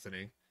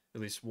strengthening.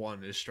 At least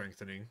one is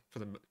strengthening for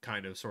the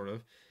kind of sort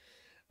of.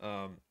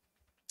 Um,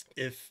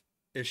 if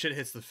if shit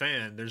hits the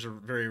fan, there's a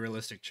very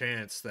realistic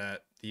chance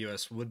that the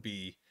U.S. would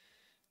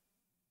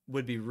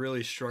be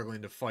really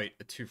struggling to fight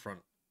a two front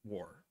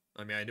war.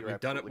 I mean, You're we've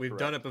done it. absolutely We've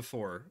done it correct.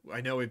 before.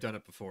 I know we've done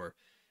it before.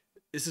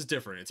 This is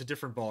different. It's a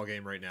different ball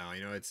game right now.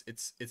 It's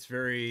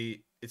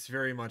very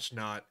much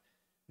not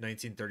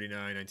 1939,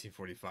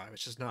 1945.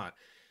 It's just not.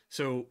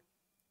 So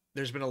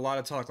there's been a lot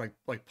of talk.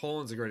 Like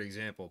Poland's a great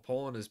example.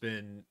 Poland has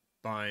been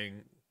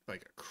buying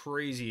like a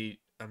crazy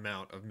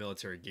amount of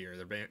military gear.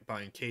 They're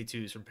buying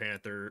K2s from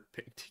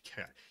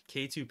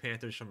K2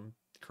 Panthers from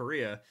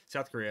Korea,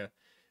 South Korea,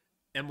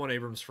 M1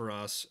 Abrams for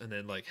us, and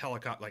then like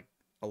helicopter, like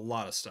a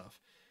lot of stuff.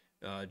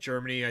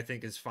 Germany, I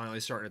think, is finally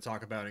starting to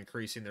talk about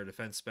increasing their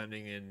defense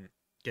spending and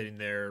getting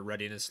their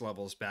readiness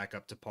levels back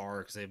up to par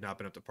because they've not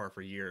been up to par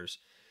for years.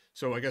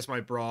 So I guess my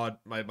broad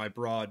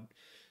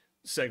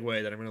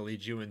segue that I'm going to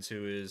lead you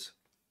into is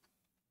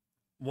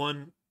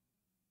one,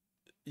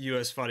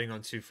 U.S. fighting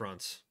on two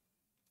fronts.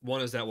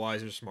 One, is that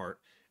wise or smart?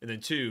 And then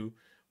two,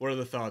 what are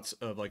the thoughts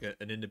of like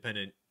an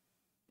independent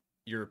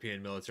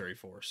European military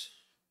force?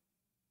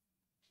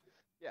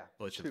 Yeah,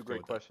 I'll let you two go great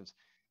with that. questions.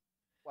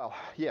 Well,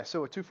 yeah.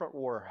 So a two-front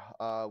war,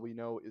 we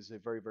know, is a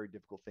very, very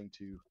difficult thing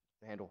to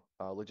handle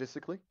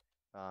logistically,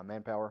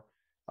 manpower.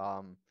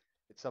 Um,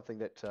 it's something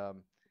that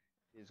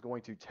is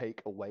going to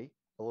take away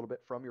a little bit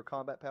from your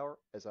combat power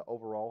as an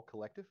overall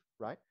collective,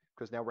 right?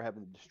 Because now we're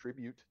having to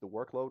distribute the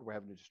workload, we're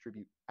having to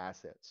distribute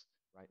assets,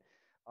 right?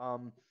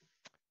 Um,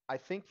 I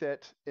think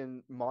that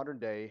in modern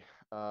day,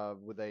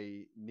 with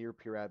a near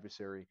peer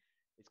adversary,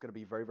 it's going to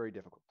be very, very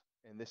difficult.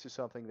 And this is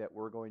something that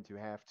we're going to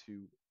have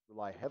to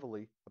rely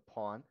heavily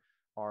upon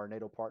our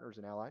NATO partners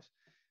and allies.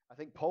 I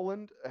think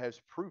Poland has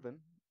proven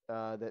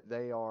that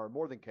they are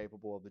more than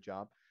capable of the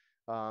job.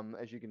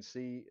 As you can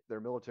see, their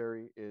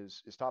military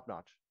is top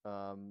notch.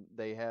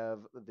 They have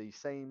the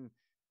same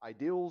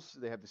ideals,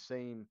 they have the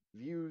same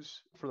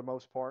views for the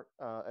most part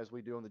as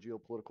we do on the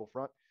geopolitical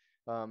front.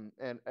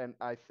 And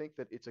I think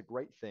that it's a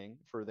great thing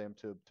for them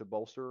to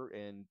bolster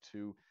and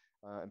to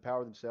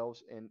empower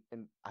themselves.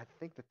 And I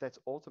think that that's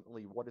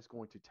ultimately what it's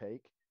going to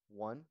take.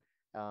 One,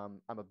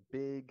 I'm a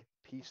big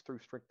peace through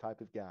strength type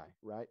of guy,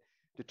 right?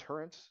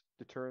 Deterrence,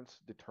 deterrence,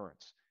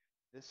 deterrence.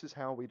 This is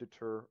how we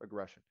deter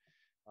aggression.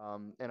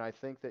 And I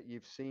think that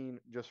you've seen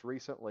just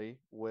recently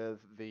with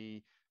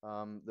the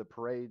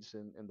parades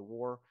and the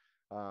war,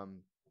 um,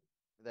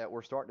 that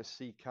we're starting to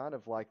see kind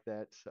of like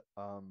that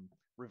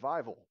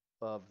revival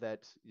of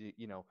that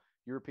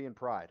European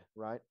pride,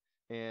 right?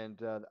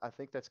 And I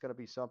think that's going to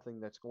be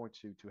something that's going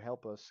to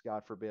help us,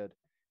 God forbid,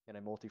 in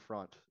a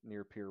multi-front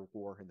near peer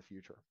war in the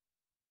future.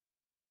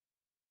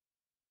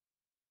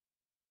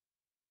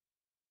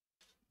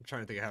 I'm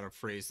trying to think of how to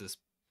phrase this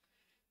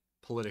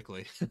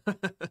politically.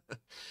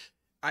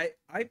 I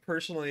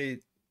personally,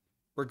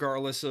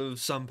 regardless of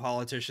some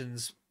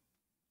politicians'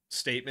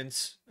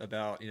 statements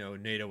about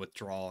NATO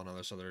withdrawal and all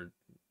this other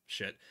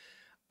shit,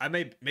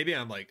 maybe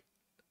I'm like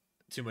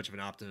too much of an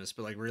optimist,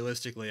 but like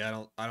realistically, I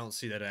don't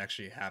see that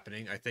actually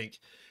happening. I think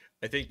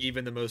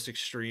even the most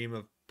extreme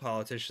of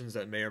politicians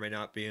that may or may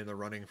not be in the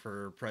running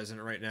for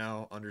president right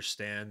now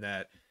understand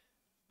that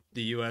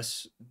the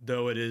U.S.,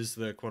 though it is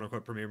the quote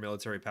unquote premier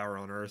military power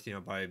on earth,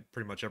 by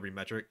pretty much every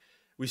metric,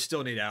 we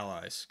still need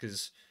allies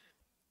because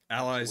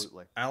allies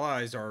Absolutely.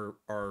 allies are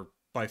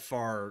by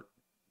far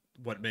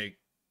what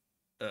makes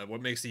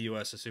the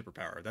U.S. a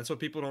superpower. That's what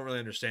people don't really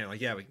understand.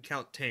 Like, yeah, we can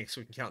count tanks,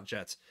 we can count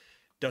jets,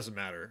 doesn't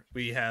matter.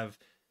 We have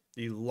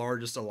the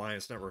largest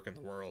alliance network in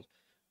the world,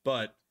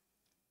 but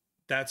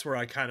that's where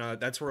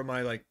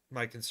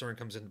my concern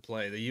comes into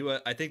play. The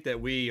U.S. I think that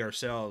we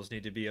ourselves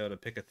need to be able to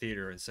pick a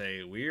theater and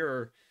say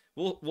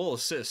we'll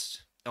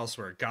assist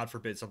elsewhere. God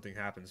forbid something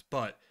happens,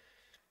 but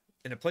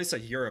in a place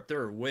like Europe,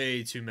 there are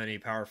way too many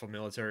powerful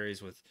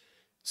militaries with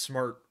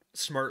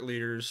smart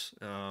leaders,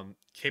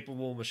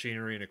 capable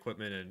machinery and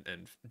equipment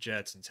and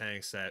jets and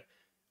tanks that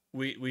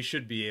we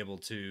should be able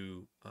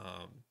to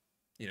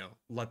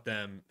let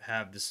them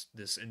have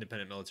this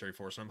independent military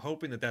force. And I'm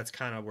hoping that that's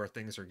kind of where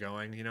things are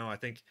going. I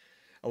think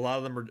a lot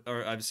of them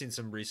I've seen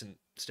some recent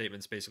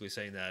statements basically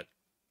saying that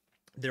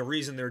the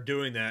reason they're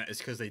doing that is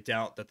because they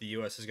doubt that the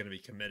U.S. is going to be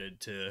committed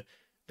to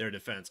their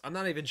defense. I'm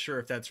not even sure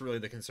if that's really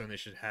the concern they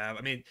should have.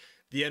 I mean,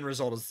 the end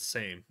result is the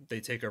same. They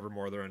take over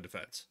more of their own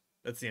defense.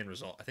 That's the end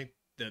result. I think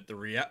that the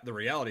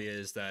reality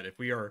is that if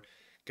we are,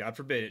 God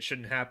forbid, it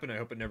shouldn't happen. I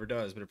hope it never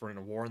does. But if we're in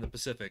a war in the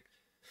Pacific,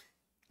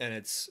 and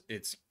it's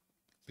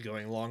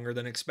going longer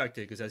than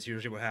expected, because that's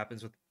usually what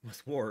happens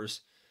with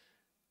wars,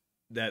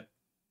 that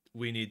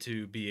we need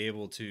to be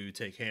able to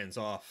take hands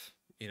off,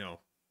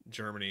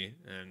 Germany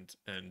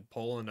and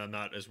Poland. I'm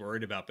not as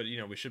worried about, but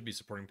we should be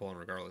supporting Poland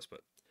regardless.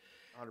 But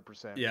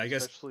 100%. yeah, I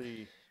guess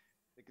Especially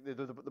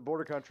the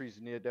border countries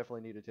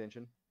definitely need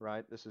attention,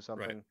 right? This is right.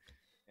 something,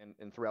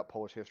 and throughout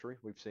Polish history,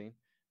 we've seen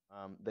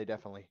they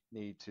definitely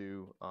need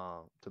to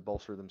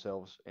bolster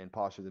themselves and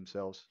posture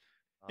themselves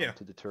Yeah,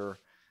 to deter.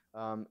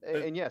 uh,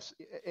 And yes,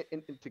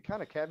 and to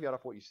kind of caveat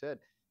off what you said,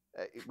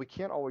 we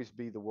can't always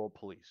be the world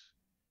police,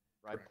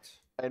 right? correct.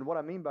 And what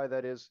I mean by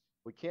that is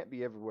we can't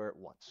be everywhere at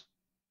once.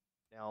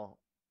 Now,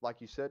 like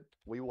you said,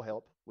 we will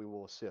help, we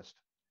will assist.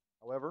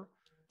 However,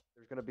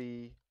 there's going to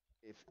be,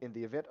 if in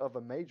the event of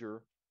a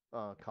major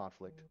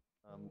conflict,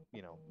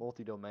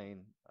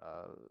 multi-domain,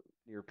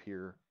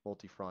 near-peer,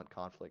 multi-front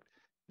conflict,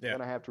 we're Yeah,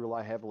 going to have to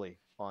rely heavily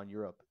on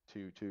Europe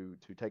to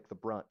take the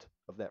brunt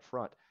of that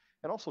front.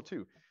 And also,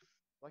 too,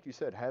 like you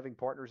said, having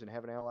partners and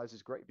having allies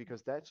is great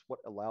because that's what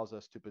allows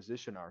us to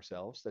position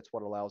ourselves. That's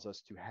what allows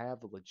us to have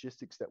the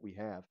logistics that we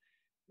have.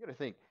 You got to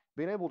think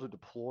being able to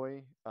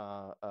deploy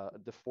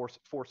the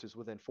forces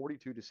within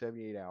 42 to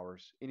 78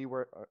 hours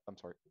anywhere. I'm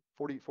sorry,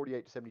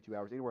 48 to 72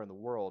 hours anywhere in the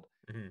world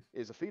hmm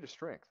is a feat of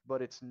strength,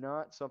 but it's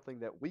not something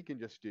that we can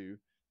just do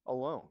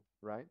alone,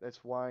 right?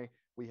 That's why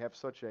we have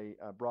such a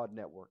broad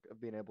network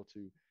of being able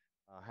to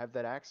have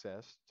that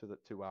access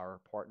to our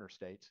partner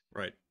states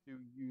right. to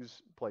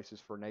use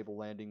places for naval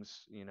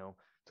landings,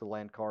 to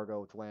land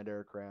cargo, to land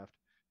aircraft,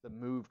 to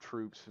move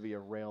troops via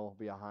rail,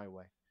 via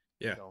highway.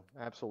 Yeah. So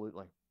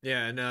absolutely.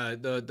 Yeah, and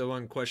the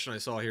one question I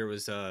saw here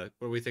was what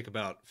do we think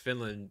about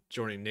Finland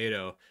joining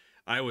NATO?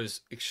 I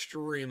was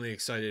extremely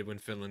excited when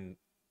Finland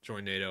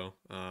joined NATO.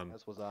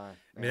 As was I.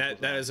 I mean As was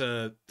that I. is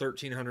a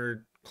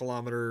 1,300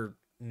 kilometer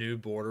new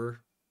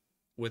border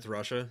with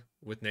Russia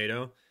with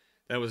NATO.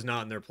 That was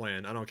not in their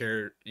plan. I don't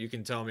care. You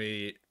can tell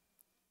me,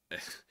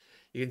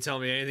 you can tell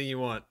me anything you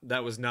want.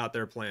 That was not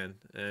their plan,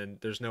 and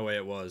there's no way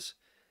it was.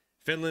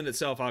 Finland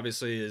itself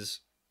obviously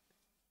it's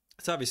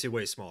obviously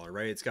way smaller,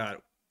 right? It's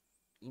got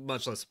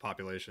much less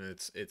population.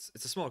 It's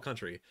a small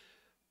country,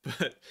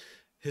 but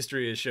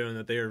history has shown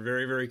that they are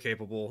very very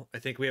capable. I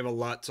think we have a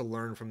lot to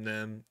learn from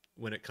them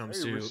when it comes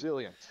Very to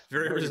resilient.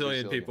 very Very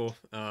resilient resilient. people.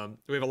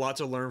 We have a lot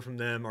to learn from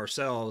them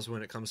ourselves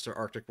when it comes to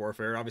Arctic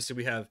warfare. Obviously,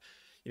 we have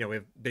you know, we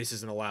have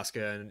bases in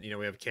Alaska, and you know,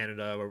 we have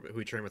Canada who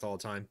we train with all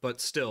the time. But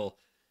still,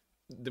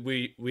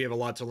 we have a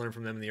lot to learn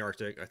from them in the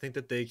Arctic. I think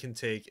that they can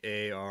take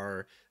they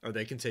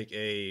can take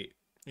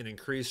an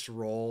increased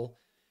role,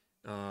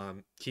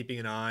 keeping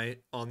an eye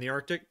on the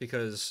Arctic,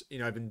 because you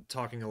know, I've been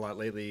talking a lot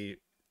lately.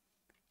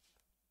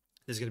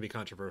 This is going to be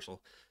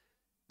controversial.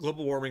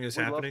 Global warming is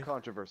We love happening.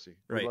 controversy.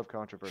 We Right. love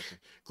controversy.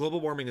 Global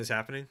warming is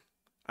happening.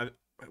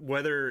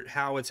 Whether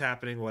how it's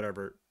happening,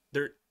 whatever.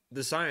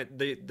 The science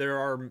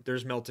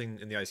there's melting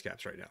in the ice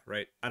caps right now,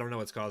 right? I don't know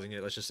what's causing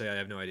it. Let's just say I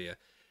have no idea.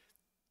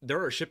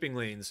 There are shipping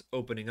lanes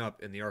opening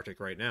up in the Arctic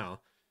right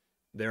now.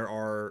 There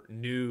are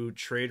new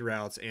trade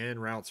routes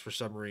and routes for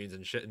submarines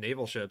and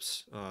naval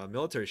ships,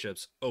 military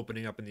ships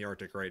opening up in the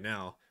Arctic right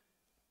now.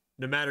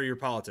 No matter your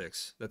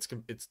politics,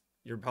 it's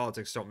your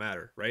politics don't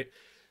matter, right?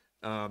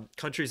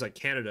 Countries like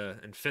Canada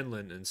and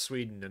Finland and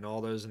Sweden and all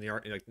those in the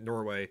Arctic, like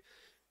Norway,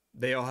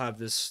 they all have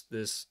this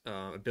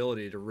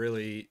ability to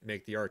really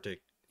make the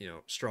Arctic, you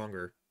know,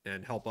 stronger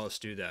and help us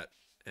do that.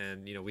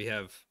 And you know, we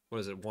have, what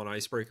is it, one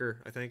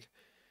icebreaker, I think.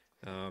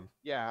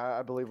 Yeah,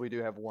 I believe we do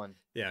have one.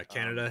 Yeah,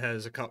 Canada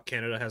has a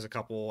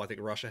couple. I think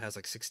Russia has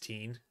like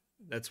 16.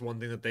 That's one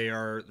thing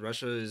that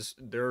Russia is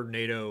their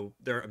NATO.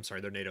 Their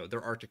NATO.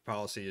 Their Arctic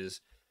policy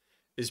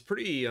is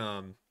pretty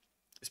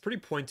it's pretty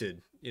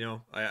pointed. You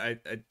know, I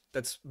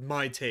that's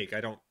my take. I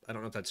don't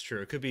know if that's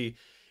true. It could be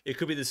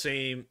the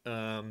same.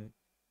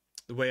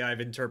 The way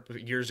I've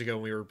interpreted years ago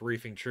when we were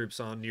briefing troops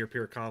on near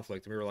peer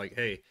conflict, and we were like,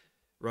 hey,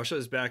 Russia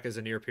is back as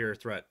a near peer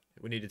threat.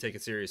 We need to take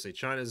it seriously.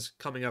 China's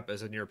coming up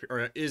as a near peer,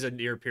 or is a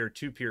near peer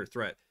to peer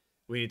threat.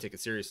 We need to take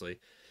it seriously.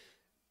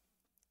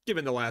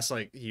 Given the last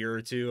like year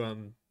or two,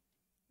 I'm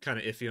kind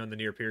of iffy on the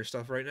near peer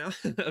stuff right now.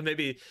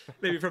 maybe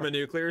from a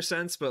nuclear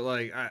sense, but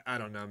like I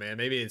don't know, man.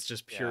 Maybe it's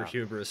just pure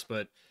hubris,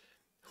 but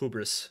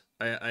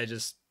I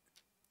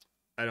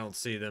don't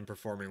see them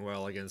performing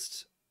well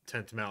against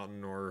 10th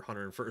Mountain or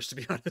 101st, to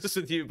be honest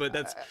with you. But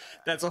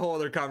that's a whole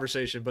other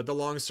conversation. But the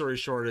long story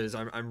short is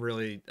I'm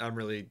really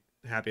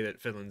happy that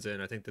Finland's in.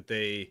 I think that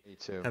they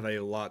have a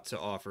lot to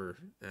offer.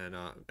 And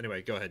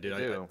anyway, go ahead, dude.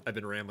 I've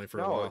been rambling for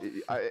a while.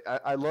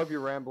 I love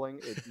your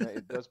rambling.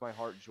 It does my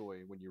heart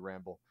joy when you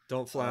ramble.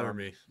 Don't flatter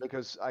me.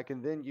 Because I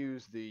can then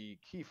use the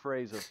key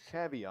phrase of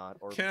caveat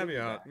or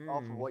caveat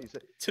off of what you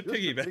said. To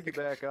piggyback.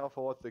 Piggyback off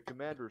of what the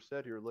commander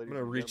said here, ladies. I'm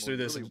gonna reach through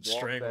this and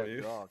strangle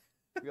you.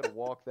 You gotta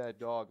walk that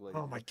dog, lady.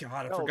 Oh my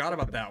god, I forgot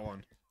about that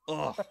one.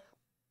 Oh,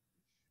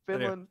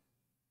 Finland. Anyway.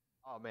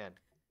 Oh man,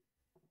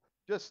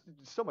 just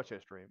so much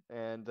history,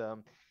 and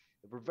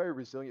we're very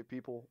resilient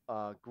people.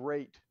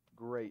 Great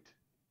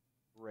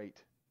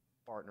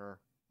partner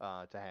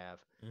to have,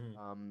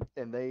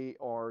 and they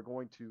are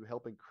going to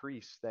help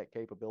increase that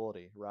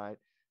capability, right?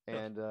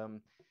 And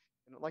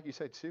like you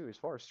said too, as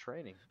far as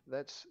training,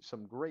 that's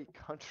some great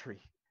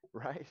country,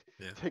 right?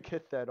 Yeah. To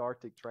get that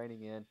Arctic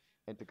training in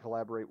and to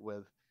collaborate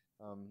with.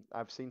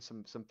 I've seen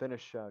some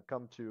Finnish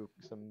come to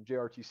some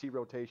JRTC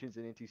rotations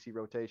and NTC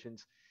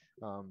rotations.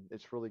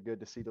 It's really good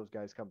to see those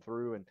guys come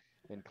through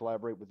and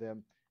collaborate with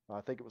them.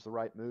 I think it was the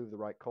right move, the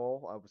right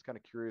call. I was kind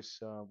of curious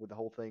with the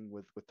whole thing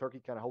with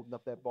Turkey kind of holding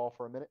up that ball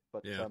for a minute,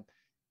 but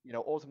you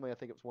know, ultimately I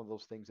think it was one of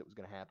those things that was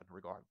going to happen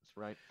regardless,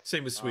 right?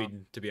 Same with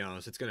Sweden, to be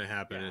honest. It's going to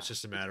happen. It's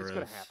just a matter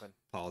of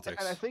politics.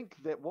 And I think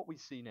that what we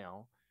see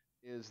now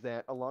is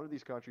that a lot of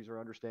these countries are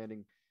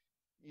understanding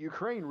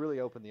Ukraine really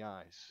opened the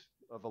eyes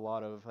of a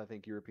lot of, I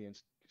think, European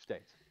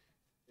states.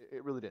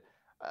 It really did.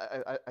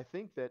 I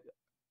think that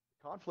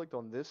conflict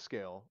on this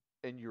scale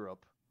in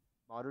Europe,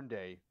 modern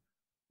day,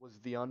 was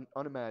the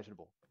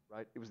unimaginable,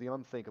 right? It was the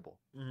unthinkable.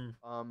 And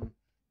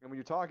when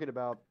you're talking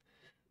about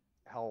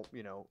how,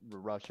 you know,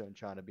 Russia and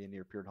China being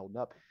near peer and holding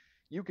up,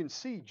 you can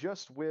see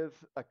just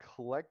with a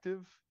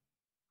collective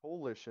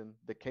coalition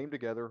that came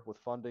together with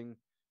funding,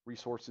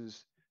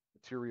 resources,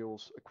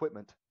 materials,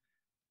 equipment,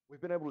 we've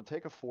been able to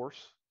take a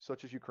force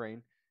such as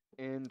Ukraine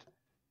and,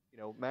 you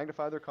know,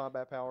 magnify their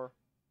combat power,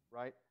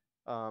 right?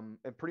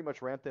 And pretty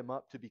much ramp them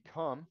up to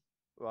become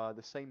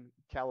the same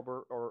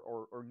caliber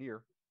or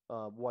near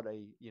what a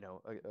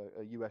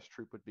U.S.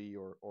 troop would be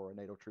or a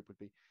NATO troop would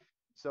be.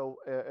 So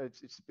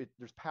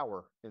there's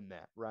power in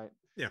that, right?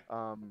 Yeah.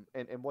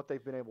 And what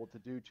they've been able to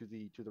do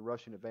to the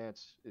Russian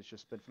advance has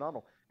just been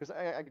phenomenal. Because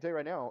I can tell you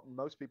right now,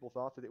 most people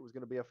thought that it was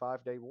going to be a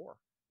 5-day war.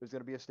 It was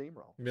going to be a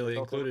steamroll. Millie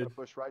included.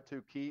 Push right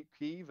to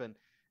Kyiv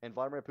and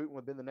Vladimir Putin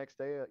would have been the next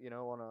day, you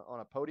know, on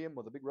a podium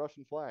with a big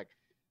Russian flag,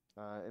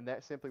 and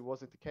that simply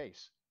wasn't the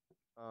case,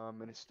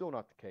 and it's still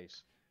not the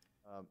case.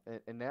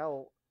 And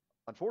now,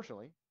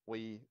 unfortunately,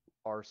 we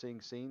are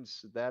seeing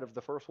scenes that of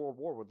the First World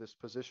War with this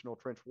positional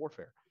trench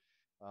warfare,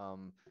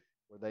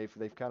 where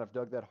they've kind of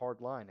dug that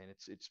hard line, and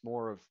it's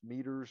more of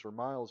meters or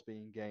miles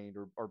being gained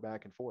or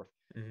back and forth.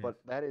 But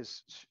that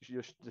is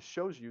just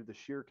shows you the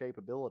sheer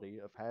capability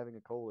of having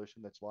a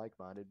coalition that's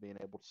like-minded, being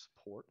able to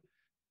support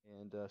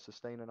and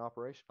sustain an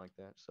operation like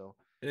that. So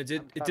and it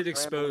did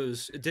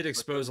expose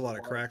a lot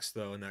of cracks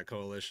though in that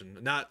coalition.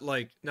 Not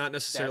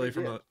necessarily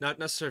from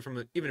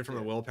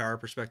a willpower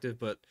perspective,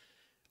 but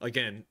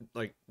again,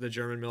 like the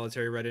German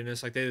military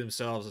readiness, like they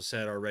themselves have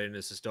said, our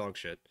readiness is dog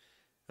shit.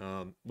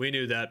 We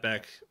knew that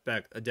back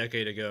a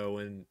decade ago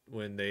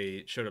when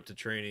they showed up to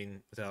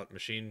training without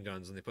machine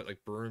guns and they put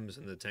like brooms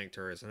in the tank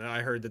turrets. And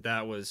I heard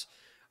that was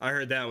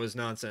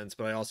nonsense.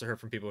 But I also heard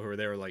from people who were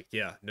there like,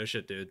 yeah, no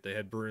shit, dude. They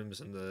had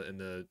brooms in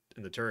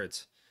the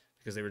turrets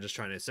because they were just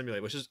trying to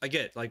simulate. Which is I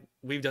get, like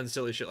we've done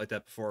silly shit like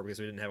that before because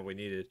we didn't have what we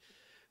needed.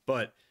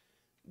 But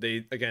they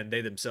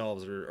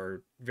themselves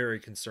are very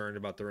concerned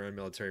about their own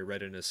military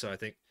readiness. So I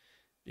think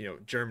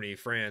Germany,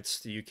 France,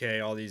 the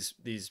UK, all these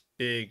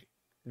big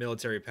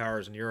military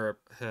powers in Europe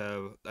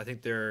have. I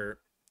think they're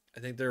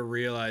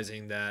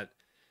realizing that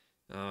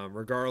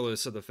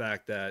regardless of the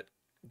fact that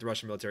the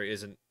Russian military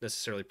isn't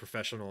necessarily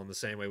professional in the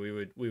same way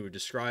we would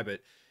describe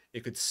it,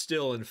 it could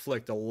still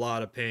inflict a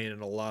lot of pain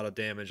and a lot of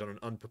damage on an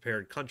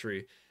unprepared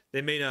country.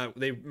 They may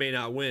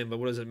not win, but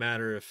what does it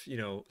matter if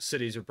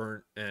cities are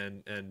burnt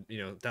and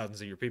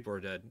thousands of your people are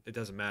dead? It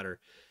doesn't matter.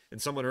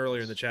 And someone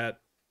earlier in the chat,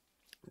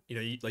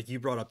 you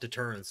brought up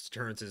deterrence.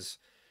 Deterrence is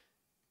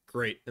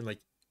great, and like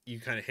you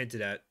kind of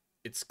hinted at,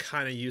 it's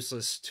kind of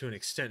useless to an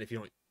extent if you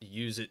don't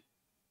use it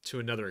to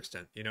another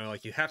extent.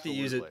 Like you have to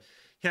use it. Absolutely.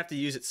 You have to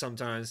use it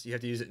sometimes. You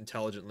have to use it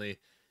intelligently.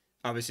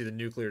 Obviously, the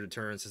nuclear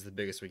deterrence is the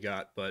biggest we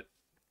got, but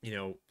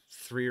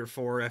 3 or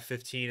 4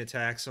 F-15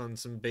 attacks on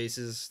some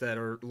bases that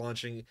are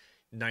launching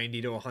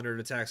 90 to 100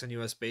 attacks on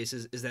U.S.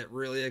 bases, is that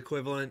really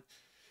equivalent?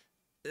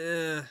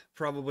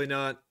 Probably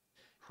not.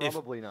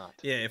 Probably not.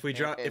 Yeah, if we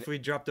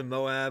And dropped a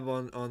Moab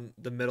on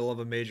the middle of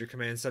a major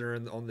command center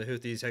on the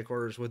Houthis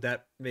headquarters, would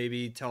that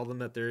maybe tell them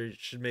that they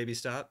should maybe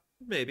stop?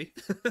 Maybe.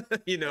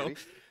 you know, maybe.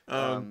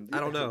 I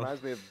don't It know.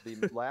 reminds me of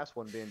the last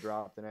one being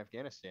dropped in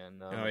Afghanistan,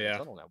 Oh the yeah,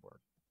 tunnel network.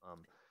 Um,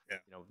 yeah.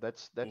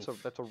 that's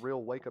Oof. a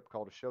real wake up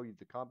call to show you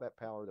the combat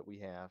power that we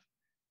have.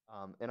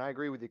 And I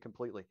agree with you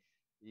completely.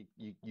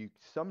 You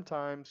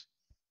sometimes,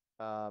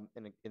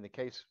 in the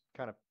case,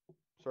 kind of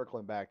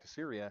circling back to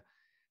Syria,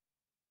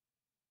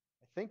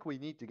 I think we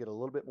need to get a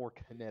little bit more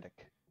kinetic,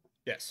 right?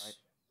 Yes.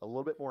 A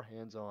little bit more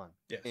hands on.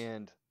 Yes.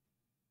 And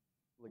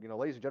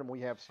ladies and gentlemen,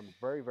 we have some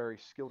very, very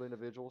skilled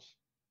individuals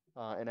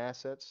and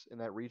assets in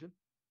that region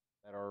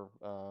that are.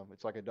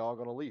 It's like a dog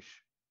on a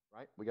leash,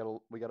 right? We gotta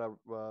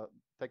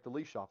take the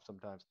leash off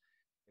sometimes.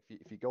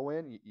 If you go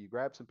in, you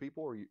grab some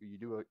people, or you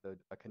do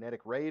a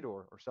kinetic raid,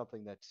 or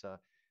something that's a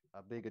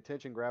big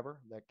attention grabber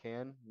that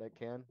can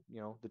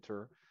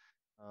deter.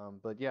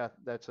 But yeah,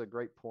 that's a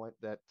great point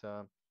that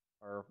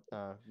our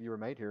viewer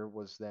made here,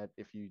 was that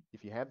if you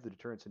have the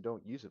deterrence and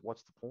don't use it,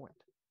 what's the point?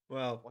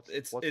 Well, What's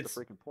it's what's the it's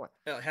freaking point?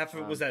 half of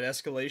it was Um, that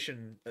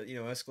escalation.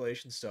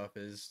 Escalation stuff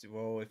is,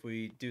 well, if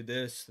we do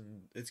this,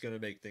 then it's going to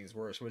make things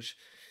worse, which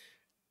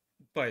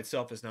by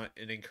itself is not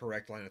an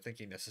incorrect line of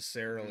thinking mhm.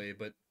 necessarily.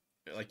 But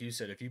like you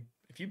said, if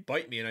you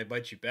bite me and I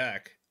bite you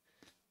back,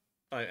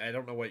 I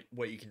don't know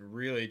what you can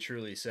really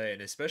truly say.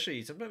 And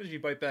especially sometimes if you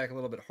bite back a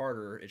little bit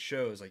harder, it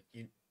shows. Like,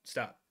 you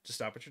stop, just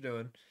stop what you're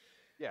doing.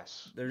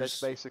 Yes, that's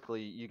There's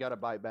basically, you got to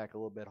bite back a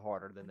little bit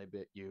harder than they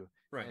bit you,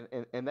 right,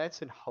 and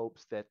that's in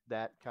hopes that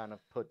that kind of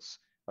puts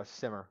a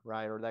simmer,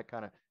 right, or that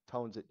kind of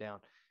tones it down.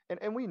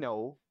 And we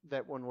know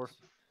that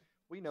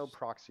we know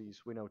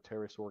proxies, we know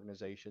terrorist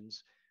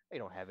organizations, they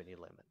don't have any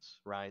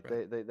limits, right?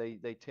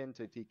 right, They tend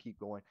to keep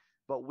going,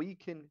 but we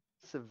can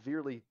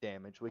severely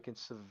damage, we can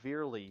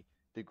severely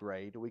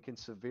degrade, we can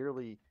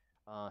severely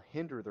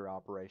hinder their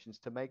operations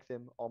to make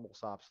them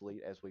almost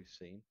obsolete, as we've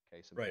seen,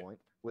 case in right. point,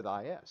 with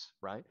IS,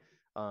 right?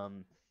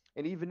 Um,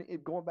 and even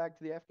going back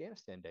to the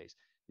Afghanistan days,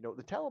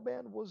 the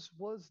Taliban was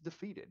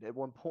defeated at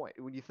one point.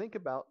 When you think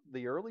about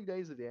the early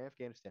days of the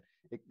Afghanistan,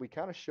 we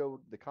kind of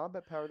showed the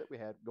combat power that we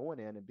had going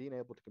in and being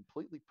able to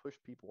completely push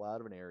people out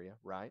of an area,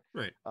 right?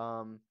 Right.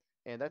 Um,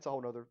 and that's a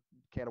whole nother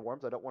can of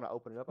worms. I don't want to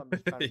open it up. I'm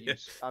just trying to Yeah.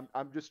 use.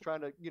 I'm just trying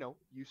to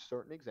use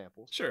certain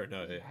examples. Sure.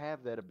 No. We Yeah.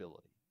 have that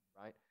ability,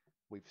 right?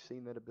 We've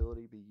seen that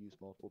ability be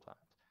used multiple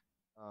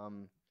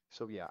times.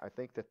 So yeah, I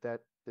think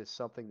that is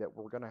something that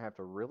we're going to have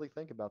to really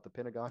think about. The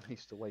Pentagon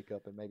needs to wake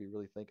up and maybe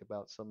really think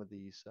about some of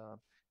these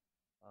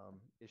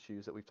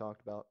issues that we've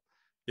talked about,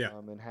 Yeah.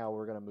 and how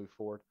we're going to move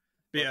forward.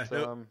 But yeah. But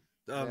No. Um.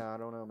 yeah, I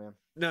don't know, man.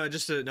 No.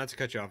 Just to, not to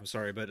cut you off. I'm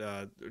sorry, but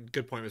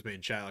good point was made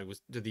in chat. Like,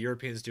 did the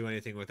Europeans do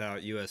anything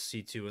without US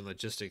C2 and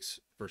logistics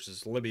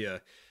versus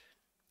Libya?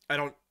 I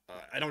don't.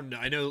 I don't know.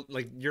 I know,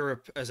 like,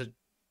 Europe as a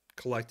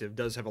collective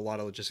does have a lot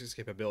of logistics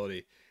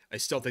capability. I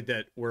still think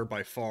that we're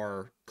by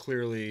far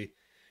clearly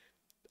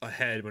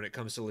ahead when it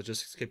comes to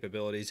logistics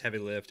capabilities, heavy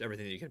lift,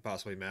 everything that you can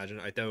possibly imagine.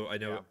 I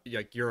know Yeah,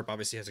 like Europe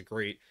obviously has a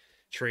great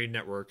trade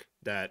network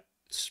that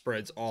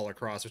spreads all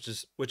across,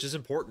 which is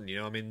important.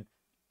 I mean,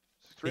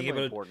 it's being extremely able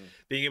to important.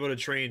 being able to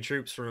train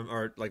troops from,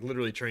 or like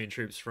literally train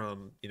troops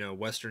from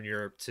Western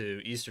Europe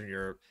to Eastern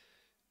Europe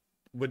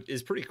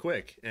is pretty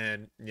quick,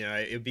 and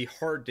it'd be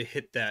hard to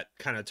hit that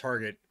kind of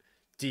target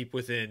deep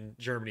within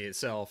Germany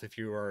itself if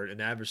you are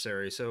an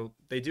adversary. So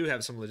they do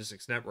have some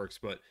logistics networks,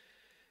 but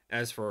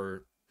as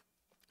for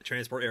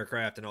transport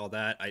aircraft and all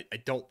that, I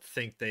don't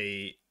think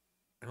they,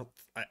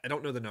 I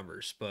don't know the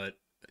numbers, but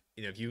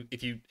if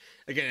you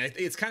again,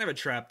 it's kind of a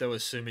trap though,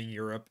 assuming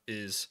Europe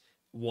is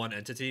one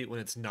entity when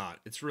it's not.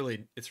 It's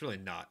really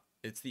not.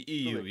 It's the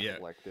EU, Really yeah.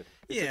 collective.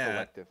 It's a Yeah,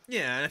 collective.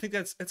 yeah, and I think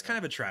that's Yeah. kind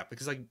of a trap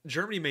because like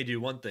Germany may do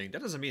one thing,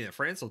 that doesn't mean that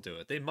France will do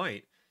it. They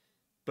might,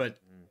 but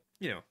Mm.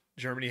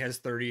 Germany has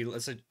 30.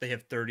 Let's say they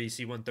have 30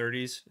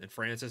 C-130s, and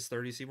France has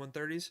 30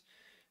 C-130s.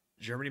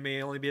 Germany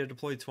may only be able to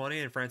deploy 20,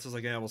 and France is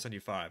like, yeah, we'll send you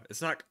five.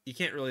 It's not you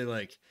can't really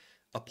like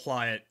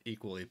apply it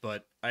equally,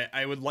 but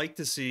I would like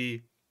to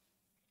see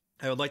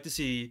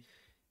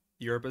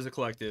Europe as a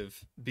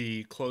collective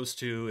be close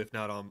to, if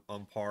not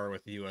on par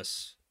with the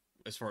U.S.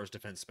 as far as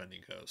defense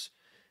spending goes.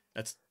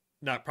 That's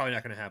not probably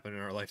not going to happen in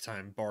our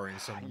lifetime, barring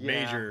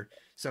Yeah.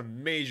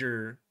 some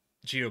major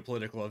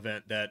geopolitical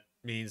event that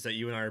means that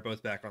you and I are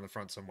both back on the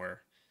front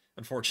somewhere.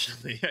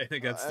 Unfortunately, I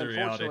think that's the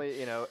reality.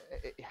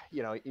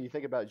 Unfortunately, you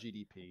think about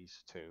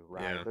GDPs too,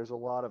 right? Yeah. There's a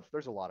lot of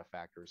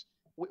factors.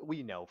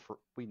 We know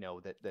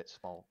that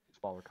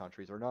smaller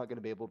countries are not going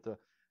to be able to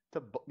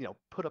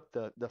put up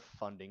the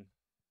funding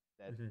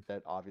that Hmm.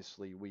 that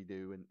obviously we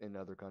do and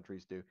other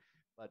countries do.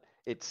 But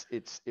it's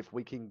if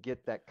we can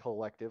get that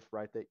collective,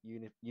 right, that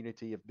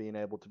unity of being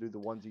able to do the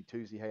onesie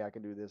twosie, hey, I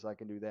can do this, I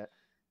can do that.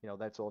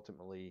 That's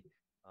ultimately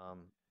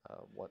um,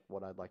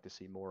 what I'd like to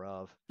see more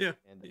of, Yeah.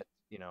 and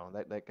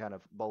that kind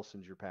of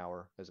bolsters your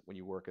power as when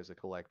you work as a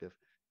collective,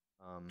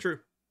 um, True.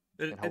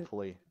 And, and and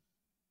hopefully,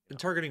 and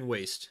targeting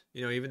waste.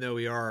 Even though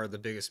we are the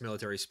biggest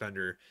military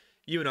spender,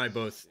 you and I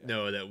both yeah,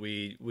 know that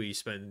we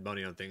spend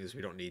money on things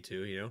we don't need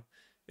to.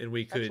 And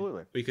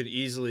absolutely, we could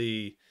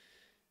easily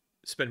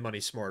spend money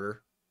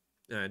smarter.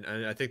 And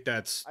I think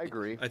that's I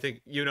agree. I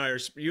think you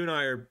and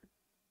I are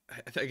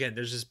again.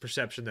 There's this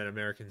perception that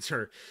Americans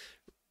are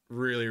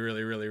really,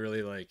 really, really,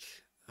 really like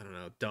I don't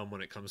know dumb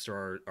when it comes to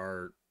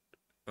our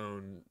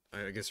own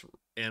I guess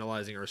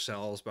analyzing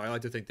ourselves. But I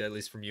like to think that at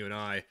least from you and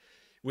I,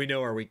 we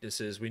know our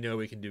weaknesses. We know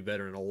we can do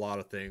better in a lot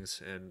of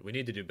things, and we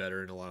need to do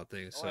better in a lot of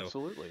things. Oh, So,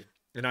 absolutely.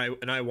 and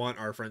I want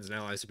our friends and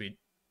allies to be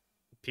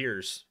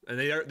peers, and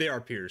they are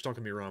peers. Don't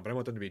get me wrong, but I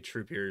want them to be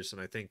true peers.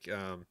 And I think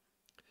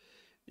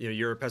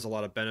Europe has a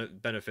lot of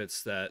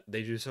benefits that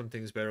they do some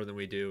things better than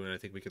we do, and I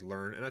think we could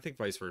learn, and I think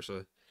vice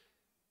versa.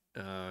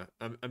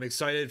 I'm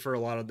excited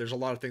for there's a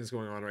lot of things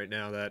going on right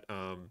now that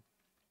are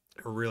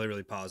really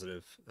really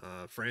positive.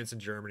 France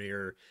and Germany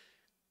are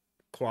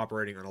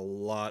cooperating on a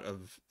lot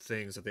of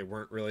things that they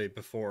weren't really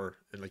before,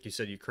 and like you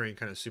said, Ukraine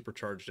kind of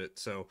supercharged it.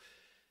 So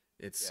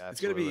Yeah, it's gonna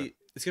absolutely.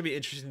 be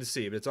interesting to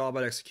see, but it's all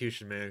about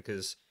execution, man.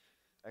 Because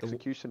the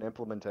Execution,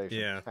 implementation,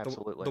 yeah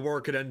absolutely. the war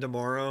could end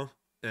tomorrow,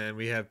 and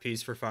we have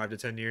peace for 5 to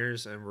 10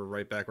 years, and we're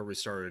right back where we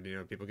started.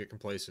 People get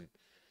complacent.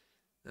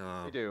 They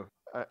Um, do.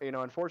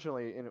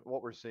 Unfortunately, in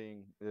what we're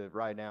seeing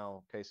right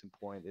now, case in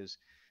point, is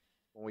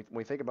when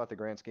we think about the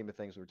grand scheme of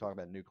things, we're talking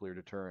about nuclear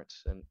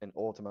deterrence, and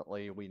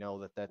ultimately, we know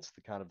that that's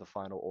the kind of the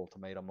final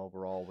ultimatum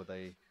overall with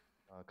a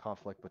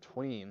conflict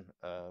between,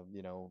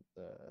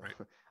 right.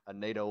 a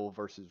NATO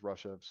versus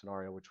Russia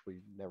scenario, which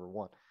we never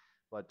want.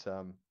 But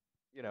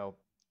you know,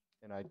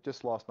 and I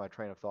just lost my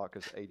train of thought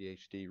because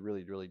ADHD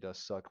really, really does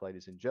suck,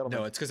 ladies and No,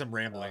 gentlemen. it's because I'm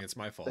rambling. Uh, It's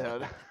my fault.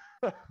 yeah.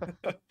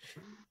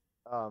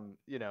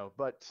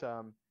 But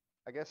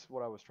I guess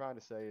what I was trying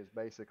to say is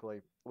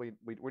basically we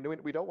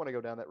don't want to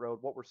go down that road.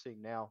 What we're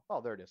seeing now,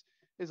 oh, there it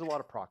is a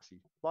lot of proxy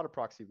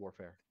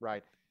warfare,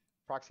 right?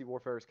 Proxy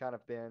warfare has kind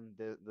of been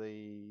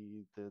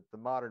the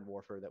modern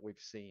warfare that we've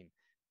seen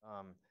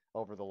um,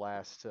 over the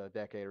last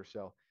decade or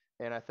so.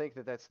 And I think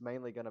that that's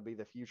mainly going to be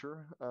the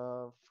future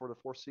for the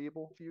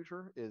foreseeable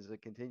future is a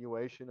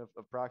continuation of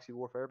proxy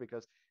warfare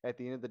because at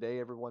the end of the day,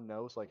 everyone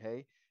knows like,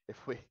 hey,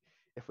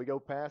 if we go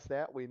past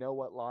that, we know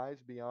what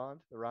lies beyond,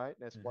 right? And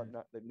that's what Hmm.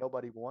 that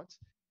nobody wants.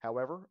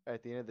 However,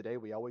 at the end of the day,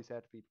 we always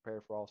have to be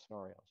prepared for all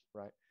scenarios,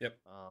 right? Yep.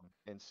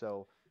 And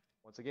so,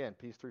 once again,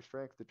 peace through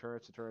strength,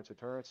 deterrence, deterrence,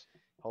 deterrence.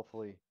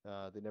 Hopefully,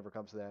 it never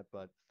comes to that,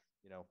 but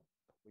you know,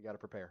 we got to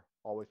prepare.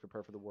 Always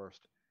prepare for the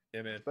worst.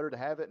 Yeah, man. It's better to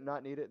have it and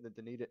not need it than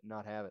to need it and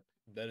not have it.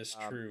 That is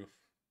Um, true.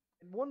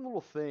 and one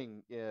little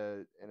thing,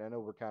 and I know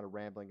we're kind of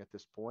rambling at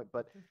this point,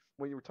 but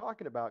when you were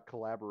talking about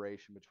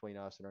collaboration between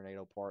us and our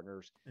NATO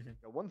partners, Hmm.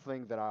 one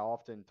thing that I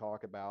often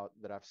talk about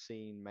that I've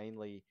seen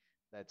mainly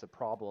that's a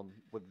problem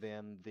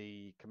within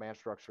the command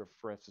structure of,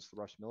 for instance, the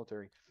Russian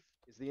military,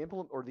 is the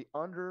implement or the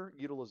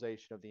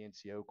underutilization of the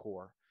NCO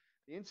Corps.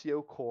 The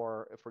NCO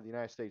Corps for the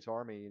United States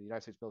Army and the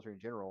United States military in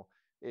general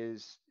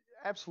is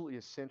absolutely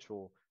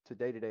essential to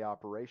day-to-day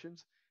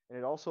operations, and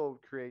it also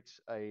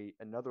creates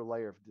another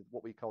layer of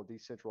what we call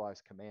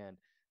decentralized command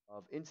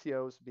of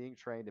NCOs being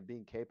trained and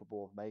being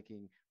capable of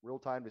making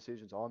real-time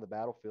decisions on the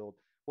battlefield.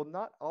 Will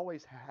not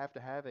always have to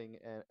having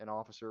an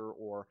officer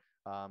or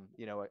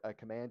a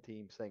command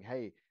team saying,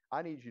 "Hey,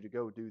 I need you to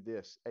go do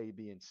this A,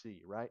 B, and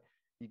C." Right?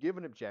 You give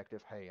an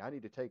objective. Hey, I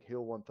need to take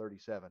Hill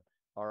 137.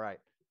 All right,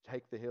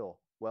 take the hill.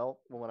 Well,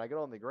 when I get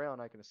on the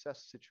ground, I can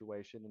assess the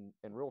situation and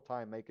in real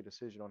time make a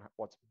decision on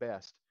what's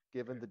best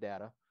given the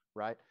data,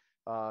 right?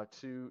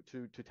 To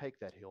take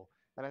that hill.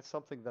 And that's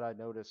something that I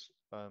noticed,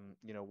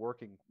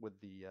 working with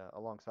the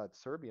alongside the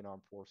Serbian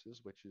armed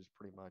forces, which is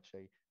pretty much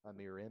a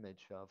mirror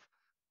image of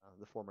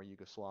the former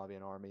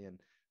Yugoslavian army and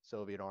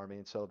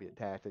Soviet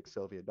tactics,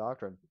 Soviet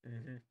doctrine.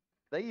 Hmm.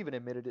 They even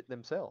admitted it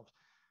themselves.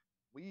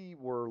 We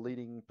were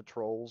leading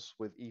patrols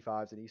with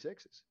E5s and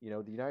E6s.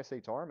 The United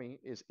States Army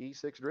is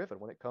E6 driven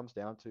when it comes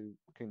down to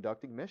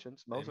conducting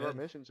missions. Most of our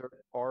Amen. missions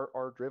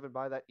are driven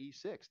by that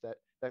E6,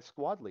 that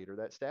squad leader,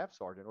 that staff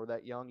sergeant, or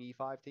that young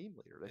E5 team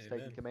leader that's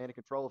taking Amen. command and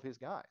control of his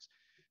guys.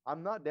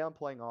 I'm not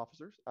downplaying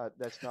officers.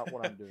 That's not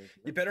what I'm doing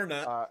You here. better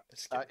not. Uh,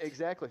 Just kidding.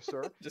 exactly,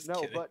 sir. Just No,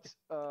 kidding. but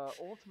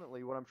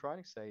ultimately, what I'm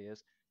trying to say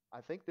is, I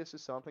think this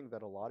is something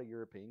that a lot of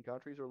European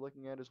countries are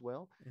looking at as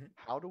well. Mhm.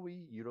 How do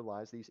we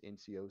utilize these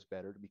NCOs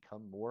better to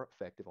become more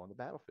effective on the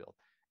battlefield?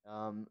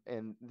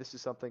 And this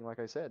is something, like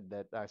I said,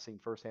 that I've seen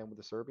firsthand with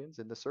the Serbians,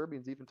 and the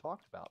Serbians even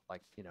talked about,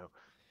 like,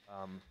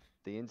 um,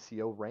 the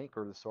NCO rank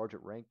or the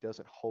sergeant rank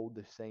doesn't hold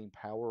the same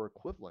power or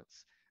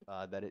equivalence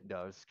that it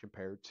does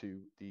compared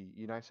to the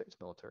United States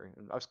military.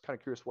 And I was kind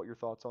of curious what your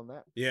thoughts on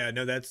that. Yeah,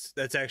 no, that's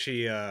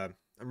actually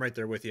I'm right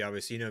there with you.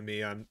 Obviously, you know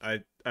me.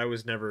 I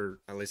was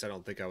never, at least I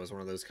don't think I was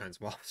one of those kinds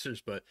of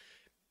officers, but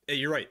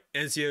you're right.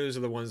 NCOs are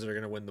the ones that are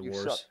going to win the You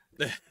wars.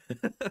 sucked.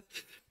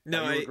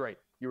 No, No, you were great.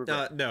 You were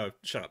great. no,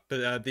 shut up.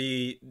 But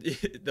the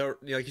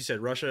like you said,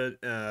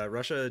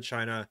 Russia,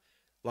 China,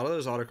 a lot of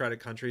those autocratic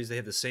countries, they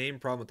have the same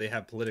problem that they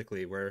have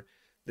politically, where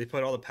they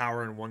put all the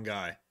power in one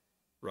guy.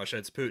 Russia,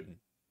 it's Putin,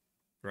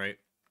 right?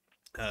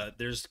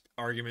 There's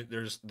argument.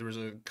 There was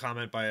a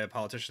comment by a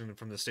politician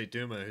from the State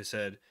Duma who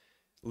said,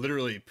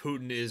 literally,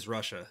 Putin is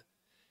Russia,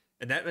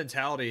 and that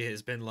mentality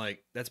has been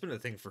like that's been a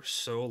thing for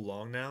so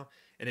long now,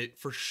 and it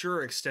for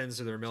sure extends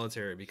to their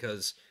military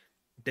because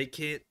they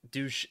can't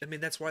do. I mean,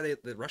 that's why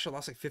Russia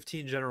lost like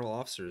 15 general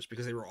officers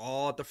because they were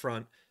all at the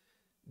front,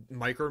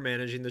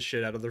 micromanaging the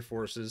shit out of their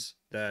forces.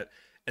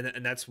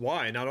 And that's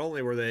why not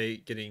only were they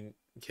getting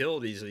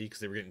killed easily because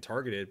they were getting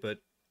targeted, but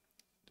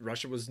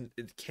Russia was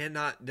it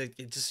cannot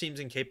it just seems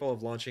incapable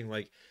of launching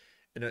like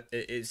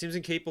it seems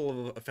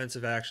incapable of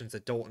offensive actions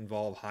that don't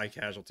involve high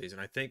casualties,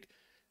 and I think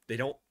they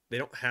don't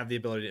have the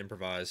ability to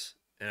improvise,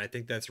 and I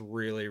think that's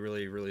really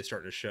really really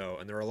starting to show.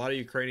 And there are a lot of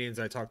Ukrainians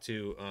I talked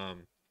to.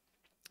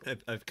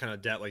 I've kind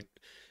of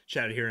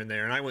chatted here and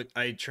there, and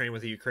I trained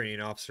with a Ukrainian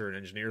officer in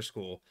engineer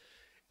school,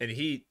 and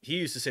he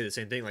used to say the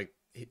same thing. Like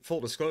full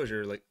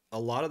disclosure, like a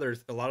lot of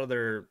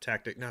their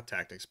tactic not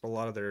tactics, but a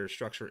lot of their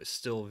structure is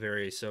still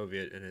very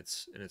Soviet in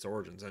its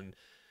origins, and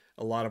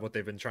a lot of what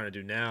they've been trying to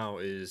do now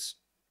is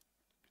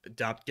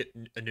get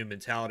a new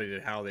mentality to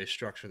how they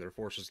structure their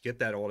forces, get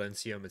that old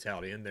NCO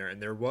mentality in there.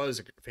 And there was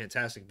a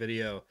fantastic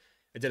video.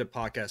 I did a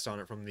podcast on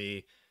it from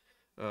the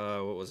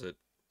what was it,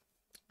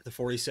 the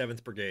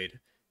 47th Brigade,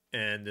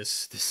 and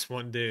this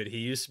one dude, he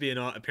used to be an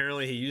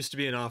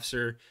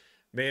officer,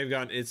 may have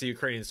gotten it's a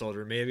Ukrainian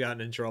soldier, may have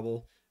gotten in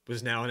trouble,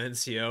 was now an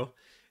NCO,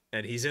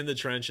 and he's in the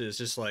trenches,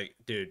 just like,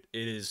 dude,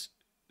 it is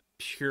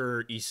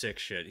pure E6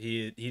 shit.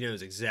 He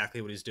knows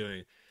exactly what he's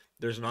doing.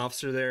 There's an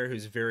officer there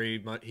who's very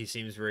much he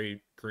seems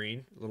very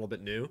green, a little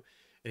bit new,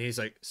 and he's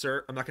like,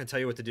 "Sir, I'm not gonna tell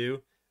you what to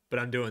do, but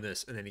I'm doing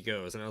this." And then he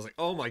goes, and I was like,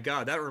 "Oh my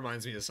god, that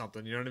reminds me of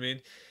something." You know what I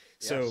mean?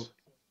 So Yes.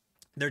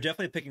 they're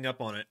definitely picking up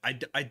on it.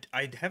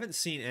 I haven't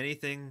seen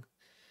anything.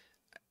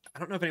 I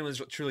don't know if anyone's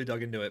truly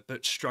dug into it,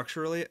 but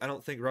structurally, I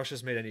don't think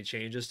Russia's made any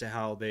changes to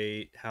how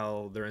their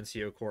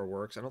NCO core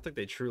works. I don't think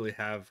they truly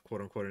have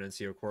quote unquote an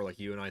NCO core like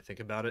you and I think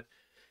about it.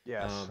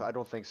 Yes, Um, I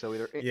don't think so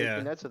either. And yeah,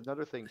 that's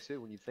another thing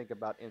too, when you think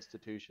about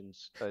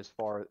institutions as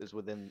far as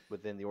within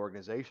the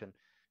organization,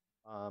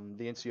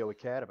 the NCO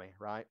Academy,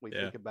 right? We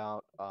yeah, think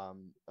about,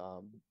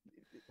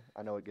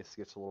 I know it gets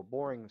a little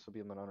boring, so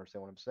people don't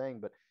understand what I'm saying,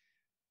 but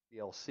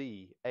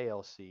BLC,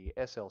 ALC,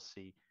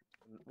 SLC,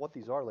 what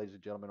these are, ladies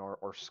and gentlemen,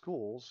 are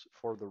schools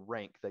for the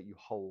rank that you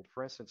hold.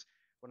 For instance,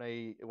 when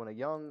a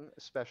young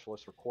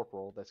specialist or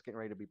corporal that's getting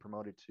ready to be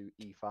promoted to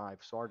E5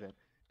 sergeant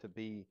to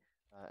be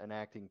an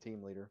acting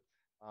team leader,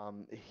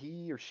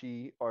 he or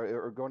she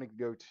are going to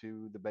go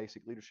to the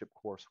basic leadership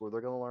course where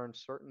they're going to learn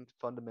certain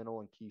fundamental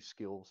and key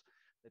skills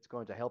that's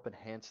going to help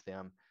enhance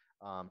them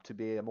to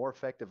be a more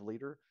effective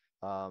leader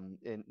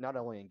in not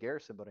only in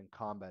garrison but in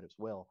combat as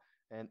well.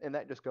 And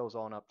that just goes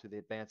on up to the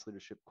advanced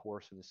leadership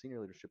course and the senior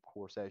leadership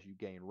course as you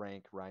gain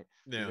rank, right?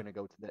 You're yeah. going to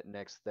go to that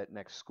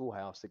next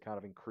schoolhouse to kind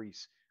of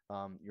increase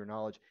your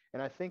knowledge.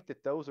 And I think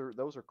that those are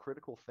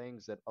critical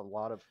things that a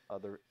lot of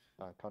other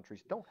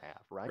countries don't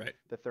have, right? Right.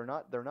 That they're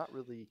not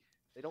really,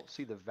 they don't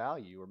see the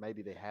value, or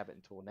maybe they haven't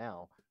until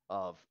now,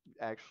 of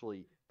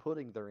actually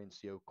putting their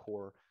NCO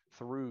core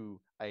through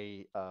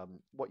a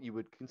what you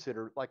would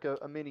consider like a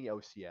mini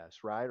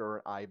OCS, right, or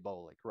an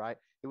IBOLIC, right?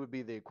 It would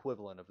be the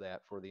equivalent of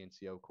that for the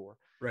NCO core.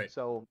 Right.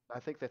 So I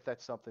think that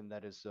that's something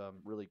that is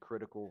really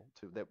critical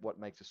to that. What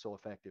makes it so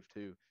effective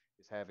too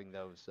is having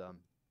those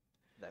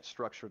that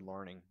structured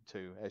learning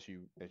too as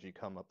you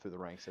come up through the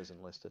ranks as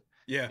enlisted.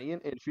 Yeah. And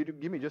Ian, if you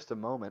give me just a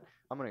moment,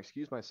 I'm going to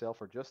excuse myself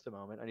for just a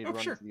moment. I need to Oh,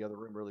 run sure. into the other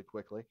room really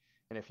quickly.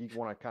 And if you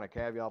want to kind of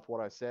caveat off what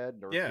I said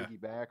or Yeah.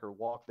 piggyback or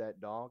walk that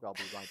dog, I'll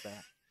be right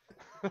back.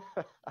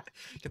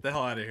 Get the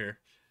hell out of here.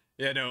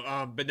 Yeah,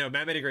 no, but no,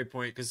 Matt made a great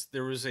point because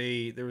there was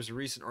a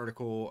recent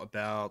article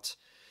about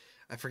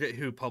I forget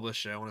who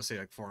published it. I want to say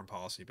like Foreign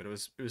Policy, but it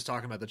was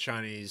talking about the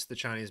Chinese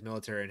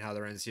military and how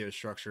their NCO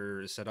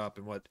structure is set up.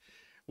 And what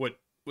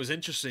was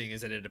interesting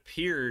is that it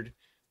appeared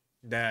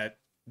that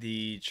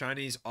the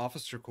Chinese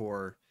officer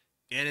corps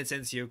and its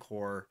NCO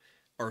corps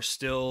are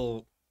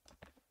still,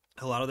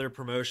 a lot of their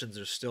promotions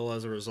are still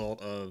as a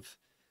result of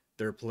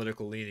their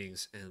political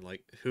leanings and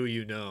like who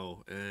you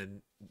know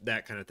and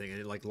that kind of thing,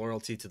 and like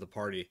loyalty to the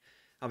party.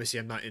 Obviously,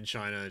 I'm not in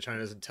China. China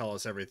doesn't tell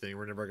us everything.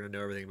 We're never going to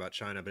know everything about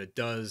China, but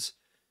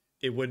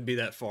it wouldn't be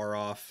that far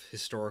off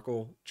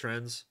historical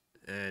trends,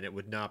 and it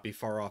would not be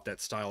far off that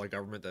style of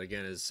government that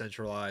again is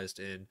centralized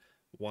in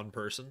one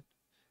person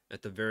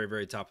at the very,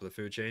 very top of the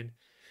food chain.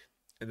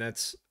 And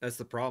that's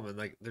the problem. And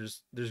like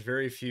there's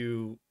very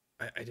few.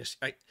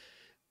 I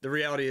the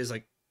reality is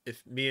like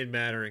if me and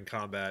Matt are in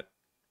combat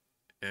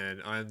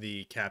and I'm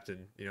the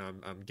captain,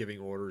 I'm giving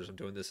orders, I'm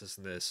doing this,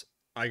 and this,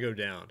 I go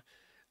down.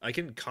 I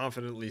can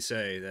confidently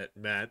say that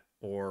Matt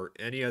or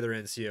any other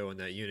NCO in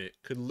that unit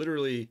could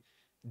literally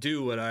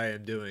do what I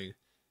am doing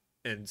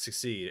and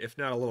succeed, if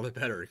not a little bit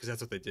better, because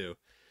that's what they do.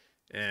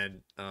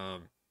 And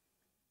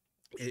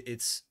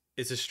it's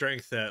a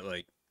strength that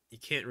like you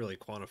can't really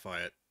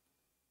quantify it.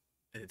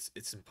 And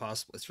it's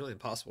impossible. It's really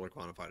impossible to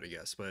quantify it, I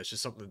guess. But it's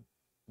just something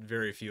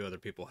very few other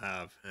people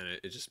have, and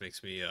it just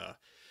makes me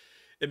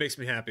it makes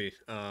me happy.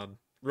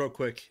 Real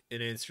quick,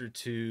 in answer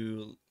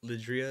to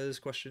Lidria's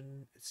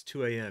question, it's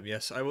 2 a.m.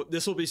 Yes, I will.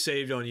 This will be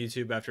saved on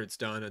YouTube after it's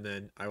done, and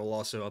then I will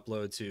also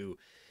upload to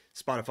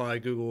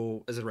Spotify,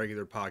 Google as a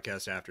regular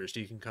podcast after, so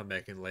you can come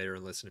back in later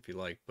and listen if you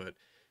like. But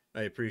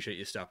I appreciate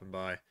you stopping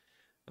by.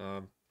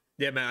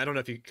 Yeah, man. I don't know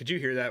if you could you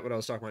hear that when I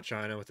was talking about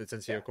China with its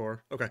NCO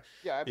core. Okay.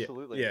 Yeah,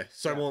 absolutely. Yeah.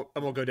 So Yeah. I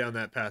won't go down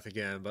that path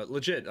again. But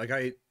legit, like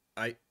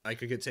I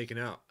could get taken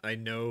out. I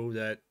know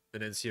that an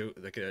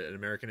NCO, like an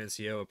American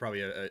NCO,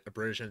 probably a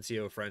British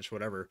NCO, French,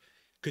 whatever,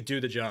 could do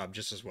the job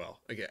just as well.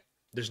 Again,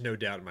 there's no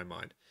doubt in my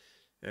mind.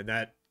 And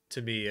that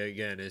to me,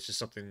 again, is just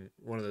something,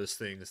 one of those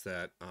things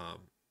that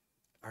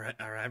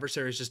our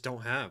adversaries just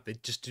don't have. They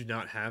just do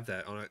not have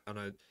that on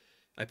a.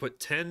 I put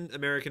 10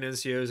 American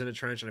NCOs in a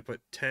trench and I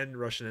put 10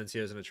 Russian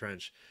NCOs in a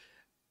trench.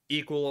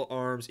 Equal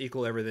arms,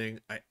 equal everything.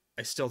 I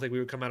still think we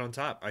would come out on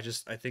top.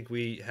 I think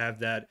we have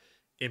that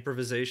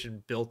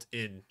improvisation built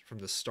in from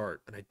the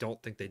start, and I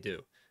don't think they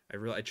do.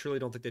 I truly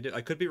don't think they do.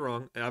 I could be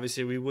wrong, and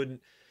obviously we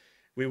wouldn't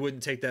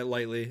take that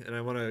lightly. And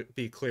I want to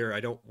be clear: I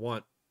don't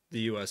want the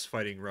U.S.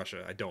 fighting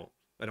Russia. I don't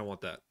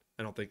want that.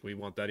 I don't think we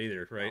want that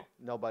either, right?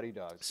 No, nobody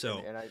does.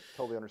 So, and I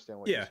totally understand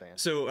what you're saying.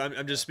 So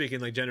I'm just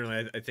speaking like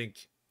generally. I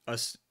think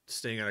us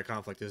staying out of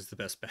conflict is the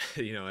best bet.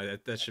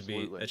 That should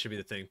Absolutely. be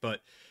the thing.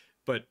 But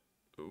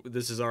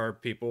this is our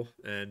people,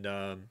 and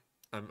I'm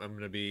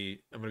gonna be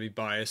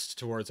biased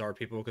towards our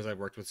people because I've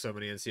worked with so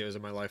many NCOs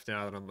in my life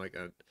now that I'm like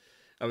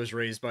I was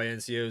raised by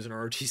NCOs and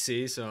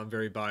ROTC, so I'm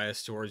very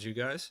biased towards you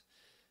guys.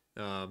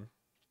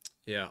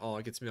 Yeah, all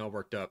it gets me all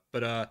worked up.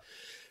 But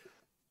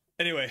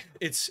anyway,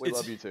 We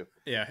love you too.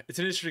 yeah, it's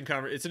an interesting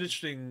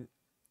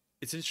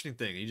it's an interesting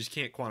thing. You just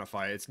can't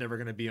quantify it. It's never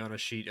going to be on a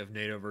sheet of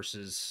NATO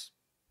versus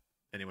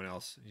anyone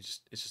else. It's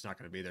just not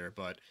going to be there.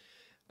 But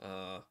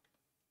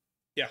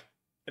yeah.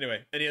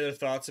 Anyway, any other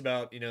thoughts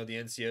about the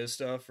NCO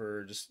stuff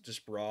or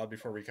just broad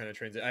before we kind of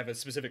transit? I have a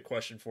specific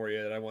question for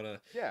you that I want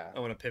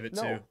to pivot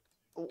No. to.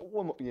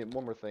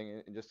 One more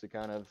thing, and just to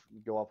kind of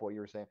go off what you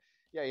were saying.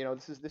 Yeah,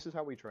 this is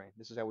how we train.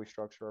 This is how we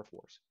structure our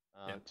force.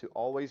 Yeah. To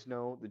always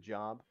know the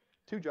job,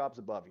 two jobs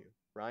above you,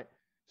 right?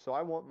 So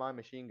I want my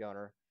machine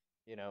gunner,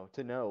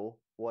 to know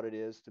what it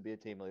is to be a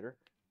team leader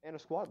and a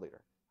squad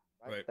leader.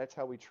 Right. That's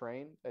how we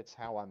train. That's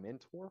how I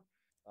mentor.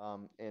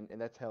 And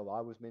that's how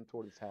I was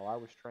mentored. It's how I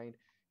was trained.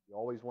 You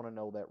always want to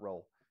know that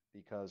role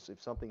because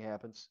if something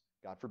happens,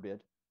 God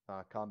forbid,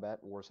 combat,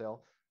 war's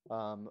hell,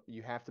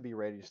 you have to be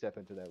ready to step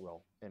into that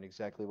role. And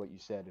exactly what you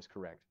said is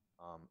correct.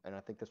 And I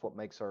think that's what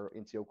makes our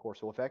NCO Corps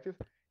so effective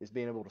is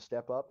being able to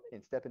step up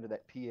and step into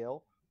that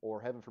PL or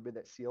heaven forbid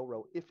that CL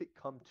role if it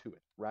come to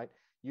it, right?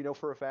 You know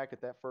for a fact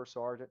that first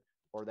sergeant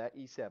or that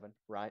E7,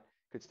 right,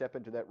 could step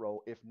into that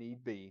role if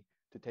need be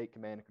to take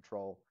command and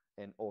control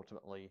and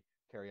ultimately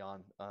carry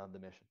on the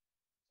mission.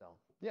 So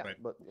yeah,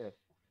 Right. but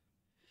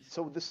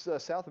so this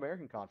South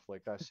American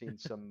conflict, I've seen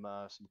some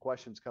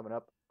questions coming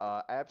up.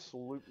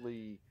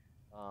 Absolutely,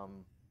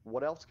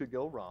 what else could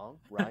go wrong,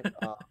 right?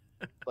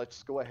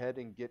 Let's go ahead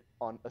and get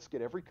on. Let's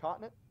get every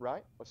continent,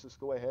 right? Let's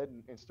just go ahead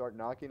and start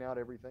knocking out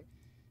everything.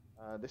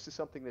 This is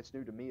something that's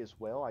new to me as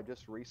well. I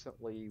just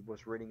recently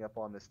was reading up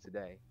on this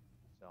today.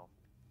 So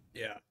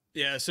Yeah.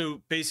 Yeah.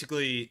 So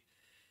basically,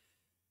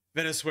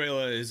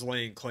 Venezuela is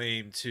laying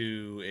claim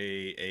to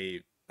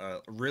a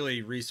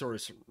really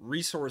resource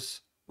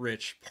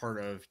rich part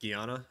of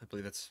Guyana. I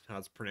believe that's how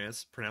it's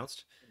pronounced.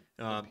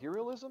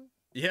 imperialism?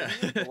 Yeah.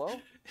 Hello,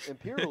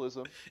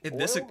 imperialism. in Oil?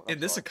 this I'm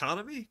sorry.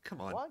 economy,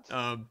 come on. What?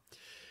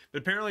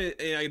 But apparently,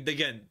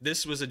 again,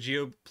 this was a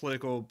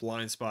geopolitical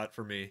blind spot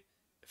for me.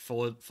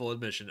 Full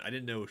admission. I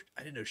didn't know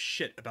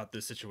shit about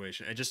this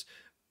situation.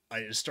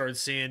 I just started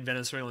seeing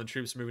Venezuelan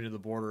troops moving to the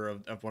border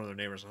of one of their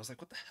neighbors, and I was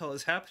like, "What the hell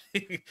is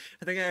happening?"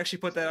 I think I actually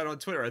put that out on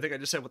Twitter. I think I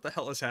just said, "What the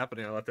hell is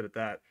happening?" I left it at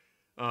that.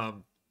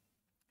 Um,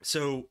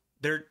 so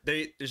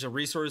there's a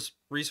resource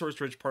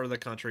rich part of the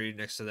country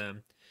next to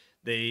them.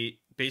 They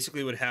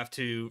basically would have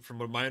to, from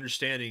what my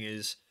understanding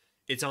is,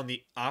 it's on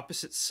the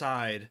opposite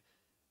side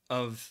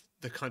of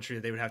the country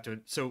that they would have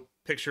to. So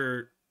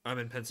picture I'm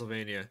in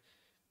Pennsylvania.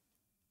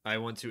 I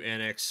want to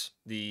annex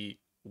the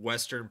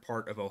western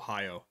part of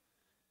Ohio.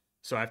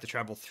 So I have to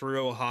travel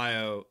through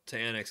Ohio to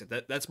annex it.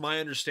 That's my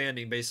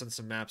understanding based on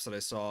some maps that I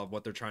saw of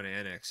what they're trying to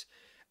annex.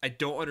 I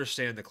don't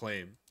understand the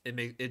claim.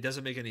 It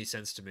doesn't make any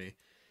sense to me.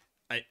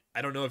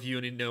 I don't know if you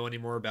know any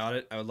more about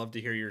it. I would love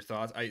to hear your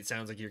thoughts. It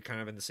sounds like you're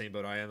kind of in the same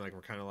boat I am. Like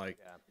we're kind of like,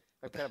 Yeah, I'm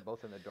what the kind of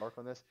both in the dark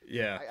on this.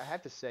 yeah, I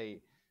have to say,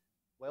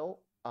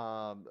 well,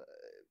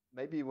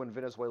 maybe when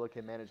Venezuela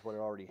can manage what it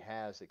already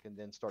has, it can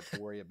then start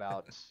to worry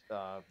about,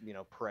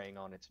 preying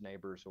on its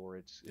neighbors or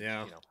its,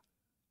 yeah,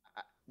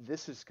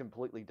 this has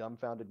completely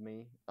dumbfounded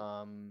me.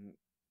 I'm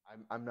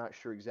not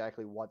sure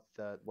exactly what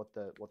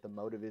the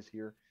motive is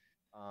here.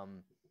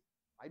 Um,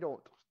 I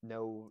don't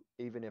know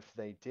even if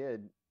they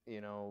did,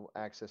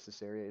 access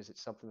this area. Is it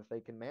something that they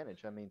can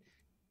manage? I mean,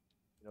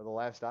 the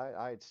last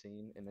I had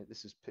seen, and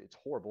it's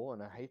horrible,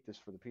 and I hate this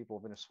for the people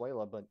of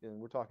Venezuela, but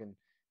we're talking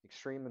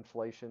extreme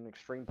inflation,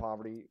 extreme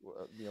poverty.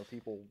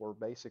 People were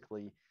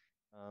basically,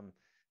 um,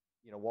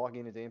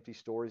 walking into empty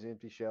stores,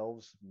 empty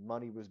shelves.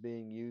 Money was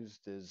being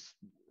used as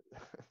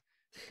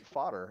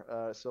fodder.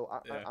 So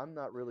yeah. I'm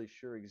not really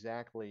sure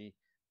exactly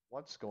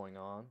what's going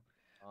on.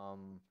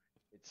 Um,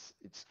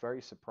 it's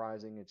very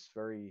surprising. It's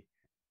very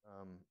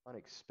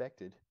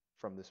unexpected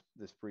from this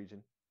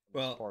region,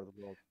 from this Well, part of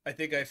the world. So I I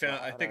think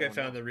I don't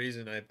found know. the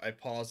reason. I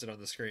paused it on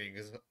the screen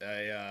because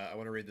I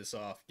want to read this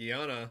off.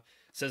 Guyana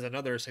says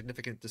another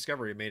significant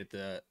discovery made at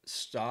the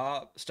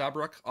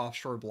Stabroek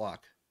offshore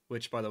block,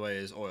 which by the way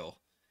is oil.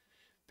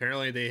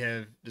 Apparently, they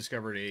have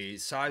discovered a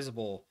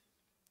sizable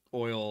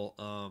oil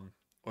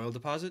oil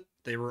deposit.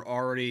 They were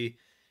already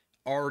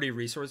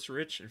resource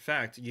rich. In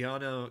fact,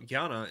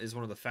 Guyana is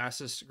one of the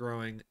fastest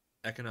growing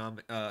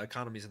economic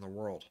economies in the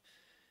world.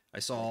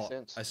 Makes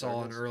sense. I Very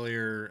saw an much so.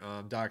 earlier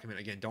document.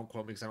 Again, don't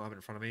quote me because I don't have it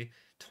in front of me.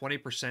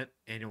 20%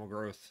 annual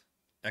growth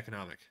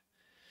economic.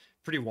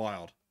 Pretty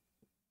wild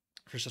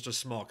for such a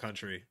small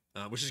country,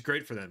 which is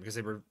great for them because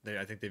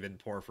I think they've been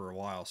poor for a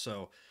while.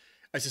 So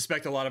I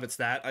suspect a lot of it's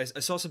that. I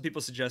saw some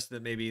people suggest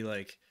that maybe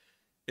like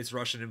it's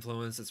Russian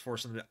influence that's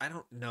forcing them. I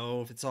don't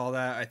know if it's all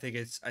that. I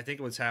think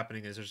what's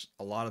happening is there's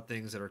a lot of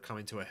things that are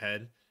coming to a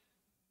head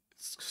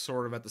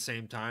sort of at the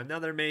same time. Now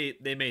they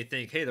may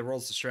think, hey, the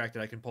world's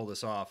distracted. I can pull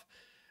this off.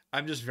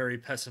 I'm just very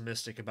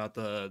pessimistic about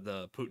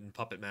the Putin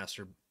puppet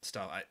master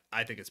stuff.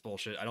 I think it's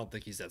bullshit. I don't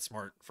think he's that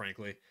smart,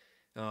 frankly.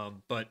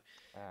 But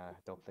I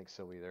don't think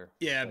so either,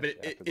 yeah, but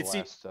especially after the it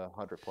seems last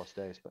 100+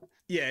 days. But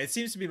yeah, it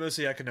seems to be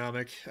mostly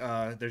economic.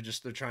 They're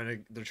trying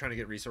to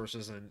get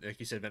resources, and like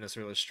you said,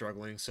 Venezuela is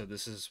struggling. So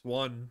this is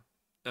one.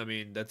 I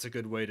mean, that's a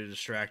good way to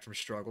distract from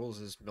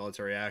struggles is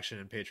military action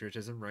and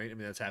patriotism, right? I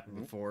mean, that's happened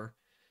mhm, before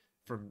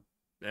from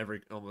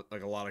every almost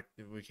like a lot of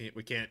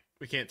we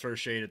can't throw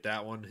shade at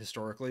that one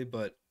historically,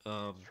 but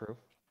it's true.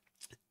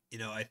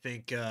 I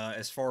think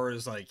as far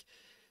as like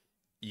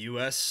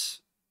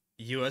U.S.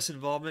 U.S.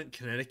 involvement,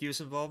 kinetic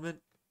use involvement,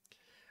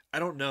 I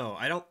don't know.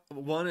 I don't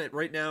one it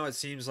right now. It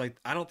seems like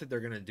I don't think they're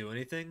gonna do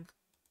anything.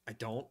 I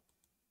don't.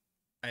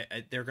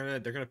 They're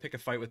gonna pick a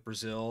fight with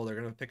Brazil. They're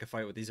gonna pick a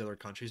fight with these other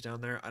countries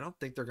down there. I don't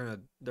think they're gonna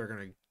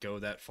go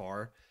that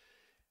far.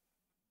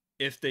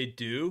 If they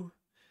do,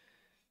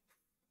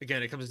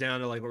 again, it comes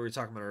down to like what we were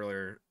talking about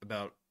earlier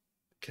about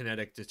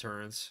kinetic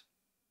deterrence.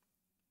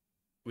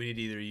 We need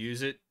to either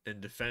use it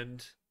and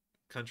defend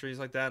countries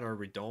like that, or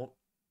we don't.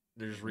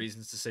 There's Hmm.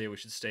 reasons to say we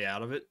should stay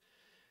out of it.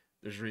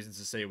 There's reasons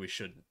to say we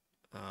shouldn't.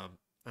 I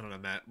don't know,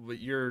 Matt. But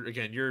your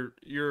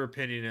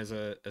opinion as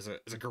a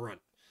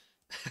grunt.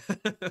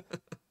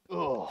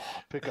 Oh,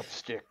 pick up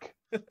stick.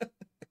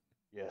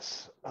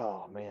 Yes.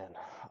 Oh man.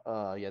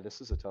 Yeah,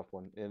 this is a tough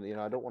one, and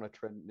I don't want to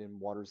tread in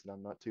waters that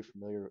I'm not too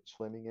familiar with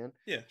swimming in.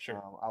 Yeah,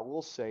 sure. I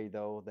will say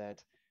though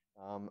that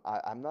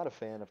I'm not a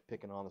fan of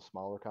picking on a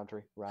smaller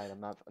country, right?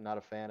 I'm not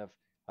a fan of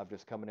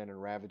just coming in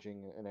and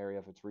ravaging an area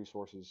of its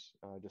resources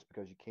just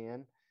because you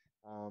can.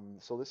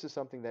 So this is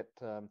something that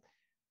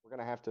we're going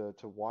to have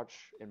to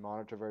watch and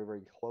monitor very,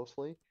 very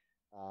closely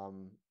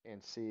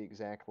and see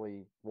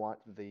exactly what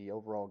the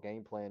overall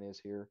game plan is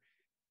here.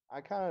 I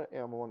kind of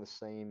am on the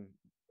same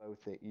boat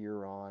that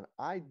you're on.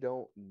 I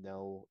don't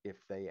know if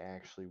they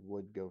actually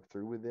would go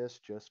through with this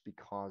just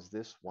because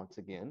this, once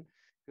again,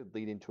 could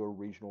lead into a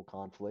regional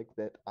conflict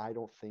that I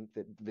don't think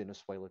that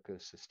Venezuela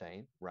could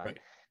sustain, right?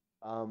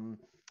 Right. Um,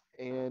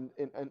 and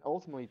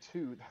ultimately,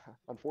 too,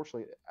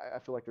 unfortunately, I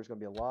feel like there's going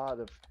to be a lot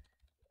of,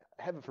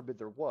 heaven forbid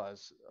there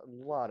was, a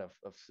lot of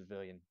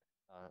civilian,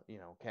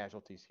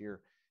 casualties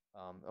here,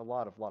 a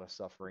lot of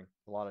suffering,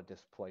 a lot of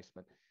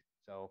displacement.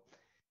 So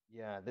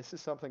yeah, this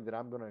is something that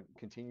I'm going to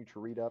continue to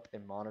read up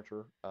and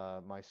monitor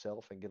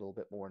myself and get a little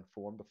bit more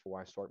informed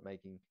before I start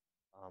making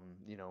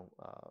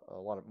a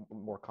lot of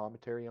more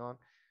commentary on.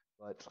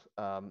 But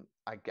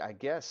I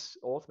guess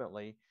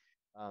ultimately,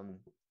 um,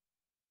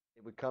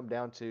 it would come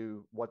down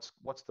to what's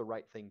the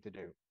right thing to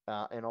do,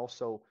 and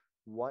also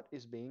what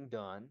is being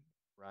done,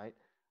 right?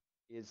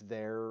 Is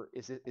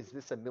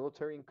this a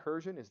military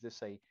incursion? Is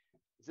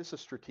this a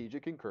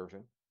strategic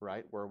incursion,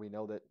 right? Where we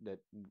know that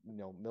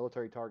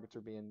military targets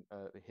are being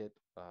hit.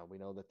 We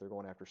know that they're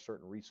going after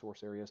certain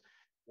resource areas,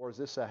 or is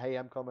this a hey,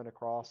 I'm coming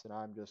across and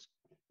I'm just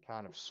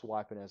kind of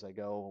swiping as I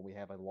go, and we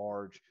have a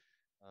large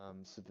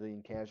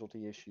civilian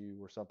casualty issue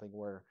or something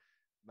where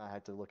I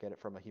had to look at it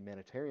from a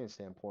humanitarian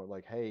standpoint,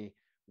 like hey,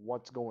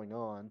 what's going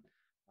on?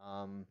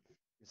 Um,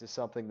 is this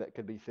something that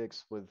could be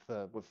fixed with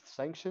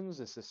sanctions?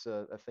 Is this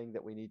a thing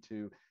that we need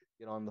to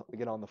get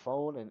on the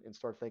phone and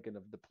start thinking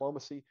of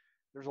diplomacy?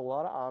 There's a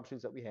lot of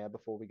options that we have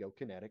before we go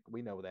kinetic.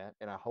 We know that,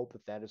 and I hope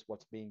that that is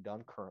what's being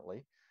done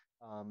currently.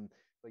 Um,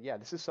 but yeah,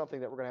 this is something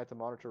that we're going to have to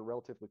monitor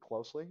relatively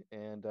closely,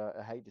 and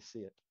I hate to see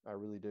it. I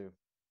really do.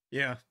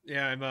 Yeah,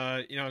 yeah.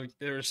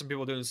 There are some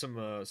people doing some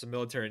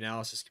military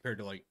analysis compared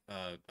to like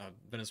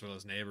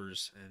Venezuela's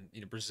neighbors,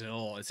 and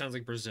Brazil. It sounds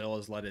like Brazil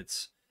has let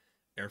its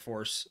air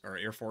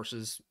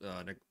forces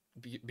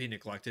be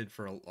neglected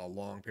for a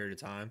long period of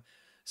time.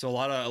 So a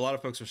lot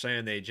of folks are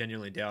saying they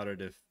genuinely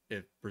doubted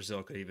if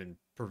Brazil could even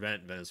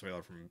prevent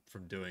Venezuela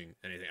from doing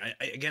anything.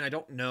 Again, I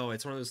don't know.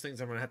 It's one of those things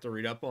I'm gonna have to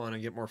read up on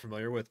and get more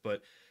familiar with,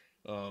 but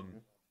um,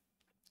 Mhm.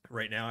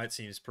 right now it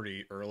seems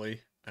pretty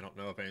early. I don't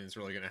know if anything's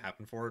really going to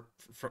happen for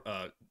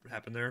it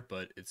happen there,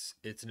 but it's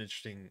an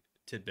interesting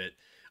tidbit.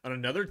 On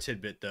another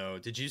tidbit though,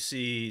 did you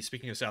see,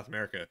 speaking of South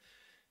America,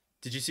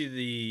 did you see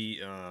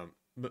the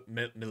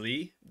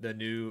Milei, the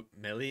new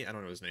Milei, I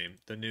don't know his name,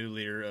 the new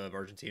leader of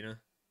Argentina,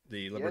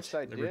 the Yes,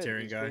 I did.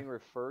 libertarian He's guy, being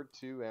referred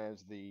to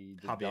as the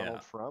Donald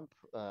Javier. Trump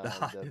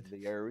The of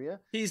the area.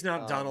 He's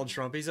not Donald Um,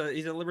 Trump. He's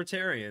a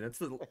libertarian. That's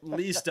the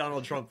least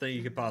Donald Trump thing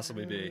you could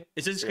possibly be.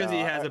 It's just because Yeah,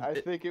 he has I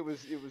think it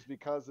was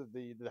because of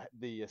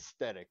the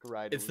aesthetic,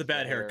 right? It it's the was the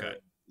bad hair,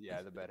 haircut.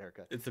 yeah, the bad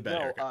haircut. It's the bad No,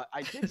 haircut.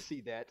 I did see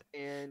that,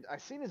 and I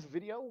seen his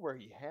video where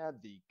he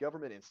had the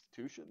government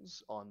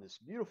institutions on this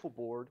beautiful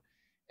board,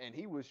 and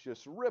he was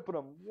just ripping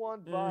them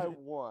one by Mhm.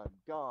 one.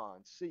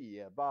 Gone, see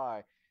ya,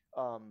 bye.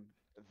 Um,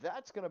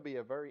 that's going to be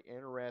a very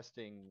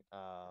interesting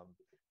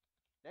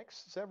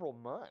next several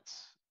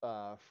months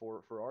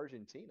for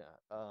Argentina.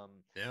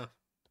 Yeah.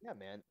 Yeah,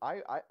 man.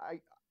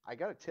 I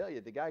got to tell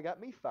you, the guy got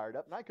me fired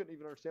up, and I couldn't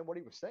even understand what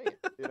he was saying.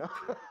 You know.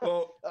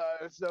 Well,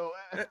 So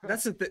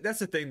that's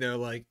the thing though.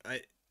 Like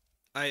I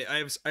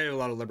have a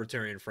lot of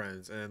libertarian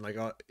friends, and like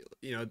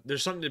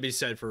there's something to be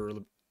said for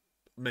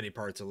many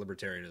parts of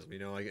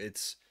libertarianism. Like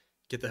it's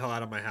get the hell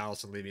out of my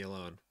house and leave me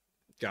alone.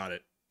 Got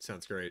it.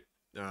 Sounds great.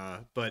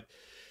 But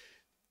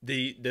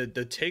the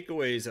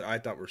takeaways that I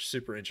thought were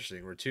super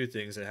interesting were two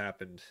things that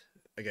happened.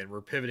 Again,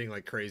 we're pivoting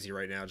like crazy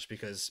right now just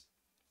because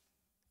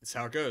it's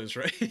how it goes,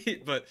 right?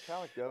 But that's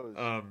how it goes.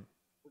 um,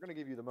 We're gonna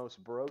give you the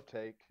most bro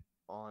take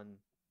on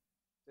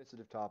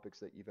sensitive topics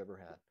that you've ever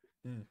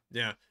had.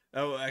 Yeah.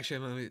 Oh,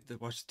 actually, I'm gonna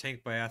watch the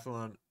Tank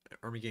Biathlon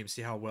Army game,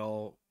 see how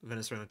well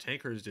Venezuelan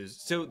tankers do. Oh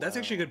So that's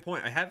actually a wow. good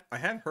point. I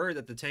have heard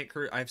that the tank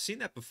crew. I've seen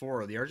that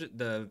before.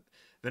 The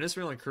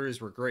Venezuelan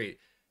crews were great.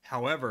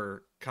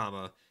 However,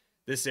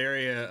 this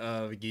area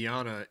of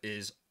Guyana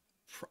is,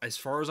 as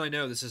far as I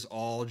know, this is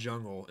all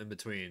jungle in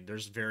between.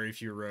 There's very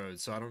few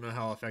roads, so I don't know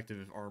how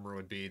effective armor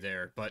would be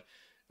there. But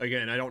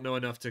again, I don't know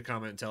enough to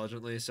comment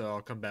intelligently, so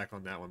I'll come back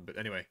on that one. But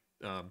anyway,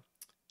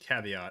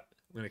 caveat.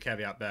 I'm going to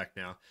caveat back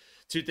now.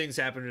 Two things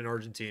happened in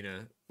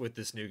Argentina with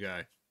this new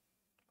guy.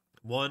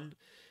 One,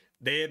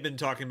 they had been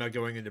talking about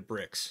going into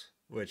BRICS,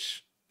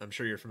 which I'm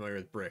sure you're familiar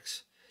with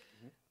BRICS.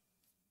 Mhm.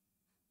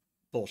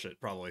 Bullshit,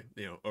 probably,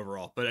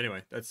 overall. But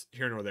anyway, that's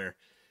here nor there.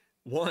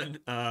 One,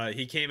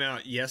 he came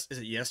out, is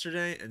it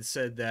yesterday, and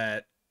said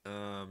that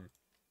um,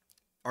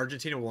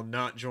 Argentina will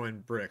not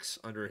join BRICS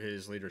under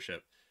his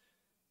leadership.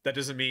 That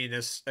doesn't mean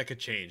that could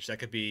change. That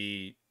could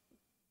be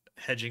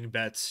hedging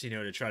bets,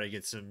 to try to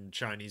get some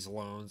Chinese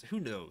loans. Who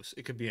knows?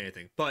 It could be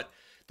anything. But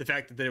the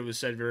fact that it was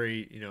said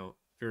very,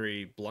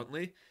 very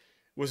bluntly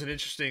was an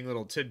interesting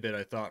little tidbit,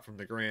 I thought, from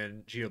the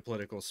grand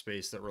geopolitical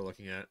space that we're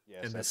looking at.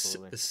 Yes, And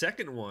absolutely. the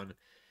second one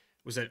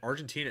was that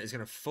Argentina is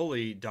going to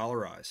fully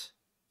dollarize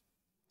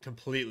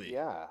completely.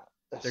 Yeah.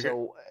 They're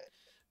going So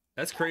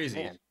That's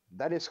crazy. man,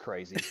 that is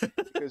crazy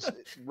because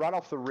right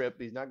off the rip,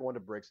 he's not going to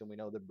BRICS, and we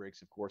know that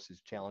BRICS, of course,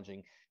 is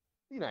challenging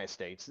the United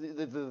States,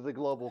 the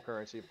global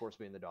currency, of course,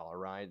 being the dollar,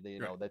 right?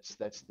 Right.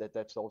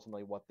 That's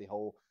ultimately what the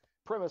whole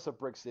premise of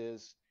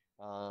BRICS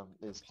I'm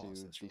is gonna pause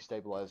to this real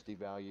quick. destabilize,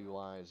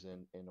 devalueize,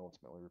 and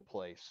ultimately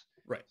replace.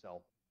 Right.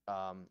 So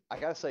I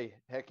gotta say,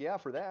 heck yeah,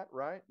 for that,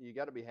 right? You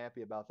got to be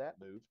happy about that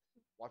move.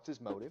 What's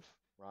his motive,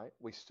 right?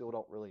 We still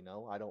don't really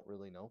know. I don't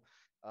really know,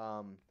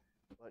 um,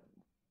 but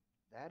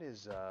that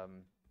is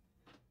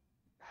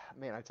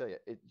man, I tell you,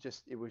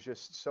 it was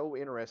just so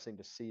interesting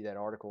to see that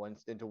article and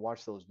to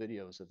watch those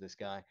videos of this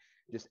guy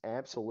just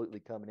absolutely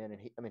coming in.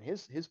 And I mean,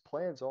 his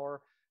plans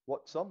are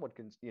what some would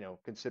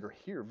consider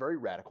here very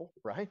radical,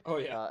 right? Oh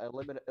yeah.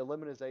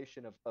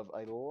 Elimination of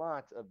a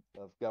lot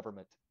of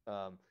government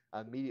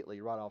immediately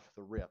right off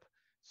the rip.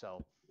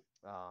 So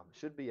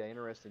should be an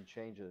interesting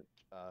chain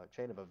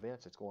of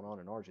events that's going on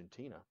in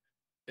Argentina.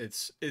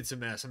 It's a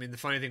mess. I mean, the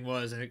funny thing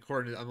was, and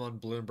according to, I'm on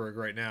Bloomberg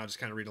right now, just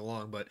kind of read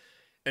along, but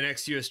an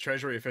ex-U.S.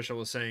 Treasury official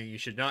was saying you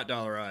should not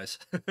dollarize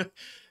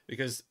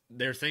because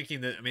they're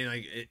thinking that. I mean,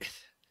 like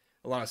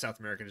a lot of South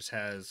America just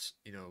has,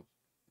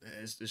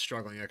 is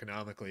struggling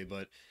economically,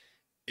 but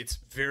it's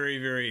very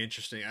very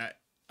interesting.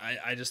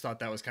 I just thought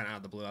that was kind of out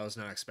of the blue. I was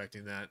not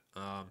expecting that.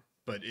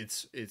 But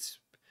it's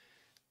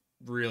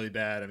really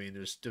bad. I mean,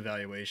 there's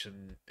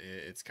devaluation.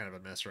 It's kind of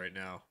a mess right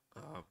now.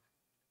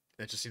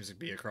 That just seems to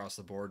be across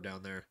the board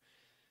down there.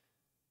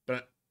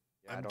 But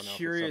Yeah, I I'm don't know if it's something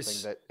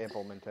curious. that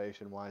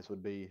implementation wise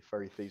would be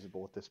very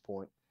feasible at this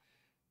point.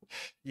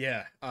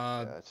 Yeah,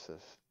 Yeah, it's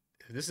just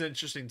this is an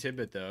interesting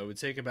tidbit, though. It would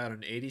take about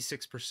an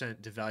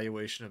 86%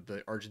 devaluation of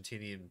the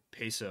Argentinian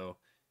peso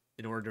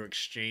in order to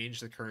exchange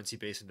the currency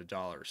base into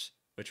dollars,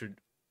 which would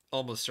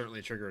almost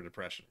certainly trigger a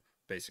depression.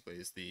 Basically,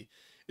 is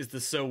the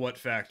so what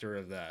factor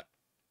of that?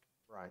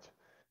 right.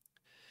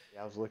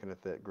 Yeah, I was looking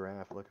at that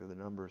graph, looking at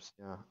the numbers.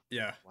 Yeah.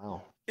 Yeah, Wow.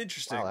 Wow,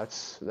 interesting.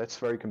 that's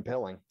very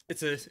compelling.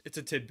 It's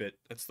a tidbit.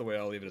 That's the way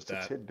I'll leave it at Just a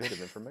that. tidbit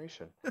of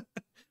information. We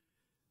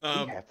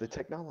Um, have the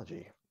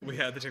technology. we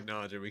have the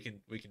technology. We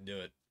can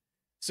do it.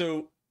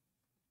 So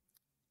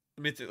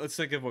I mean, let's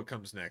think of what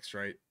comes next,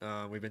 right?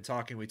 We've been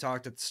talking. We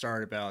talked at the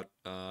start about.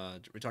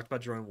 We talked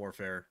about drone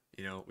warfare.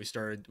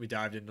 We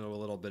dived into a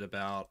little bit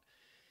about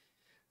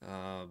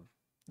um,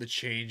 the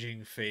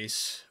changing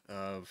face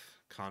of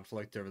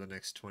conflict over the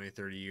next 20,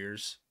 30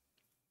 years.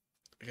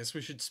 I guess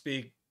we should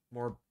speak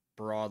more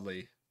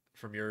broadly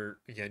from your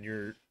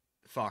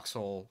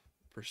foxhole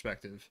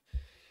perspective.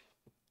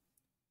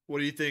 What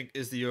do you think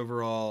is the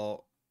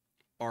overall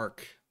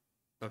arc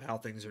of how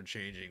things are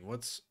changing?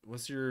 What's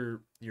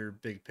your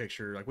big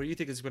picture? Like, what do you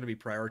think is going to be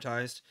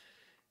prioritized?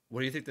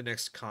 What do you think the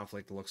next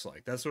conflict looks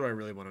like? That's what I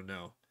really want to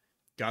know.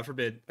 God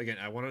forbid. Again,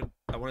 I want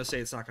to say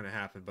it's not going to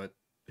happen, but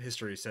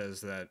history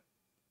says that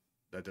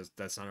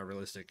that's not a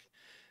realistic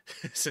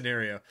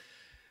scenario.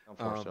 Um,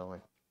 Unfortunately.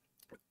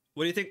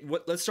 what do you think?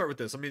 Let's start with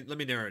this. Let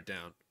me narrow it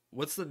down.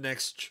 What's the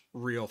next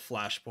real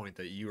flashpoint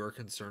that you are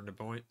concerned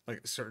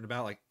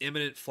about, like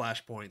imminent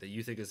flashpoint that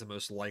you think is the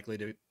most likely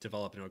to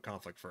develop into a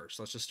conflict first?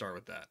 Let's just start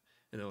with that,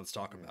 and then let's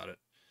talk Mhm. about it.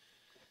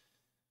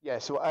 Yeah,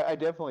 so I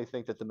definitely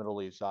think that the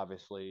Middle East,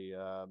 obviously,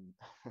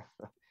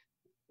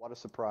 what a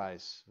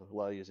surprise,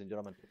 ladies and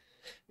gentlemen.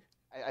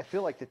 I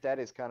feel like that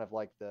is kind of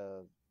like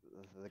the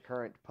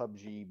current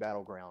PUBG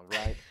battleground,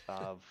 right?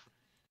 Of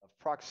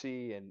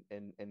proxy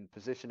and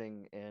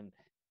positioning and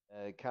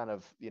kind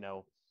of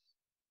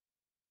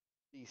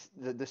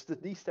the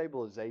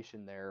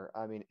destabilization there.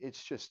 I mean,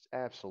 it's just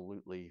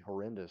absolutely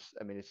horrendous.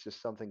 I mean, it's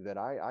just something that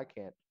I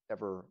can't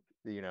ever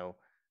you know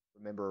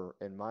remember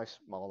in my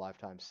small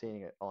lifetime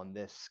seeing it on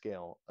this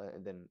scale,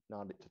 and then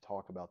not to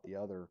talk about the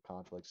other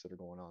conflicts that are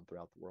going on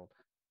throughout the world.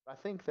 I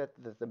think that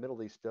the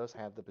Middle East does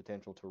have the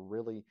potential to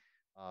really,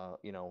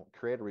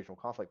 create a regional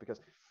conflict because,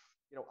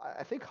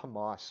 I think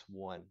Hamas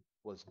one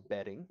was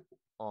betting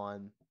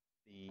on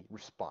the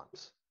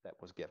response that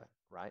was given,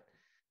 right?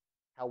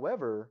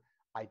 However,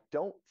 I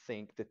don't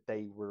think that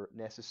they were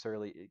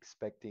necessarily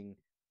expecting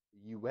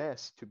the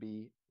U.S. to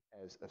be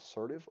as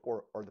assertive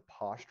or the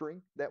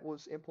posturing that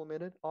was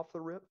implemented off the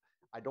rip.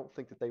 I don't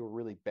think that they were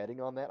really betting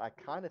on that. I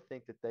kind of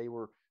think that they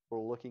were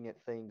looking at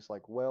things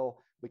like, well,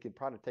 we can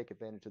probably take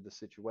advantage of the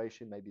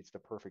situation. Maybe it's the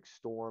perfect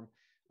storm.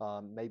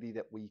 Maybe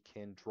that we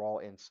can draw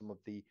in some of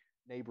the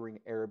neighboring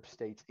Arab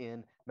states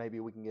in. Maybe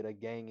we can get a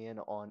gang in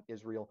on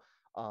Israel.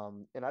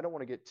 And I don't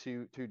want to get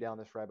too down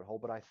this rabbit hole,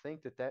 but I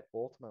think that that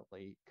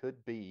ultimately could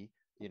be,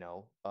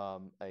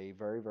 a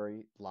very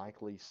very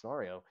likely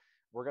scenario.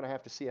 We're going to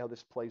have to see how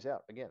this plays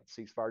out. Again,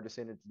 ceasefire just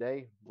ended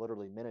today,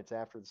 literally minutes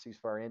after the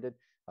ceasefire ended.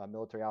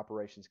 Military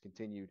operations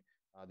continued.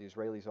 The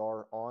Israelis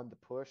are on the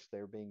push.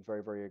 They're being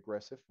very very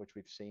aggressive, which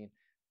we've seen.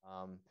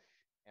 Um,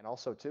 and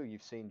also too,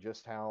 you've seen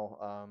just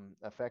how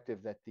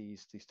effective that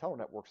these tunnel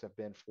networks have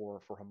been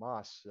for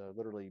Hamas,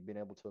 literally being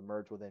able to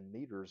emerge within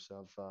meters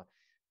of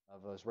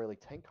Israeli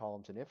tank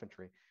columns and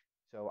infantry.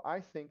 So I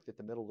think that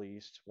the Middle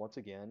East, once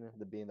again,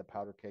 being the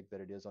powder keg that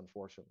it is,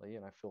 unfortunately,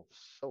 and I feel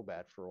so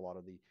bad for a lot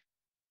of the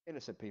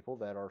innocent people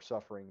that are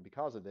suffering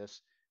because of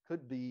this,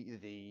 could be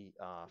the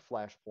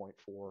flashpoint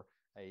for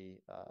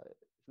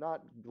if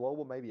not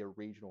global, maybe a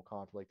regional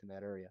conflict in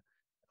that area.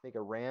 I think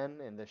Iran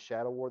and the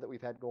shadow war that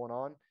we've had going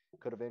on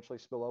could eventually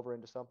spill over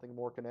into something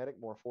more kinetic,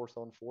 more force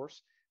on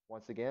force.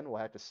 Once again, we'll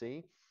have to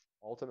see.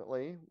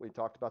 Ultimately, we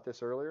talked about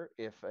this earlier.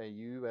 If a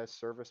U.S.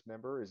 service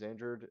member is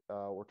injured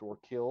or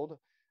killed,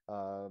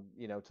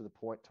 to the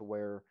point to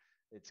where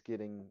it's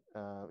getting,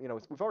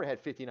 we've already had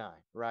 59,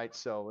 right?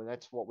 So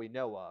that's what we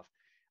know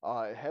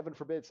of. Heaven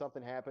forbid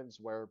something happens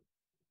where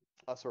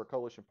us or a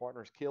coalition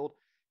partner is killed.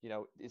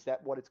 Is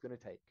that what it's going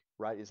to take,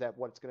 right? Is that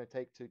what it's going to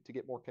take to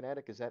get more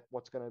kinetic? Is that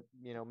what's going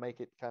to, make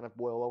it kind of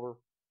boil over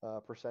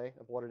per se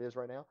of what it is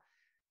right now?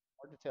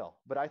 hard to tell.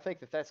 But I think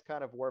that that's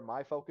kind of where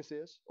my focus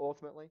is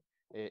ultimately,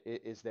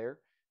 is there.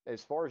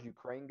 As far as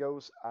Ukraine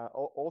goes,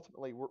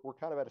 ultimately, we're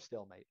kind of at a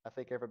stalemate. I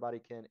think everybody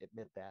can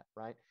admit that,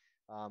 right?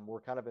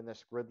 We're kind of in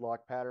this gridlock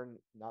pattern.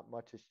 Not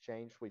much has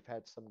changed. We've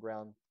had some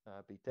ground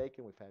be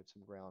taken. We've had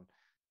some ground,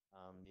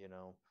 be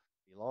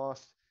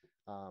lost.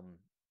 Um,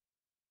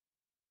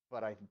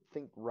 but I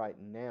think right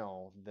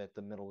now that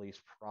the Middle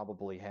East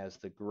probably has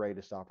the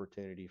greatest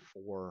opportunity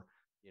for,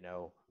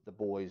 the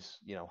boys,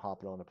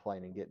 hopping on a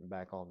plane and getting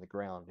back on the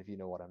ground, if you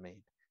know what I mean.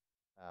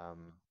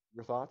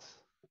 Your thoughts?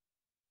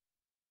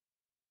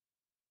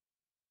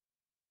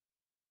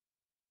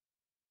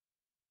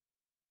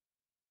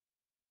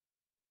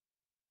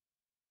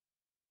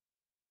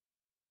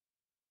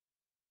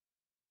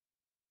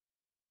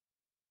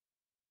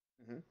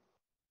 Hmm.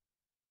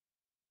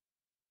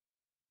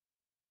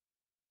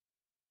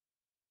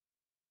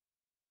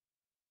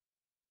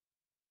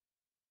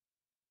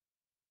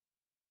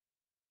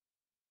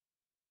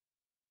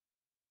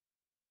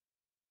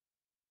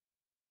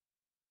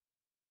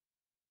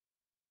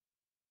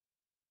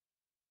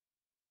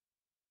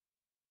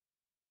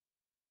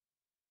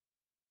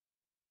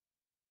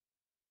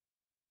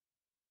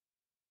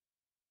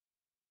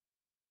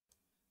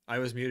 I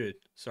was muted.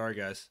 Sorry,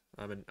 guys.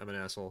 I'm an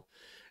asshole.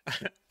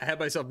 I had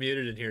myself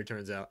muted in here.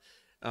 Turns out.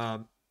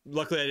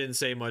 Luckily, I didn't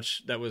say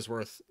much that was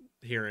worth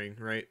hearing.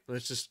 Right?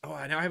 Let's just. Oh,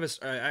 now I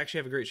actually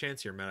have a great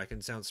chance here, Matt. I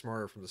can sound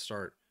smarter from the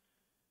start.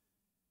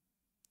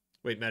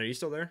 Wait, Matt, are you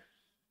still there?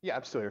 Yeah,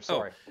 I'm still here. Oh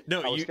Sorry.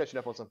 no, I was you catching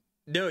up on some.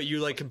 no, you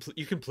like Was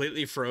you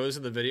completely froze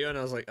in the video, and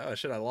I was like, oh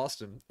shit, I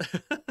lost him.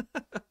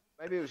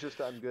 Maybe it was just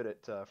I'm good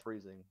at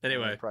freezing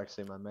Anyway, and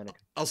practicing my mannequin.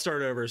 I'll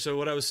start over. So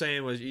what I was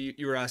saying was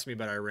you were asking me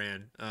about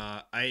Iran.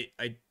 I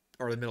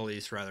or the Middle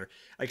East rather.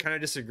 I kind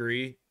of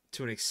disagree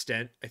to an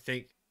extent. I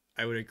think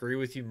I would agree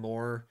with you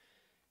more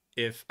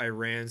if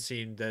Iran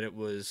seemed that it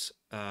was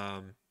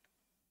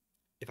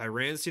if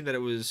Iran seemed that it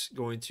was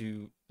going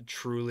to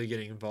truly get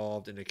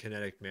involved in a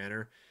kinetic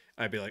manner.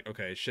 I'd be like,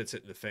 okay, shit's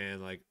hitting the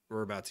fan. Like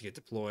we're about to get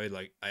deployed.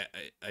 Like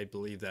I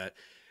believe that.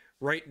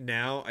 Right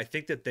now, I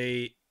think that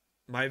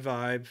my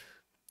vibe,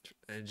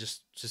 and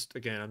just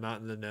again, I'm not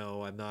in the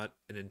know. I'm not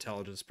an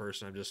intelligence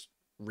person. I'm just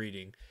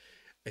reading.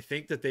 I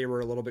think that they were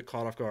a little bit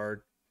caught off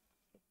guard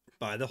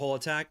by the whole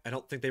attack. I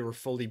don't think they were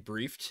fully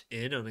briefed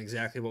in on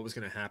exactly what was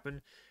going to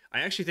happen.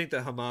 I actually think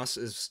that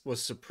Hamas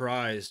was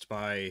surprised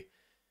by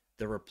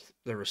the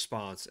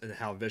response and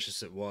how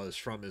vicious it was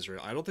from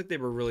Israel. I don't think they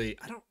were really.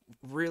 I don't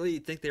really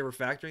think they were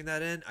factoring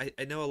that in.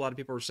 I know a lot of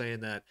people were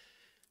saying that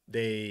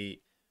they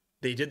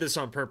they did this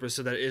on purpose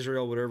so that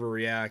Israel would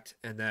overreact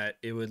and that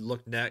it would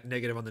look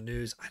negative on the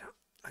news.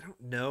 I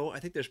don't know. I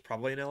think there's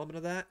probably an element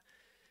of that.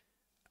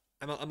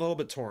 I'm a little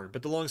bit torn,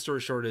 but the long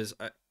story short is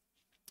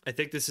I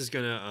think this is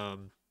gonna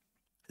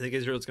I think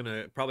Israel's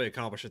gonna probably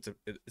accomplish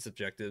its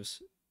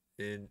objectives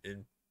in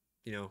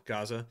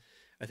Gaza.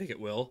 I think it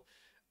will.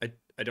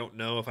 I don't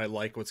know if I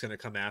like what's gonna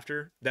come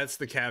after. That's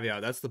the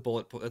caveat. That's the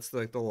bullet. That's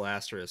like the little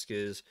asterisk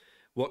is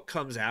what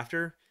comes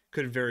after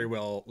could very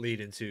well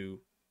lead into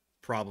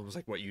problems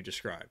like what you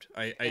described.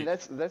 And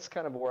that's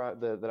kind of where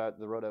the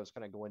road I was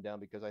kind of going down,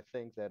 because I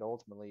think that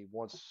ultimately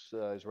once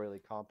Israeli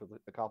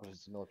accomplishes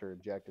its military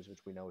objectives,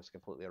 which we know is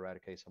completely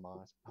eradicate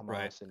Right.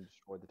 Hamas and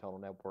destroy the tunnel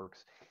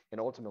networks, and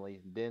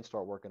ultimately then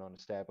start working on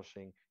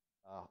establishing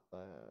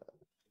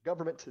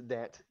government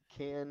that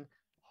can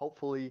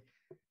hopefully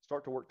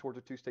start to work towards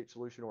a two-state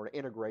solution or an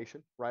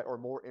integration, right, or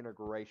more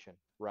integration,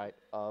 right,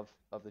 of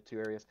the two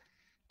areas,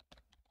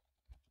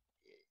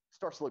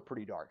 starts to look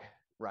pretty dark,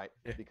 right?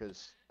 Yeah.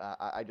 Because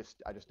I just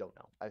don't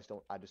know. I just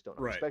don't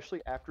know. Right.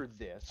 Especially after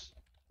this,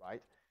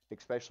 right?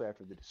 Especially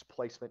after the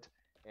displacement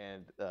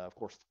and of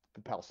course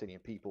the Palestinian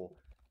people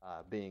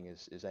being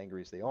as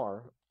angry as they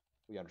are,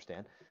 we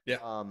understand. Yeah.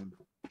 Um,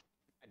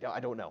 I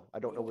don't know. I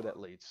don't know where that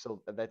leads.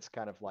 So that's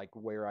kind of like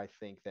where I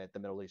think that the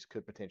Middle East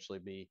could potentially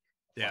be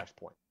a Yeah.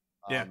 flashpoint.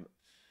 Yeah. And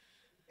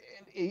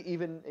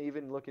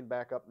even looking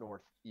back up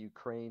north,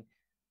 Ukraine,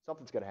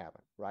 something's going to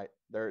happen, right?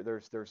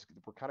 There's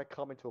we're kind of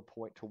coming to a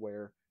point to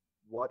where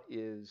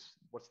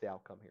what's the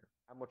outcome here?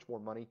 How much more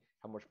money?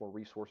 How much more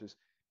resources?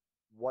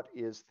 What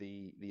is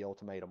the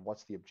ultimatum?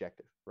 What's the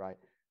objective, right?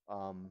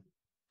 Um,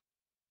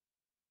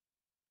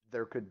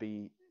 there could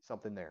be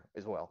something there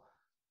as well.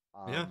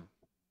 Yeah. Um,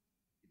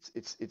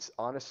 it's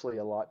honestly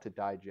a lot to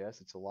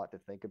digest. It's a lot to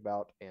think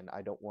about, and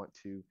I don't want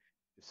to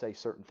say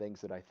certain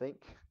things that I think,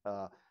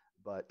 uh,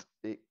 but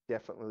it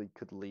definitely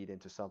could lead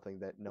into something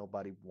that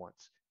nobody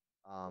wants.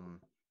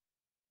 Um,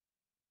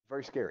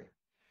 Very scary,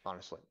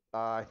 honestly.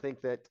 I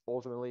think that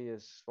ultimately,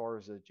 as far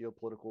as a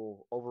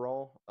geopolitical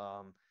overall,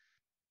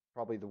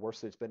 probably the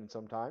worst it's been in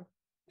some time.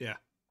 Yeah.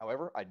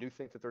 However, I do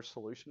think that there's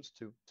solutions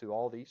to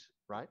all these,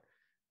 right?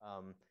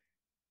 Um,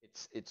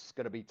 it's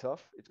going to be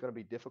tough. It's going to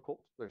be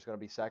difficult. There's going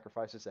to be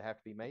sacrifices that have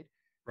to be made.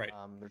 Right.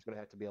 There's going to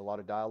have to be a lot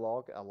of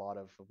dialogue, a lot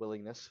of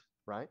willingness,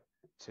 right,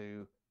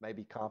 to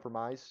maybe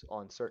compromise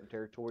on certain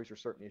territories or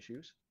certain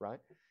issues, right?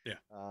 Yeah.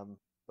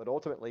 But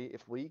ultimately,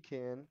 if we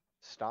can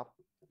stop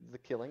the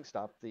killing,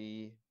 stop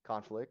the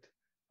conflict,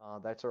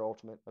 That's our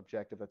ultimate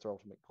objective. That's our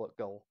ultimate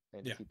goal,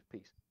 and to Yeah. keep the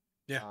peace.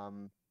 Yeah.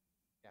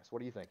 Yes. What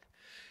do you think?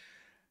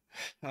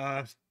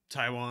 Uh,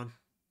 Taiwan.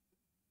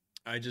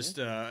 Hmm.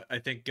 I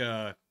think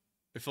I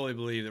fully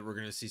believe that we're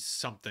going to see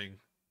something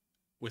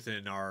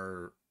within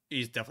our.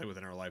 He's definitely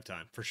within our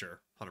lifetime for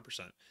sure,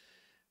 100%.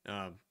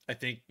 I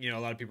think a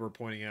lot of people are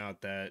pointing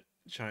out that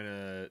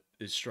China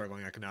is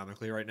struggling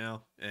economically right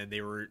now, and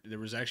there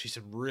was actually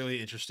some really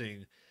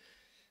interesting,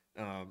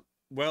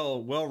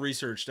 well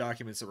researched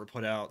documents that were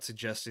put out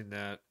suggesting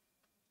that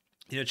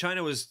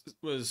China was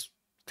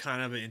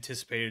kind of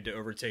anticipated to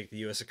overtake the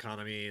U.S.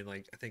 economy, and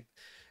like I think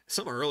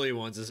some early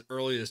ones as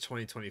early as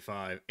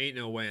 2025. Ain't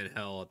no way in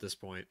hell at this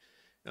point.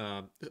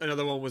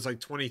 Another one was like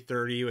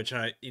 2030, which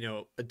a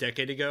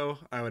decade ago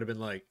I would have been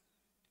like,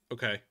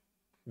 okay,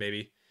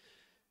 maybe.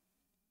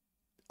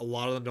 A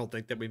lot of them don't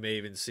think that we may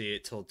even see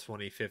it till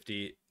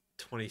 2050,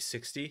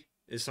 2060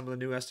 is some of the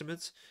new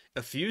estimates.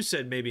 A few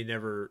said maybe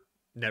never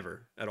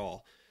at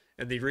all.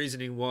 And the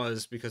reasoning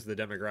was because of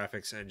the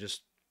demographics and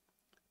just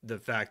the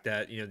fact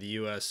that the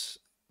U.S.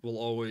 will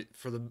always,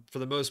 for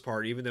the most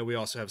part, even though we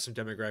also have some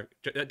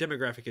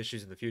demographic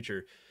issues in the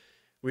future,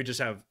 we just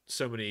have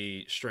so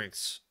many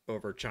strengths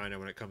over China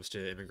when it comes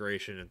to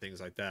immigration and things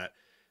like that.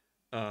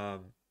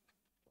 Um,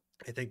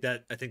 I think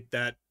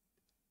that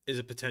is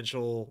a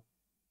potential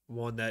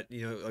one that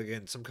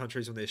again, some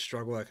countries when they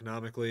struggle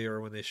economically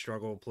or when they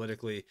struggle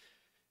politically,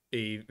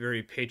 a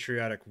very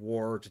patriotic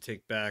war to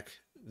take back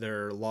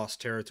their lost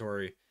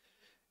territory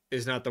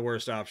is not the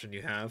worst option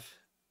you have,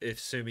 if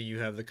assuming you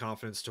have the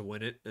confidence to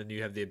win it and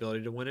you have the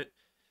ability to win it.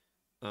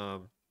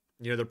 Um,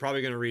 they're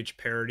probably going to reach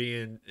parity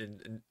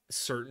in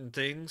certain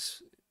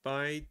things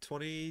by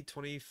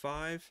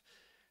 2025.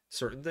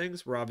 Certain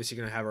things, we're obviously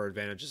going to have our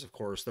advantages. Of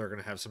course, they're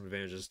going to have some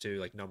advantages too,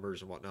 like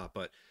numbers and whatnot.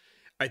 But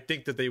I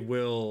think that they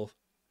will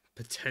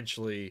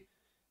potentially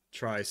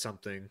try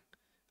something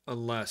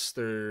unless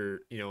they're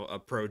a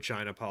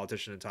pro-China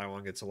politician in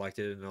Taiwan gets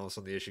elected and all of a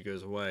sudden the issue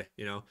goes away.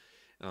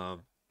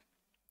 Um,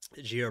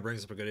 Gio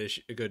brings up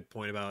a good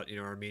point about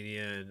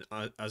Armenia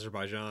and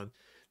Azerbaijan.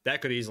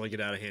 That could easily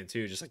get out of hand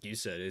too, just like you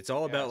said. Yes. It's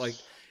all about like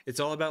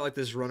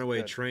this It's runaway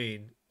good.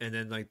 train, and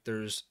then like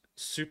there's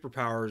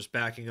superpowers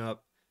backing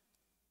up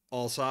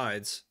all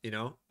sides,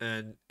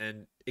 and Yeah.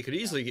 it could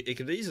easily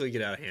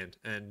get out of hand.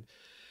 And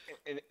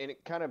And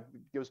it kind of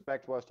goes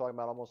back to what I was talking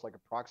about, almost like a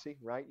proxy,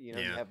 right? You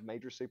yeah, have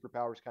major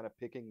superpowers kind of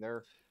picking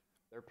their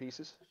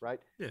pieces, right?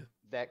 yeah,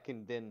 That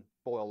can then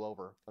boil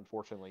over,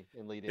 unfortunately,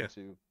 and lead yeah,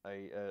 into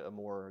a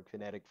more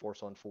kinetic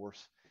force on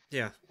force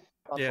yeah,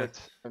 yeah,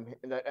 conflict, and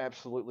that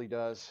absolutely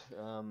does,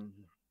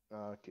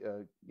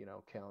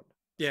 count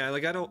yeah.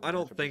 Like with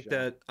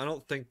Azerbaijan.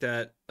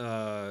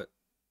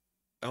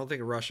 I don't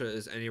think Russia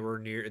is anywhere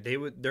near.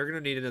 They're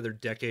gonna need another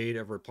decade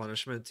of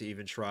replenishment to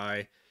even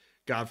try.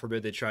 God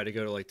forbid they try to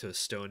go to like to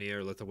Estonia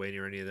or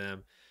Lithuania or any of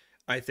them.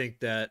 I think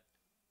that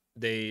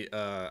they're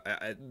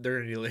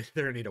gonna need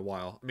they're gonna need a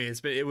while. I mean,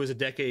 it was a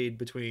decade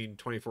between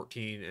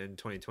 2014 and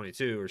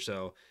 2022 or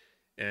so,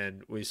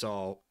 and we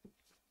saw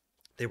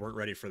they weren't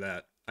ready for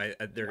that.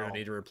 They're gonna No,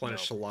 need to no.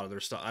 replenish a lot of their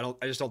stuff.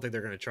 I just don't think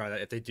they're gonna try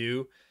that. If they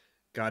do,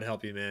 God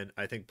help you, man.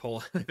 I think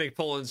I think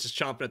Poland's just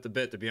chomping at the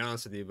bit to be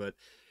honest with you. But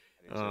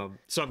I do too.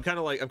 so I'm kind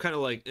of like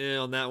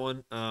on that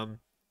one.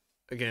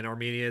 Again,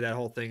 Armenia, that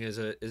whole thing is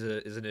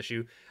an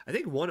issue. I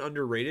think one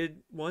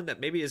underrated one that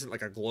maybe isn't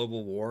like a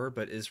global war,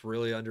 but is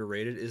really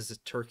underrated is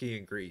Turkey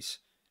and Greece.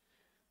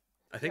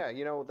 I think,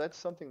 Yeah, that's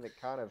something that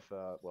kind of,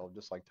 well,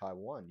 just like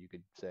Taiwan, you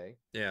could say,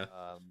 yeah,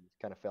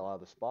 kind of fell out of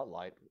the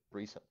spotlight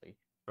recently,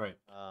 right.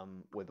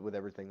 with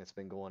everything that's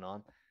been going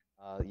on.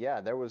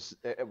 Yeah, there was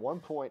at one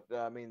point.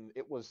 I mean,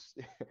 it was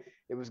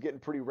it was getting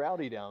pretty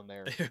rowdy down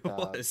there. It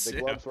was, The yeah,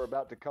 gloves were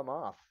about to come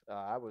off.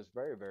 I was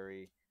very,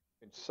 very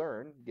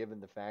concerned, given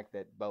the fact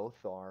that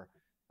both are,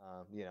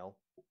 you know,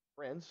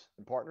 friends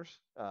and partners.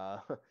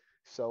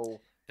 So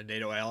and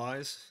NATO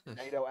allies.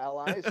 NATO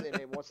allies,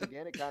 and once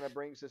again, it kind of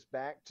brings us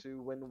back to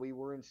when we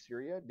were in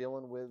Syria,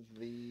 dealing with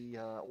the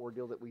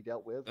ordeal that we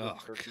dealt with Oh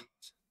Turkey,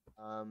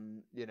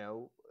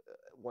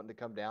 wanting to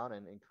come down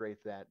and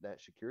create that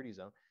security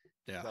zone.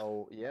 God, yeah,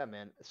 So yeah,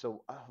 man.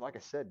 So like I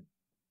said,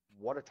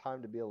 what a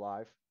time to be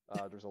alive.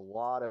 There's a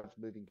lot of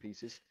moving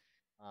pieces.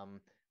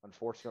 Um,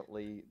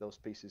 Unfortunately, those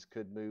pieces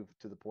could move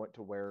to the point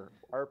to where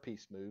our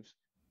piece moves.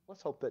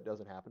 Let's hope that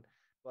doesn't happen.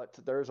 But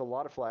there's a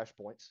lot of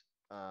flashpoints.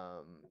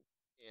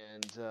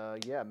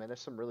 And yeah, man,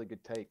 there's some really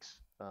good takes.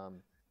 A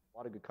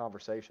lot of good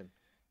conversation.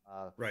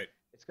 Uh, right.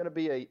 it's going to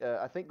be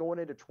I think going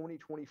into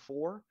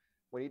 2024,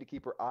 we need to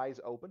keep our eyes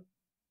open.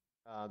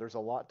 There's a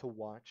lot to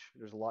watch.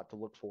 There's a lot to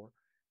look for.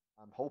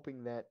 I'm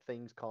hoping that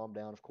things calm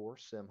down, of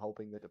course. I'm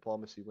hoping that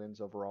diplomacy wins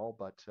overall,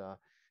 but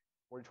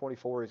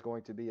 2024 is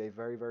going to be a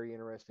very, very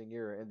interesting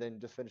year. And then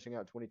just finishing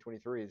out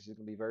 2023 is going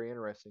to be very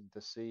interesting to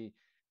see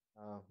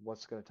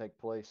what's going to take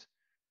place.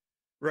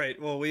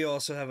 Right. Well, we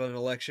also have an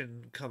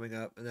election coming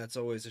up, and that's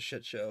always a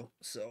shit show.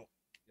 So,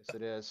 Yes,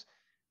 it is.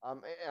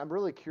 I'm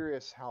really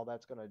curious how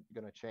that's going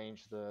to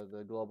change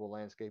the global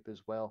landscape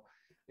as well.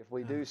 if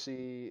we Uh, do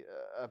see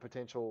a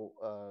potential,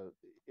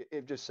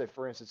 if just say,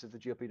 for instance, if the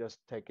GOP does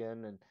take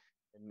in and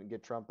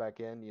get Trump back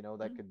in, that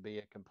mm, could be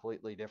a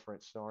completely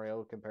different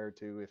scenario compared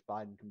to if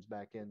Biden comes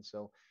back in.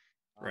 So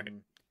right.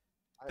 um,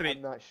 I mean,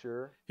 I'm not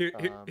sure.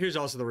 here's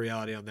also the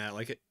reality on that.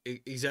 Like,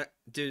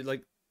 dude,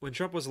 like when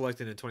Trump was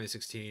elected in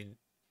 2016,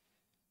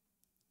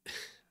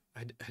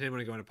 I didn't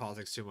want to go into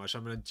politics too much.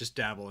 I'm gonna just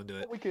dabble into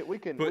it. We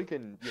But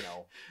can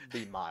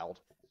be mild.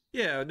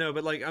 yeah, no,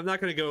 but like I'm not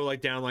gonna go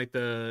like down like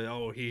the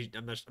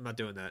I'm not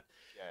doing that.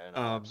 Yeah,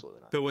 no,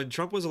 absolutely not. But when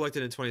Trump was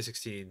elected in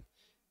 2016,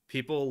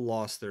 people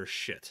lost their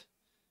shit.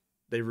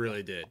 They Yeah,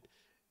 really did.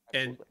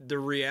 And absolutely. the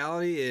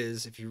reality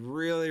is, if you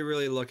really,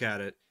 really look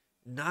at it,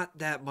 not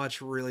that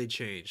much really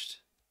changed.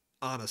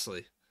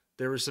 Honestly,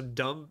 there were some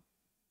dumb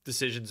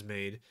decisions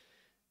made.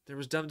 There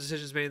was dumb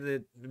decisions made in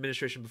the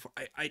administration before.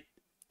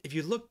 If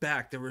you look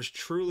back, there was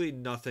truly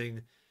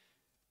nothing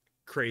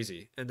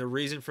crazy. And the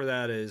reason for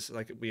that is,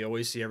 like we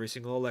always see every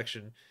single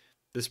election,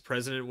 this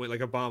president went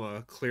like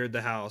Obama cleared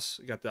the House.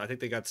 I think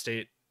they got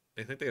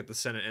the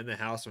Senate and the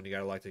House when he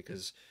got elected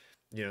because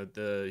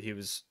he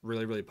was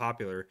really really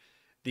popular.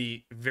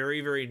 The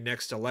very very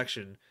next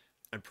election,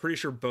 I'm pretty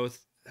sure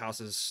both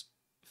houses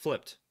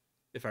flipped,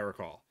 if I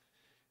recall.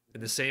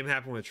 And the Mhm. same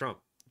happened with Trump.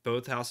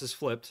 Both houses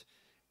flipped,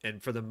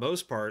 and for the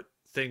most part,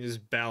 things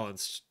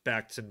balanced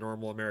back to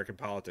normal American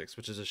politics,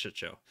 which is a shit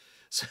show.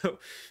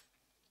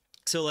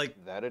 So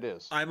like That it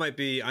is. I might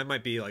be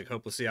like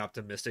hopelessly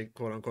optimistic,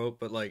 quote unquote,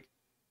 but like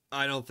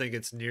I don't think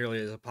it's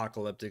nearly as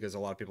apocalyptic as a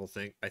lot of people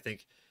think. I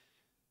think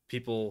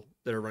people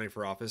that are running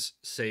for office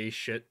say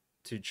shit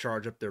to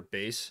charge up their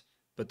base,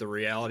 but the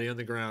reality on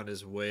the ground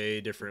is way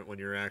different when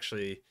you're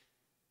actually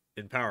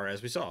in power,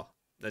 as we saw.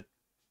 That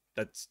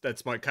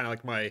that's my kind of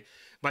like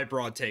my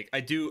broad take. I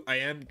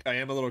am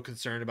a little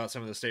concerned about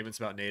some of the statements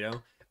about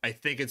NATO. I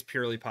think it's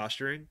purely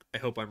posturing. I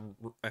hope I'm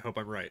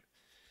right.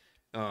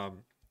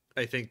 Um,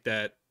 I think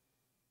that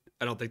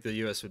I don't think the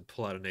U.S. would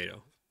pull out of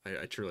NATO.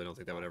 I truly don't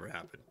think that would ever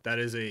happen.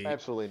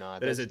 Absolutely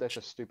not. That is That's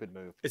a stupid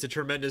move. it's a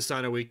tremendous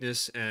sign of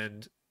weakness,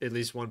 and at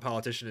least one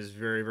politician is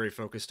very very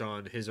focused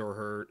on his or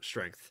her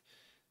strength.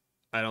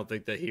 I don't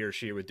think that he or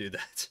she would do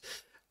that.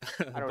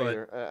 I don't But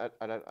either.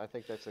 I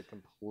think that's a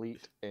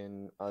complete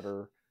and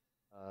utter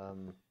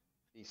um,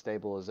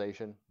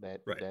 destabilization right.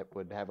 that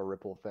would have a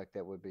ripple effect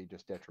that would be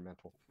just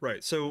detrimental. Right.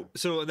 Yeah.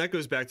 So and that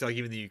goes back to like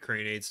even the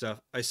Ukraine aid stuff.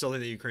 I still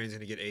think that Ukraine's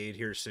going to get aid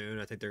here soon.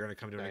 I think they're going to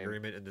come to an Same.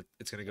 agreement and that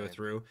it's going to go Same.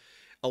 through.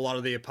 A lot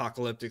of the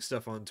apocalyptic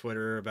stuff on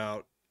Twitter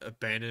about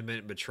abandonment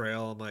and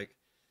betrayal, I'm like,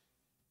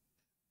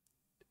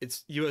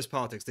 it's U.S.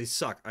 politics. They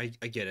suck. I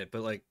get it,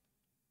 but like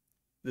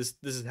this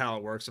is how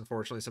it works.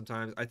 Unfortunately,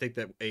 sometimes I think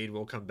that aid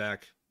will come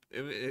back.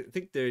 I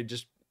think they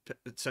just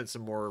sent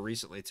some more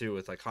recently too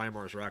with like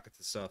HIMARS rockets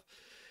and stuff.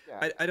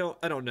 Yeah. I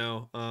don't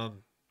know. And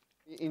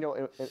you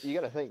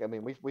got to think. I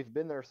mean, we've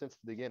been there since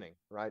the beginning,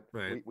 right?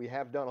 Right. We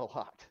have done a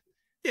lot.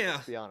 Yeah.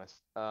 Let's be honest.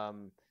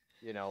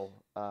 You know,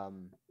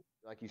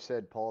 like you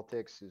said,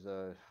 politics is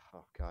oh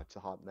god, it's a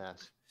hot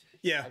mess.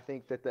 Yeah. I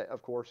think that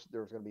of course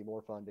there's going to be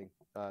more funding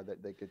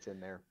that gets in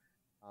there.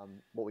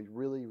 What we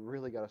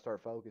really got to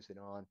start focusing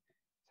on is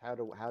how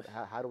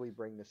do we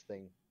bring this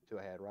thing to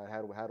a head, right?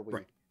 How do we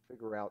Right.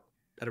 figure out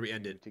How do we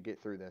end it? to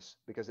get through this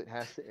because it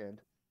has to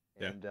end,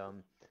 Yeah.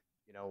 and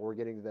we're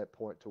getting to that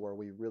point to where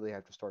we really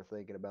have to start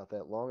thinking about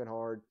that long and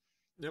hard.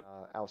 Yep.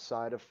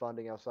 Outside of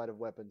funding, outside of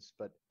weapons,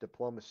 but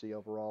diplomacy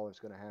overall is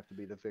going to have to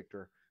be the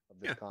victor of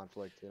this Yeah.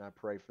 conflict, and I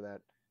pray for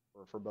that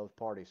for both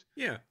parties.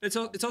 Yeah. Um,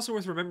 It's also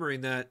worth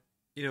remembering that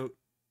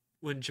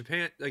when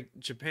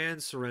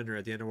Japan's surrender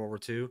at the end of World War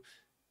II,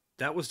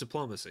 that was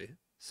diplomacy.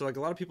 So like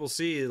a lot of people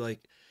see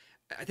like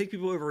I think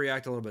people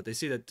overreact a little bit. They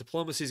see that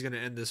diplomacy is going to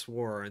end this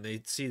war, and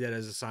they see that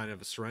as a sign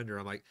of a surrender.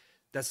 I'm like,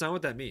 that's not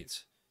what that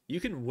means. You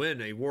can win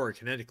a war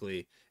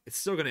kinetically. It's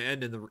still going to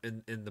end in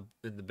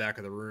the back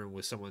of the room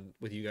with someone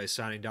with you guys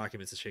signing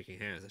documents and shaking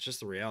hands. That's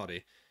just the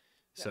reality.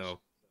 yes, So,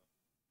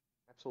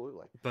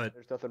 absolutely. but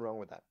There's nothing wrong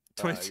with that.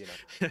 20,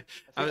 I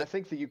I,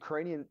 think the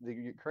Ukrainian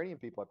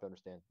people have to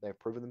understand they have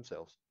proven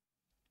themselves,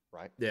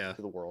 right, yeah.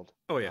 to the world.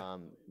 Oh yeah.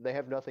 They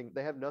have nothing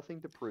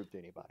to prove to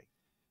anybody.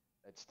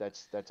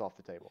 That's off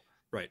the table.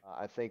 Right.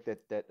 I think that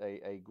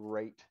a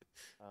great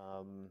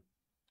um,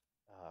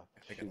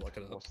 I can look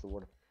it up. what's the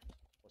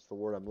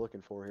word I'm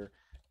looking for here?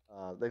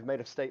 They've made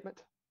a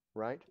statement,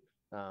 right?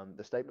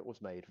 The statement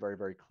was made very,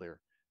 very clear.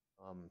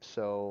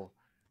 So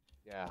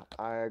yeah,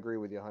 I agree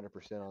with you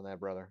 100% on that,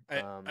 brother.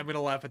 I'm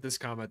gonna laugh at this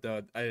comment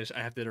though. I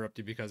have to interrupt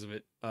you because of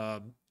it.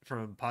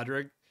 From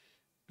Padre,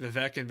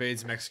 Vivek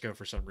invades Mexico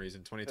for some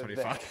reason.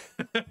 2025.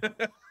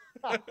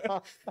 I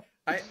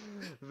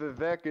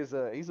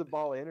Vivek he's a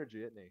ball of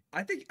energy, isn't he?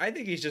 I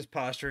think he's just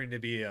posturing to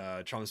be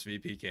Trump's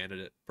VP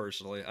candidate.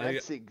 Personally, I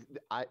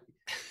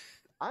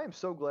am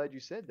so glad you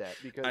said that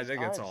because I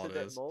think that's I've all said it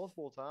that is.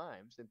 multiple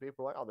times, and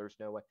people are like, "Oh, there's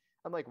no way."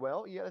 I'm like,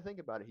 "Well, you got to think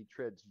about it. He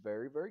treads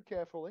very, very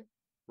carefully,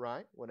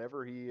 right?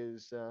 Whenever he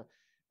is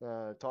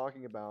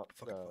talking about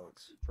Fucking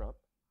Fox. Trump,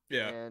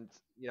 Yeah. and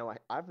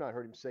I've not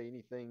heard him say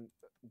anything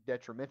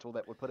detrimental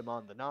that would put him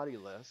on the naughty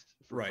list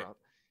for Right. Trump.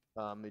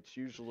 It's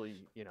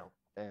usually,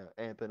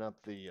 amping up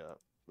the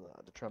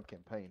Trump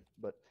campaign.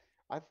 But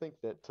I think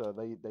that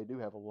they do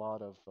have a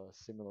lot of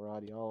similar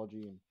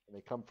ideology, and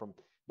they come from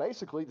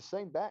basically the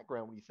same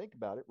background when you think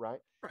about it, right?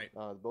 Right.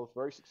 Both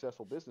very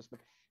successful businessmen.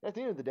 At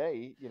the end of the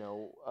day,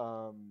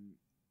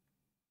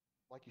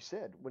 like you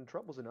said, when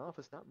Trump was in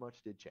office, not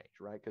much did change,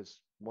 right? Because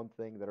one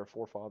thing that our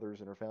forefathers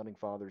and our founding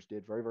fathers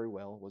did very, very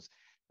well was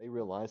they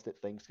realized that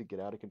things could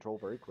get out of control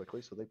very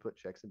quickly. So they put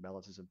checks and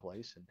balances in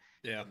place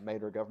Yeah. and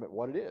made our government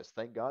what it is.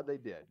 Thank God they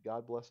did.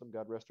 God bless them.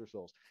 God rest their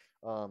souls.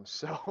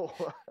 So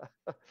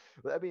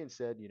that being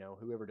said,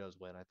 whoever does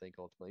win, I think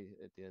ultimately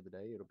at the end of the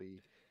day, it'll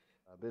be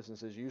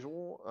business as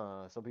usual.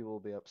 Some people will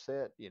be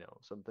upset.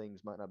 Some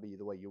things might not be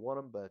the way you want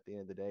them, but at the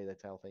end of the day,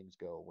 that's how things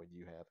go when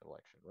you have an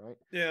election, right?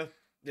 Yeah.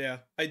 Yeah.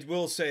 I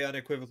will say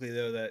unequivocally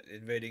though that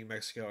invading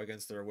Mexico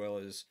against their will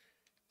is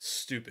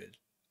stupid.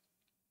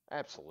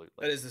 Absolutely.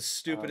 That is the Um,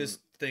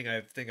 stupidest thing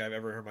I think I've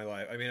ever heard in my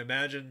life. I mean,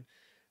 imagine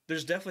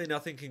there's definitely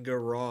nothing can go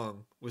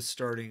wrong with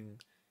starting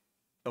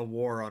a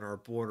war on our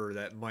border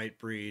that might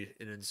breed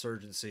an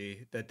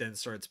insurgency that then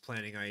starts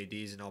planting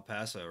IEDs in El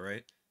Paso,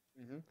 right?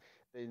 mhm.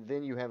 And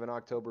then you have an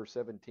October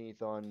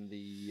 17th on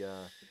the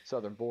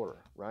southern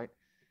border, right?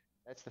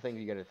 That's the thing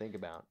you got to think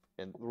about.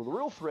 And the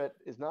real threat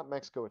is not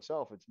Mexico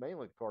itself; it's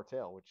mainly the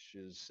cartel, which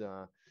is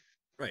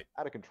Right.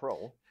 out of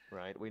control,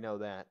 right? We know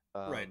that.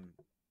 Right.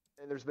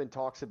 And there's been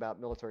talks about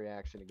military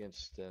action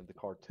against the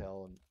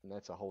cartel, and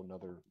that's a whole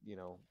nother,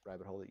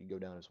 rabbit hole that you go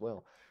down as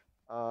well.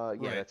 Yeah, Right.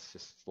 that's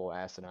just a little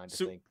asinine to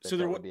So think so that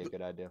there that was would be a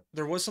good idea.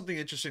 there was something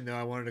interesting that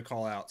I wanted to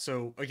call out.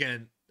 So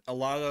again, a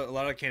lot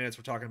of candidates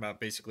were talking about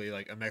basically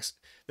like a Mex.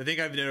 The thing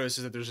I've noticed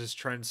is that there's this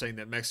trend saying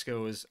that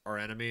Mexico is our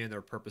enemy and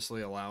they're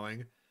purposely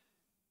allowing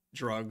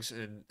drugs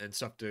and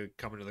stuff to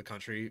come into the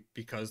country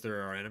because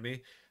they're our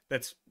enemy.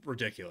 That's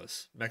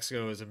ridiculous.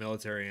 Mexico is a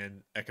military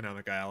and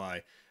economic ally.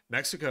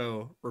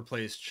 Mexico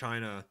replaced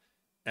China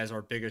as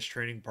our biggest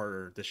trading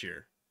partner this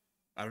year.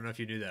 I don't know if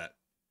you knew that.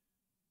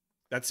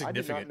 That's I did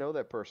not significant. know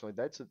that personally.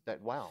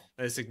 That wow,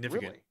 That is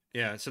significant. really?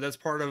 Yeah, so Shit.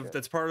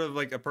 that's part of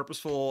like a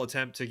purposeful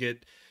attempt to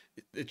get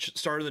it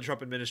started in the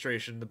Trump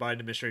administration. The Biden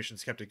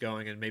administration's kept it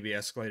going and maybe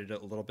escalated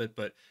it a little bit,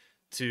 but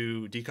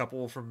to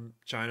decouple from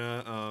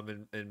China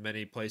in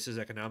many places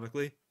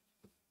economically,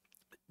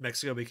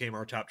 Mexico became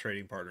our top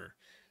trading partner.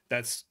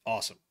 That's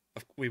awesome.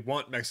 We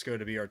want Mexico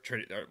to be our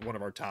one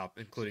of our top,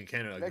 including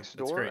Canada. Next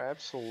That's door, great.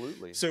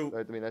 absolutely. So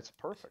I mean, that's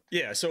perfect.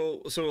 yeah,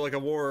 so like a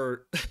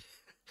war, just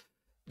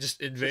It's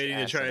just invading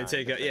to try to asinine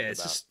take to out. Yeah, think it's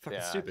about. just fucking Yeah,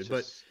 it's stupid. But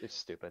just it's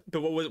stupid.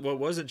 what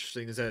was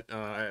interesting is that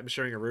I'm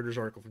sharing a Reuters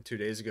article from 2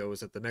 days ago was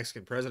that the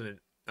Mexican president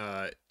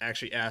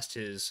actually asked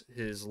his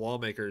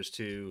lawmakers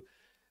to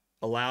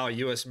allow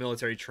U.S.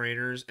 military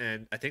trainers,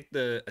 and I think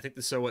the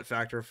so what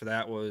factor for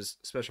that was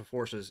special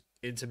forces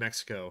into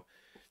Mexico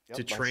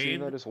to Yep, I seen train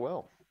that as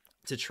well.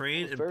 I was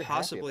and very happy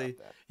possibly about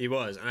that. he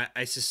was, and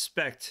I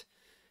suspect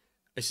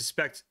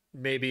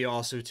maybe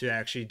also to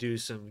actually do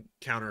some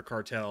counter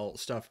cartel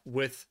stuff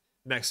with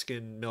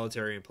Mexican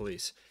military and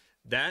police.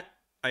 That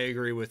I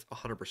agree with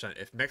 100%.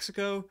 If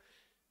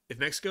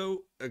Mexico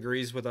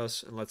agrees with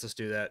us and lets us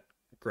do that,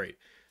 great.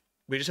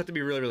 We just have to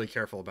be really really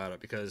careful about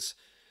it because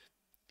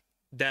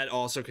that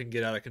also can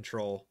get out of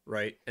control,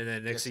 right? And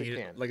then next Yes, thing it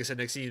you can. like I said,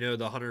 next thing you know,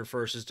 the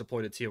 101st is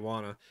deployed to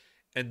Tijuana,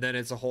 and then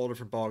it's a whole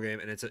different ballgame,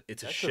 and it's a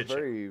That's a shit show.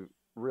 very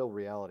real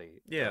reality.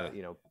 Yeah,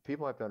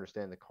 People have to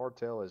understand the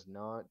cartel is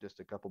not just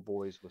a couple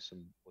boys with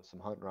some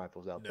hunting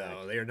rifles out back.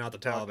 no, they are not the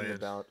You're talking Taliban,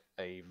 about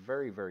a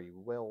very, very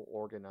well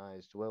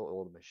organized, well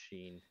oiled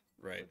machine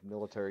right? with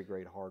military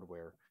grade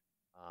hardware,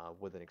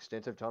 with an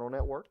extensive tunnel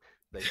network.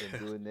 They've been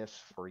doing this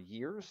for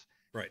years.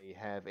 Right. They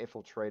have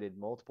infiltrated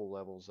multiple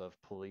levels of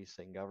police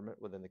and government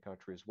within the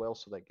country as well,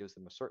 so that gives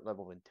them a certain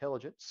level of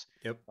intelligence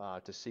Yep.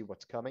 to see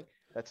what's coming.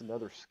 That's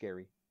another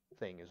scary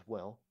thing as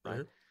well,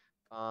 right?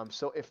 Uh-huh.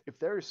 So if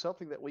there is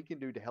something that we can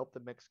do to help the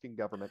Mexican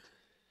government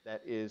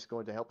that is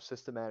going to help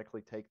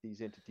systematically take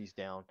these entities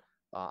down,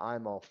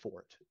 I'm all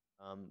for it.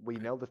 We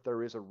Right. know that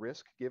there is a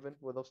risk given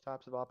with those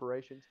types of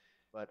operations,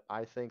 but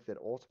I think that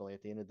ultimately,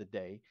 at the end of the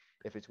day,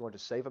 if it's going to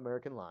save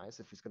American lives,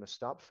 if it's going to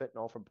stop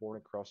fentanyl from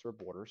pouring across our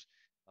borders,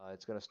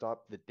 it's going to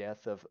stop the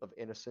death of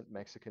innocent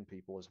Mexican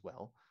people as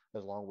well,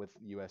 as along with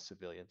U.S.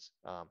 civilians.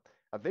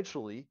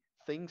 Eventually,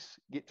 things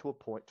get to a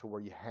point to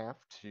where you have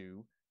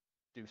to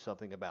do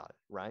something about it,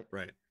 right?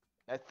 Right.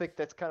 I think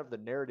that's kind of the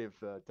narrative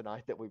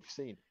tonight that we've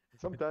seen.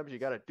 Sometimes you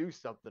got to do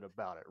something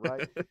about it,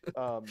 right?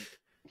 Um,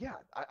 yeah,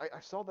 I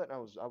saw that and I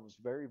was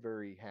very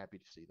very happy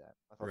to see that.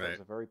 I thought that Right. was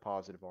a very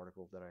positive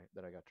article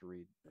that I got to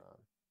read.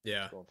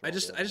 Yeah. Going through all the I other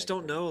just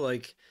don't negativity. know.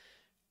 Like,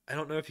 I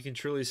don't know if you can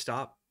truly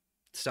stop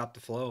the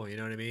flow. You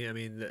know what I mean? I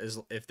mean,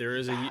 if there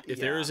is Yeah, if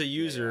there yeah, is a yeah,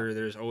 yeah. user,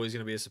 there's always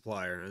going to be a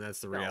supplier, and that's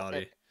the No, and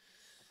reality.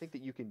 I think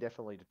that you can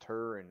definitely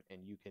deter and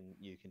you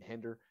can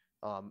hinder.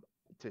 Um,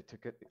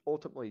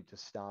 ultimately to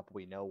stop,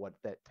 we know what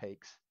that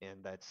takes,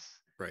 and that's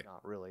Right.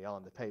 not really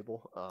on the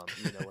table.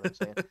 You know what I'm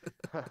saying?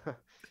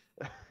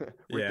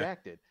 Yeah.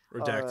 Redacted.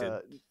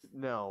 Redacted.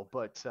 No,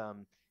 but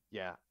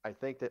Yeah, I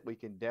think that we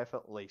can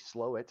definitely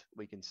slow it.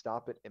 We can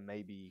stop it and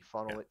maybe Yeah.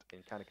 funnel it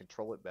and kind of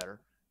control it better.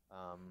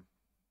 Um,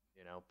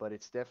 but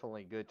it's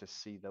definitely good to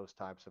see those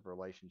types of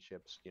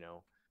relationships,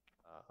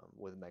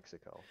 with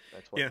Mexico.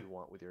 That's what Yeah. you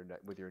want with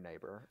with your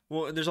neighbor.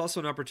 Well, and there's also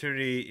an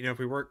opportunity, if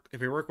we work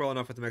well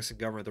enough with the Mexican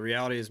government, the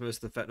reality is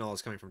most of the fentanyl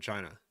is coming from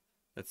China.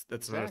 That's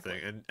another thing.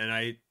 Exactly. And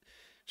I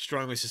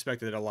strongly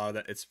suspect that a lot of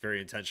that it's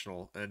very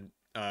intentional. And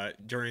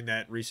during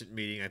that recent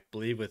meeting, I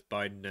believe with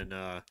Biden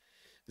and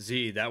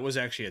Z, that was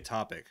actually a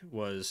topic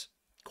was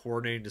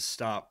coordinating to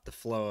stop the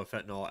flow of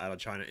fentanyl out of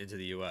China into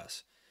the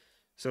US.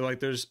 So like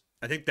there's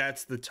I think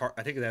that's the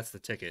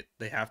ticket.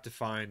 They have to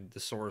find the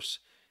source,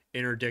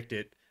 interdict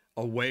it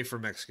away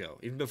from Mexico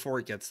even before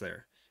it gets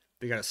there.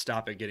 They got to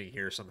stop it getting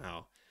here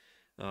somehow.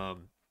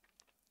 Um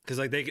because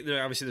like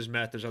obviously there's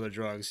meth, there's other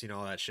drugs,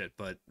 all that shit,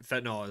 but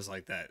fentanyl is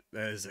like that.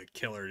 That is a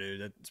killer,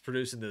 dude. It's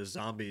producing those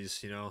zombies.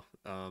 People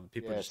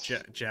Yeah, just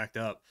it's jacked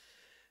up.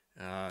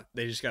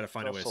 They just got to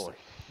find a way. also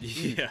a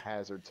huge Yeah,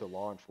 hazard to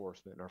law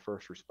enforcement and our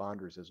first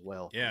responders as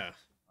well. yeah,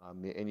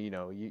 And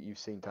you've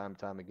seen time and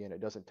time again,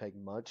 it doesn't take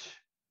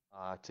much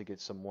to get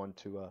someone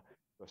to a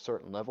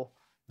certain level,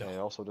 no, and it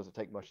also doesn't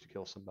take much to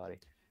kill somebody.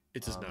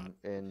 it does not.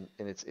 And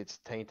it's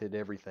tainted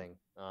everything.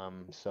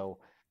 So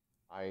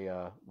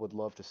I would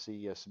love to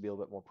see us be a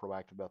little bit more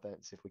proactive about that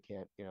and see if we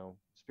can't,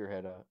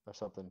 spearhead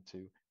something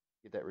to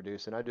get that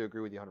reduced. And I do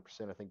agree with you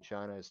 100%. I think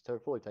China is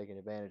fully taking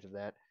advantage of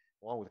that,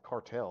 along with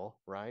cartel,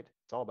 right?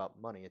 It's all about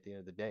money at the end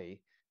of the day.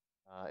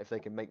 If they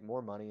can make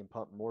more money and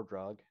pump more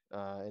drug,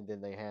 and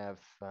then they have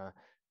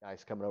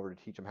guys coming over to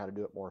teach them how to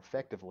do it more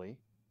effectively,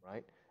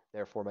 right?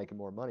 Therefore, making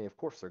more money. Of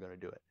course, they're going to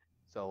do it.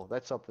 So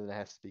that's something that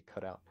has to be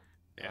cut out.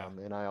 Yeah,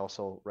 And I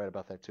also read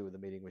about that too in the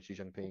meeting with Xi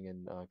Jinping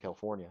in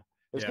California.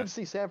 It was yeah. good to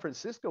see San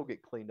Francisco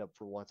get cleaned up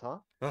for once, huh?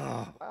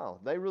 Oh, Wow,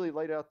 they really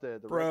laid out the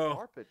red bro.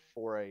 carpet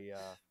for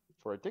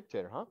a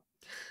dictator, huh?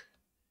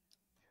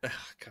 Ugh,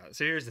 God.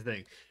 So here's the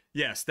thing.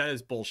 Yes, that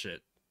is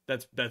bullshit.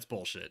 That's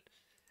bullshit.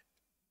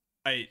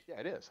 I Yeah,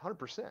 it is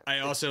 100%. I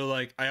It's also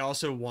I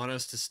also want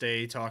us to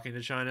stay talking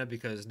to China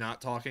because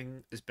not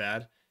talking is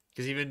bad.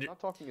 Because even not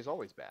talking is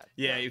always bad.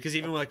 yeah, because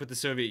even like with the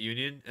Soviet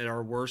Union at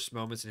our worst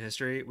moments in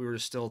history, we were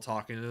still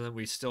talking to them.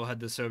 We still had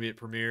the Soviet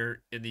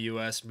premier in the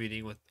U.S.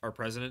 meeting with our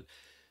president.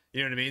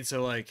 You know what I mean?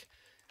 So like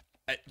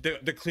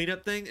the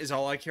cleanup thing is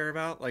all I care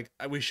about. Like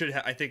we should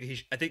I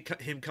think I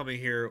think him coming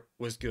here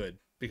was good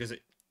because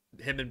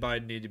him and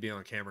Biden needed to be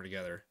on camera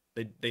together.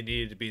 They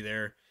needed to be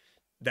there.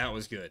 That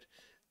was good.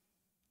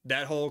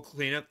 That whole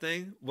cleanup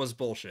thing was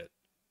bullshit.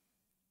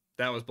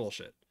 That was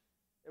bullshit.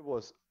 it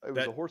was a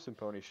That horse and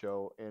pony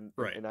show, and and,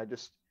 right. and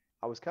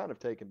I was kind of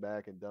taken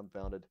back and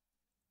dumbfounded,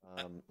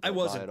 I, I by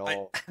wasn't. it I,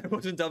 all. I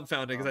wasn't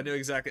dumbfounded because I knew Um,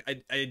 exactly.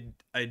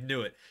 I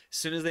knew it as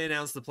soon as they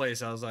announced the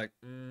place. I was like,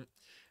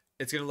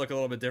 it's gonna look a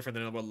little bit different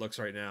than what it looks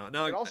right now.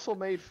 Now, it also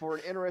made for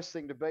an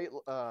interesting debate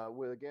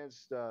with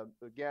against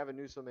Gavin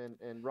Newsom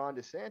and Ron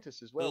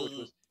DeSantis as well, which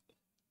was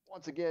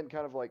once again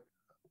kind of like,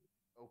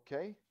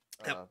 okay,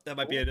 that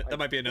might be cool. I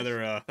guess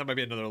that might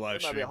be another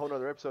live that might be a stream. whole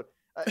nother episode.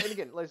 And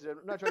again, ladies and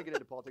gentlemen, I'm not trying to get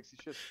into politics.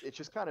 It's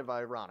just kind of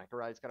ironic,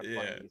 right? It's kind of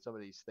Yeah, funny some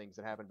of these things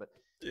that happen. But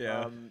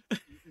yeah.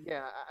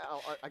 yeah,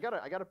 I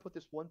gotta put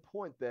this one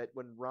point that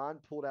when Ron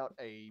pulled out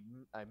a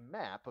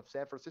map of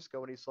San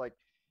Francisco and he's like,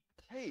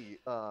 hey,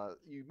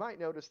 you might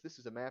notice this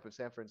is a map of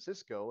San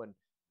Francisco, and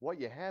what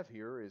you have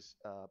here is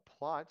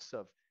plots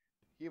of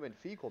human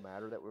fecal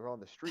matter that were on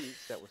the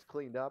streets that was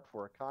cleaned up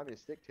for a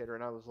communist dictator.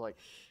 And I was like,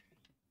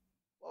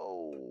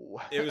 whoa,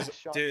 It was dude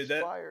shots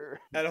that fired.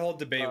 that Uh,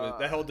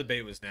 whole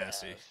debate was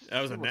nasty. yes,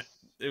 That was it was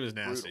it was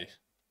nasty. brutal.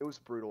 It was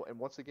brutal. And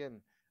once again,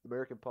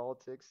 American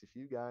politics, if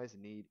you guys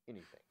need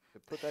anything, to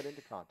put that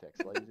into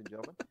context, ladies and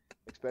gentlemen,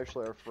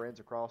 especially our friends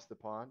across the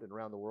pond and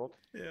around the world,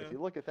 if Yeah,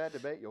 you look at that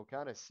debate, you'll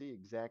kind of see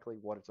exactly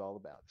what it's all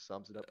about. It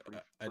sums it up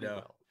I pretty know.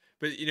 well.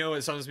 But you know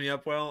what sums me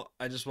up well?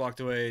 I just walked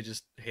away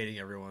just hating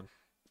everyone.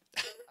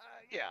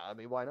 Yeah, I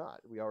mean, why not?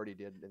 We already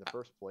did in the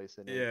first place,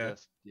 and it Yeah,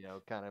 just,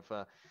 kind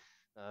of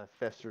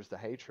festers the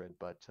hatred.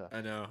 But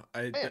I know.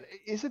 I man,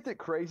 isn't it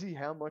crazy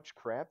how much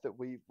crap that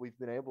we've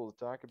been able to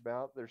talk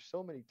about? There's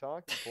so many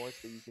talking points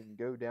that you can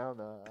go down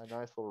a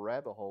nice little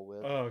rabbit hole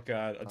with. oh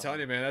god, I'm telling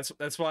Um, you, man.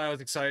 That's why I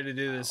was excited to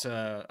do this.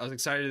 wow, I was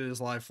excited to do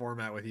this live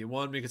format with you.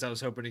 One because I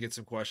was hoping to get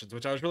some questions,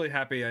 which I was really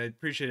happy. I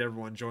appreciate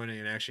everyone joining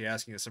and actually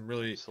asking us some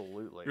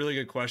absolutely, really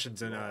good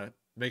questions and you all.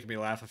 making me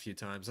laugh a few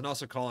times, and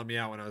also calling me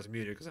out when I was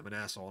muted because I'm an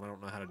asshole and I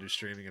don't know how to do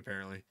streaming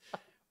apparently.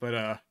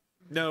 But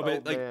no,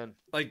 Oh but man,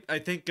 I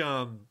think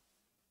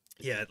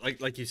yeah,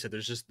 like you said,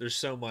 there's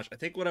so much. I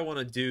think what I want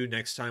to do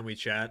next time we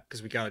chat,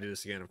 because we got to do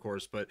this again, of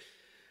course, but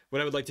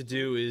what I would like to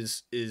do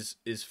is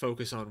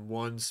focus on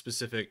one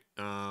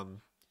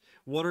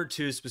or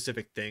two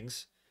specific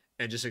things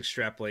and just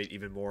extrapolate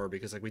even more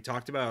because like we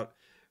talked about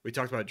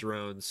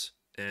drones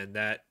and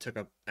that took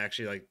up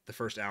actually like the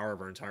first hour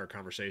of our entire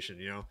conversation,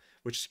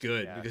 which is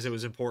good because it yes,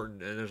 was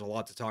important and there's a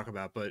lot to talk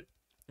about. But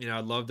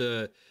I'd love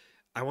to.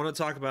 I want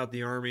to talk about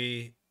the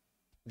army's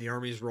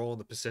role in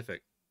the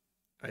Pacific.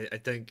 I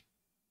think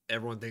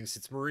everyone thinks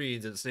it's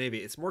Marines, it's Navy.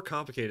 It's more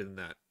complicated than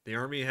that. It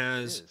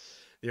is.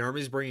 The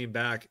Army's bringing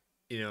back,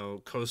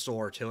 coastal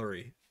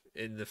artillery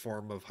in the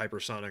form of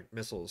hypersonic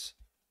missiles.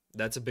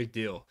 That's a big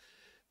deal.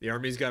 The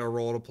Army's got a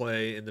role to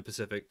play in the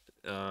Pacific.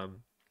 The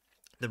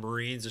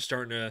Marines are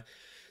starting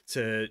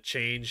to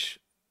change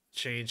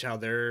how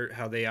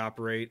they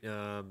operate.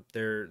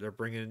 They're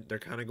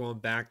kind of going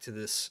back to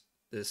this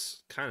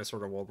kind of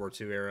sort of World War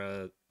II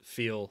era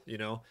feel.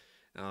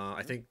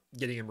 I think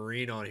getting a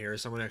Marine on here,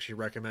 someone actually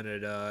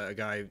recommended a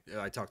guy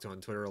I talked to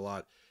on Twitter a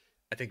lot.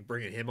 I think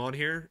bringing him on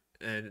here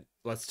and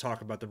let's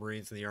talk about the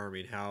Marines and the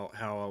Army and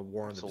how a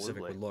war in the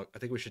Pacific would look. I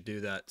think we should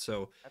do that.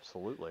 So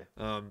absolutely.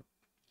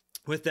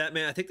 With that,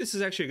 man, I think this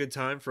is actually a good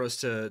time for us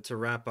to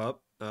wrap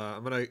up.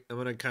 I'm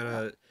gonna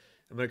kind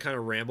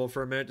of ramble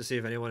for a minute to see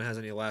if anyone has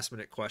any last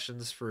minute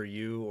questions for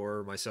you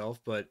or myself.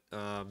 But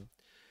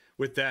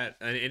with that,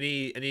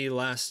 any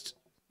last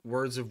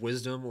words of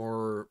wisdom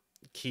or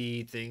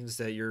key things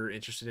that you're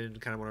interested in,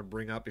 kind of want to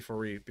bring up before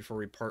we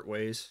part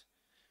ways?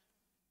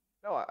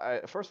 No,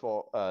 first of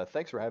all,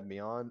 thanks for having me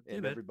on,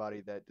 and man.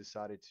 everybody that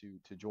decided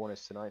to join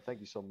us tonight. Thank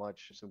you so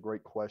much. Some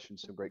great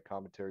questions, some great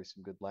commentary,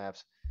 some good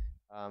laughs.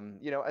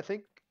 I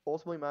think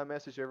ultimately my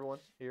message to everyone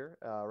here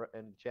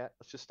in the chat,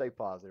 let's just stay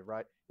positive,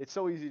 right? It's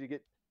so easy to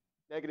get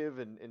negative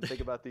and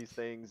think about these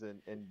things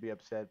and be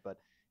upset, but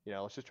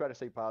let's just try to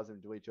stay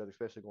positive to each other,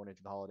 especially going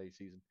into the holiday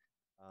season,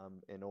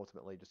 and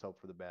ultimately just hope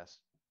for the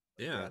best.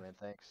 Yeah, man,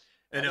 thanks.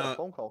 And I got a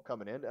phone call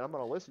coming in, and I'm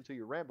going to listen to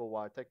your ramble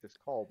while I take this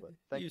call. But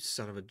thank you,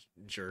 son of a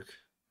jerk.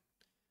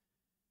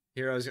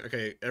 Here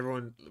okay.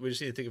 Everyone, we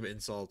just need to think of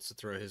insults to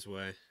throw his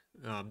way.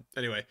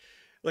 Anyway,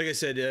 like I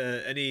said,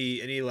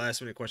 any last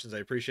minute questions I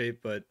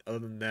appreciate, but other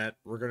than that,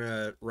 we're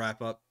gonna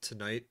wrap up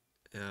tonight.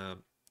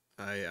 I'm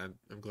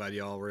glad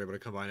y'all were able to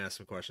come by and ask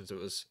some questions. It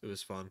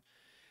was fun.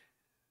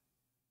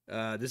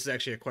 This is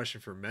actually a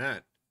question for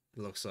Matt.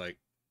 It looks like.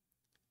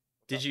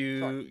 Did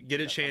you get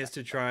a chance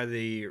to try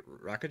the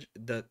rocket?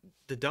 The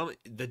dumb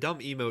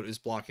emote is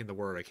blocking the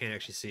word. I can't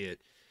actually see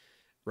it.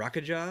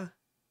 Rakaja?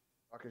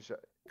 Rakaja.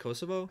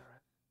 Kosovo?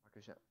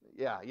 Rakaja.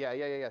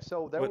 Yeah.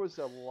 So there was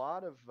a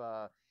lot of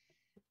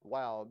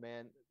wow,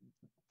 man.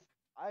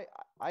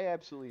 I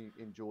absolutely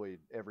enjoyed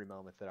every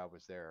moment that I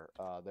was there.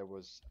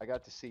 I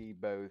got to see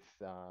both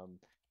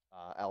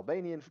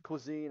Albanian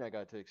cuisine. I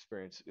got to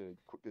experience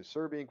the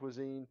Serbian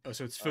cuisine. Oh,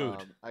 so it's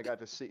food. I got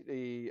to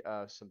see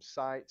some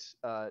sites.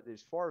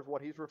 As far as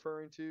what he's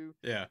referring to,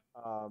 yeah.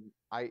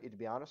 To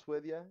be honest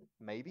with you,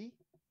 maybe,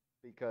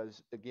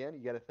 because again,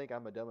 you got to think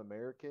I'm a dumb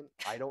American.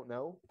 I don't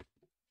know.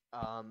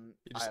 You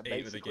just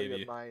ate what they gave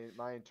you.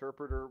 My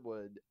interpreter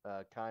would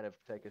kind of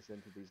take us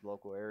into these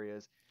local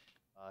areas.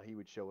 He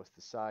would show us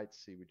the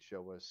sites. He would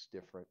show us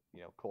different,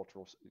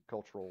 cultural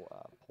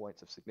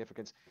points of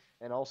significance,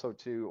 and also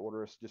to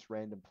order us just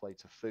random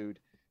plates of food.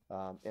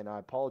 And I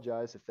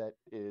apologize if that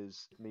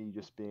is me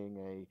just being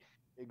a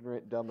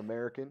ignorant, dumb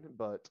American,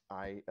 but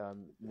I'm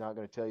not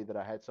going to tell you that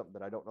I had something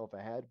that I don't know if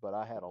I had, but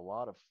I had a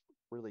lot of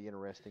really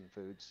interesting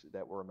foods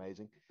that were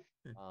amazing.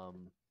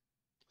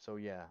 So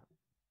yeah.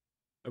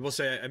 I will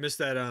say I missed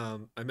that.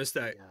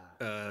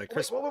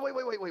 Chris.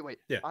 Wait.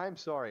 Yeah. I'm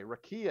sorry,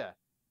 Rakia.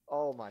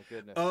 Oh my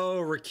goodness.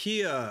 Oh,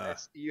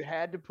 Rakia. You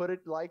had to put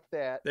it like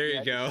that. There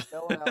you go.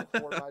 Spell it out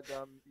for my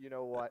dumb. You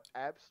know what?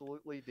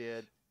 Absolutely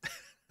did.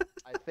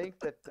 I think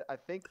that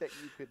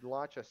you could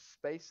launch a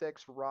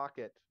SpaceX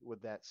rocket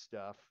with that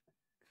stuff.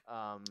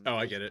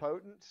 I get it.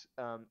 Potent.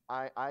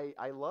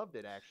 I loved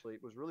it actually.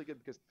 It was really good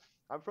because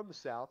I'm from the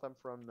South. I'm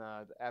from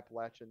the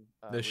Appalachian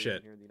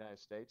region here in the United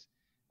States.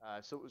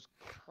 So it was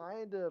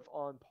kind of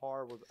on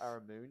par with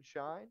our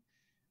moonshine.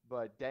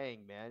 But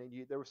dang, man,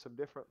 there were some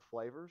different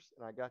flavors,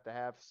 and I got to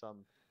have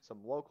some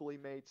locally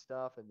made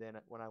stuff. And then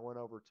when I went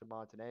over to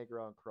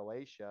Montenegro and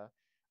Croatia,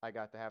 I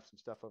got to have some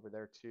stuff over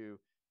there too.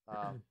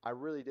 I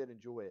really did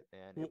enjoy it,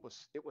 man. It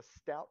was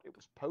stout. It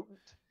was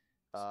potent.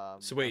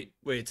 So wait,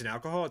 it's an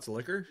alcohol? It's a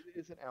liquor? It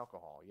is an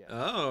alcohol, yeah.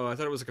 Oh, I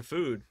thought it was like a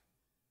food.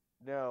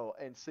 No,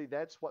 and see,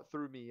 that's what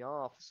threw me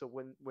off. So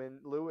when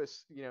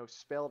Lewis,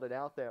 spelled it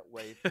out that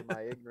way for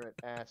my ignorant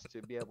ass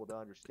to be able to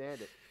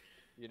understand it,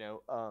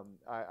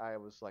 I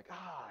was like,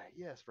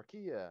 yes,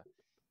 Rakia.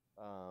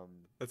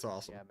 That's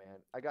awesome. Yeah, man.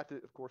 I got to,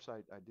 of course,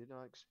 I did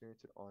not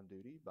experience it on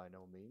duty by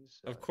no means.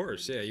 Of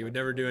course, yeah. You would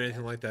never do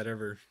anything like that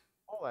ever.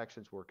 All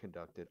actions were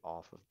conducted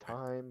off of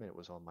time, and it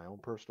was on my own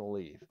personal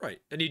leave.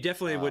 Right. And you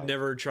definitely would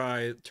never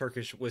try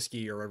Turkish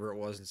whiskey or whatever it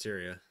was in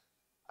Syria.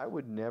 I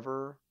would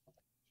never,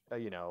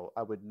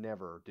 I would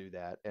never do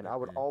that. And I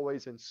would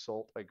always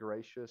insult a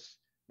gracious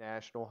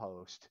national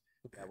host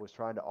that was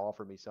trying to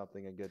offer me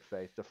something in good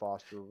faith to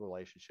foster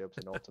relationships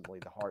and ultimately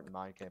the heart and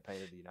mind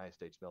campaign of the United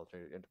States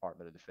military and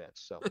Department of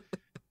Defense. So,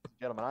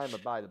 gentlemen, I am a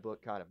by the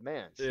book kind of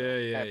man. So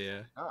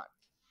yeah.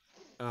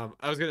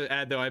 I was gonna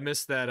add though, I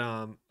missed that.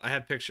 I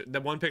had the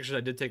one picture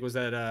I did take was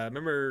that.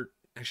 Remember,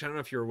 actually, I don't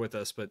know if you were with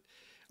us, but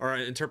our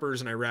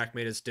interpreters in Iraq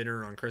made us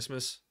dinner on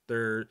Christmas.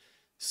 Their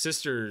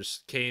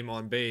sisters came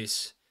on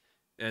base,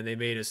 and they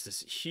made us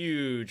this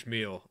huge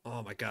meal.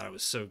 Oh my god, it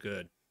was so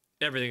good.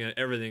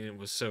 everything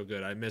was so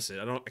good. I miss it.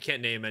 I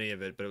can't name any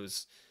of it, but it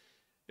was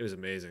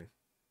amazing.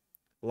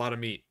 A lot of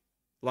meat,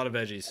 a lot of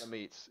Lot veggies. of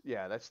meats.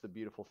 Yeah, that's the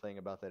beautiful thing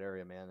about that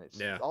area, man. It's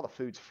Yeah. all the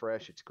food's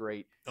fresh. It's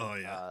great. Oh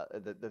yeah.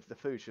 The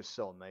food's just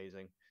so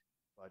amazing.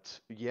 But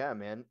yeah,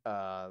 man.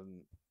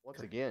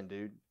 Once again,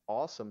 dude,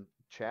 awesome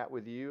chat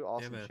with you. Yeah,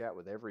 Awesome man. chat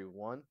with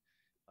everyone.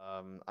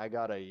 I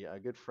got a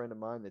good friend of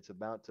mine that's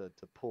about to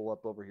pull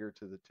up over here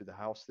to the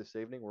house this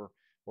evening.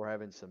 We're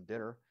having some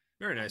dinner.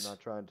 Very I'm nice. not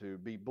trying to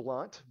be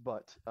blunt,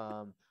 but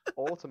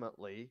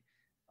ultimately,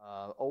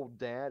 old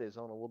dad is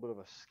on a little bit of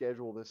a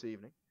schedule this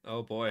evening.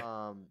 Oh boy.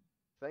 Um,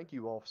 Thank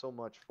you all so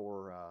much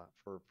for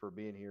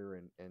being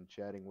here and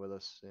chatting with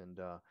us and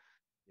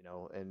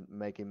and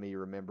making me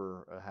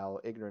remember how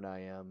ignorant I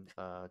am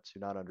to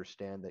not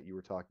understand that you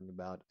were talking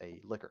about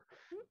a liquor.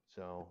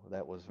 So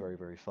that was very,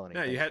 very funny. No,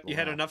 Thanks for the you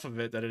had laugh. enough of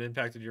it that it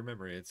impacted your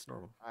memory. It's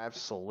normal.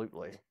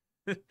 Absolutely.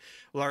 Well,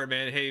 all right,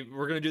 man. Hey,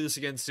 we're gonna do this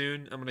again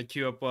soon. I'm gonna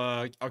queue up.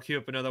 I'll queue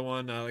up another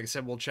one. Like I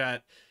said, we'll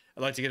chat.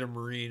 I'd like to get a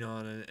Marine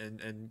on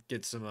and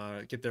get some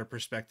get their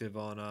perspective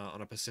on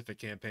a Pacific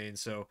campaign.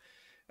 So,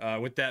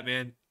 with that,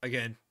 man.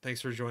 Again,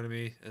 thanks for joining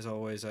me. As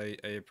always, I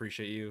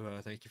appreciate you.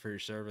 Thank you for your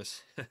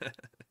service. Of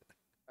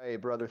Hey,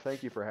 brother,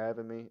 thank you for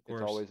having me. It's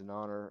course. always an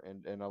honor,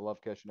 and I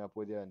love catching up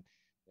with you.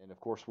 And of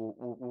course,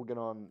 we'll get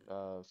on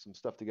some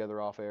stuff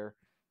together off air.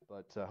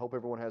 But hope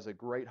everyone has a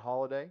great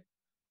holiday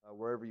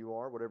wherever you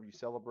are, whatever you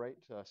celebrate.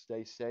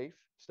 Stay safe,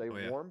 stay Oh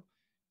yeah. warm,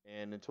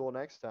 and until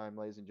next time,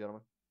 ladies and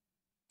gentlemen.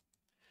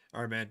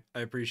 All right, man. I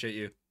appreciate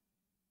you.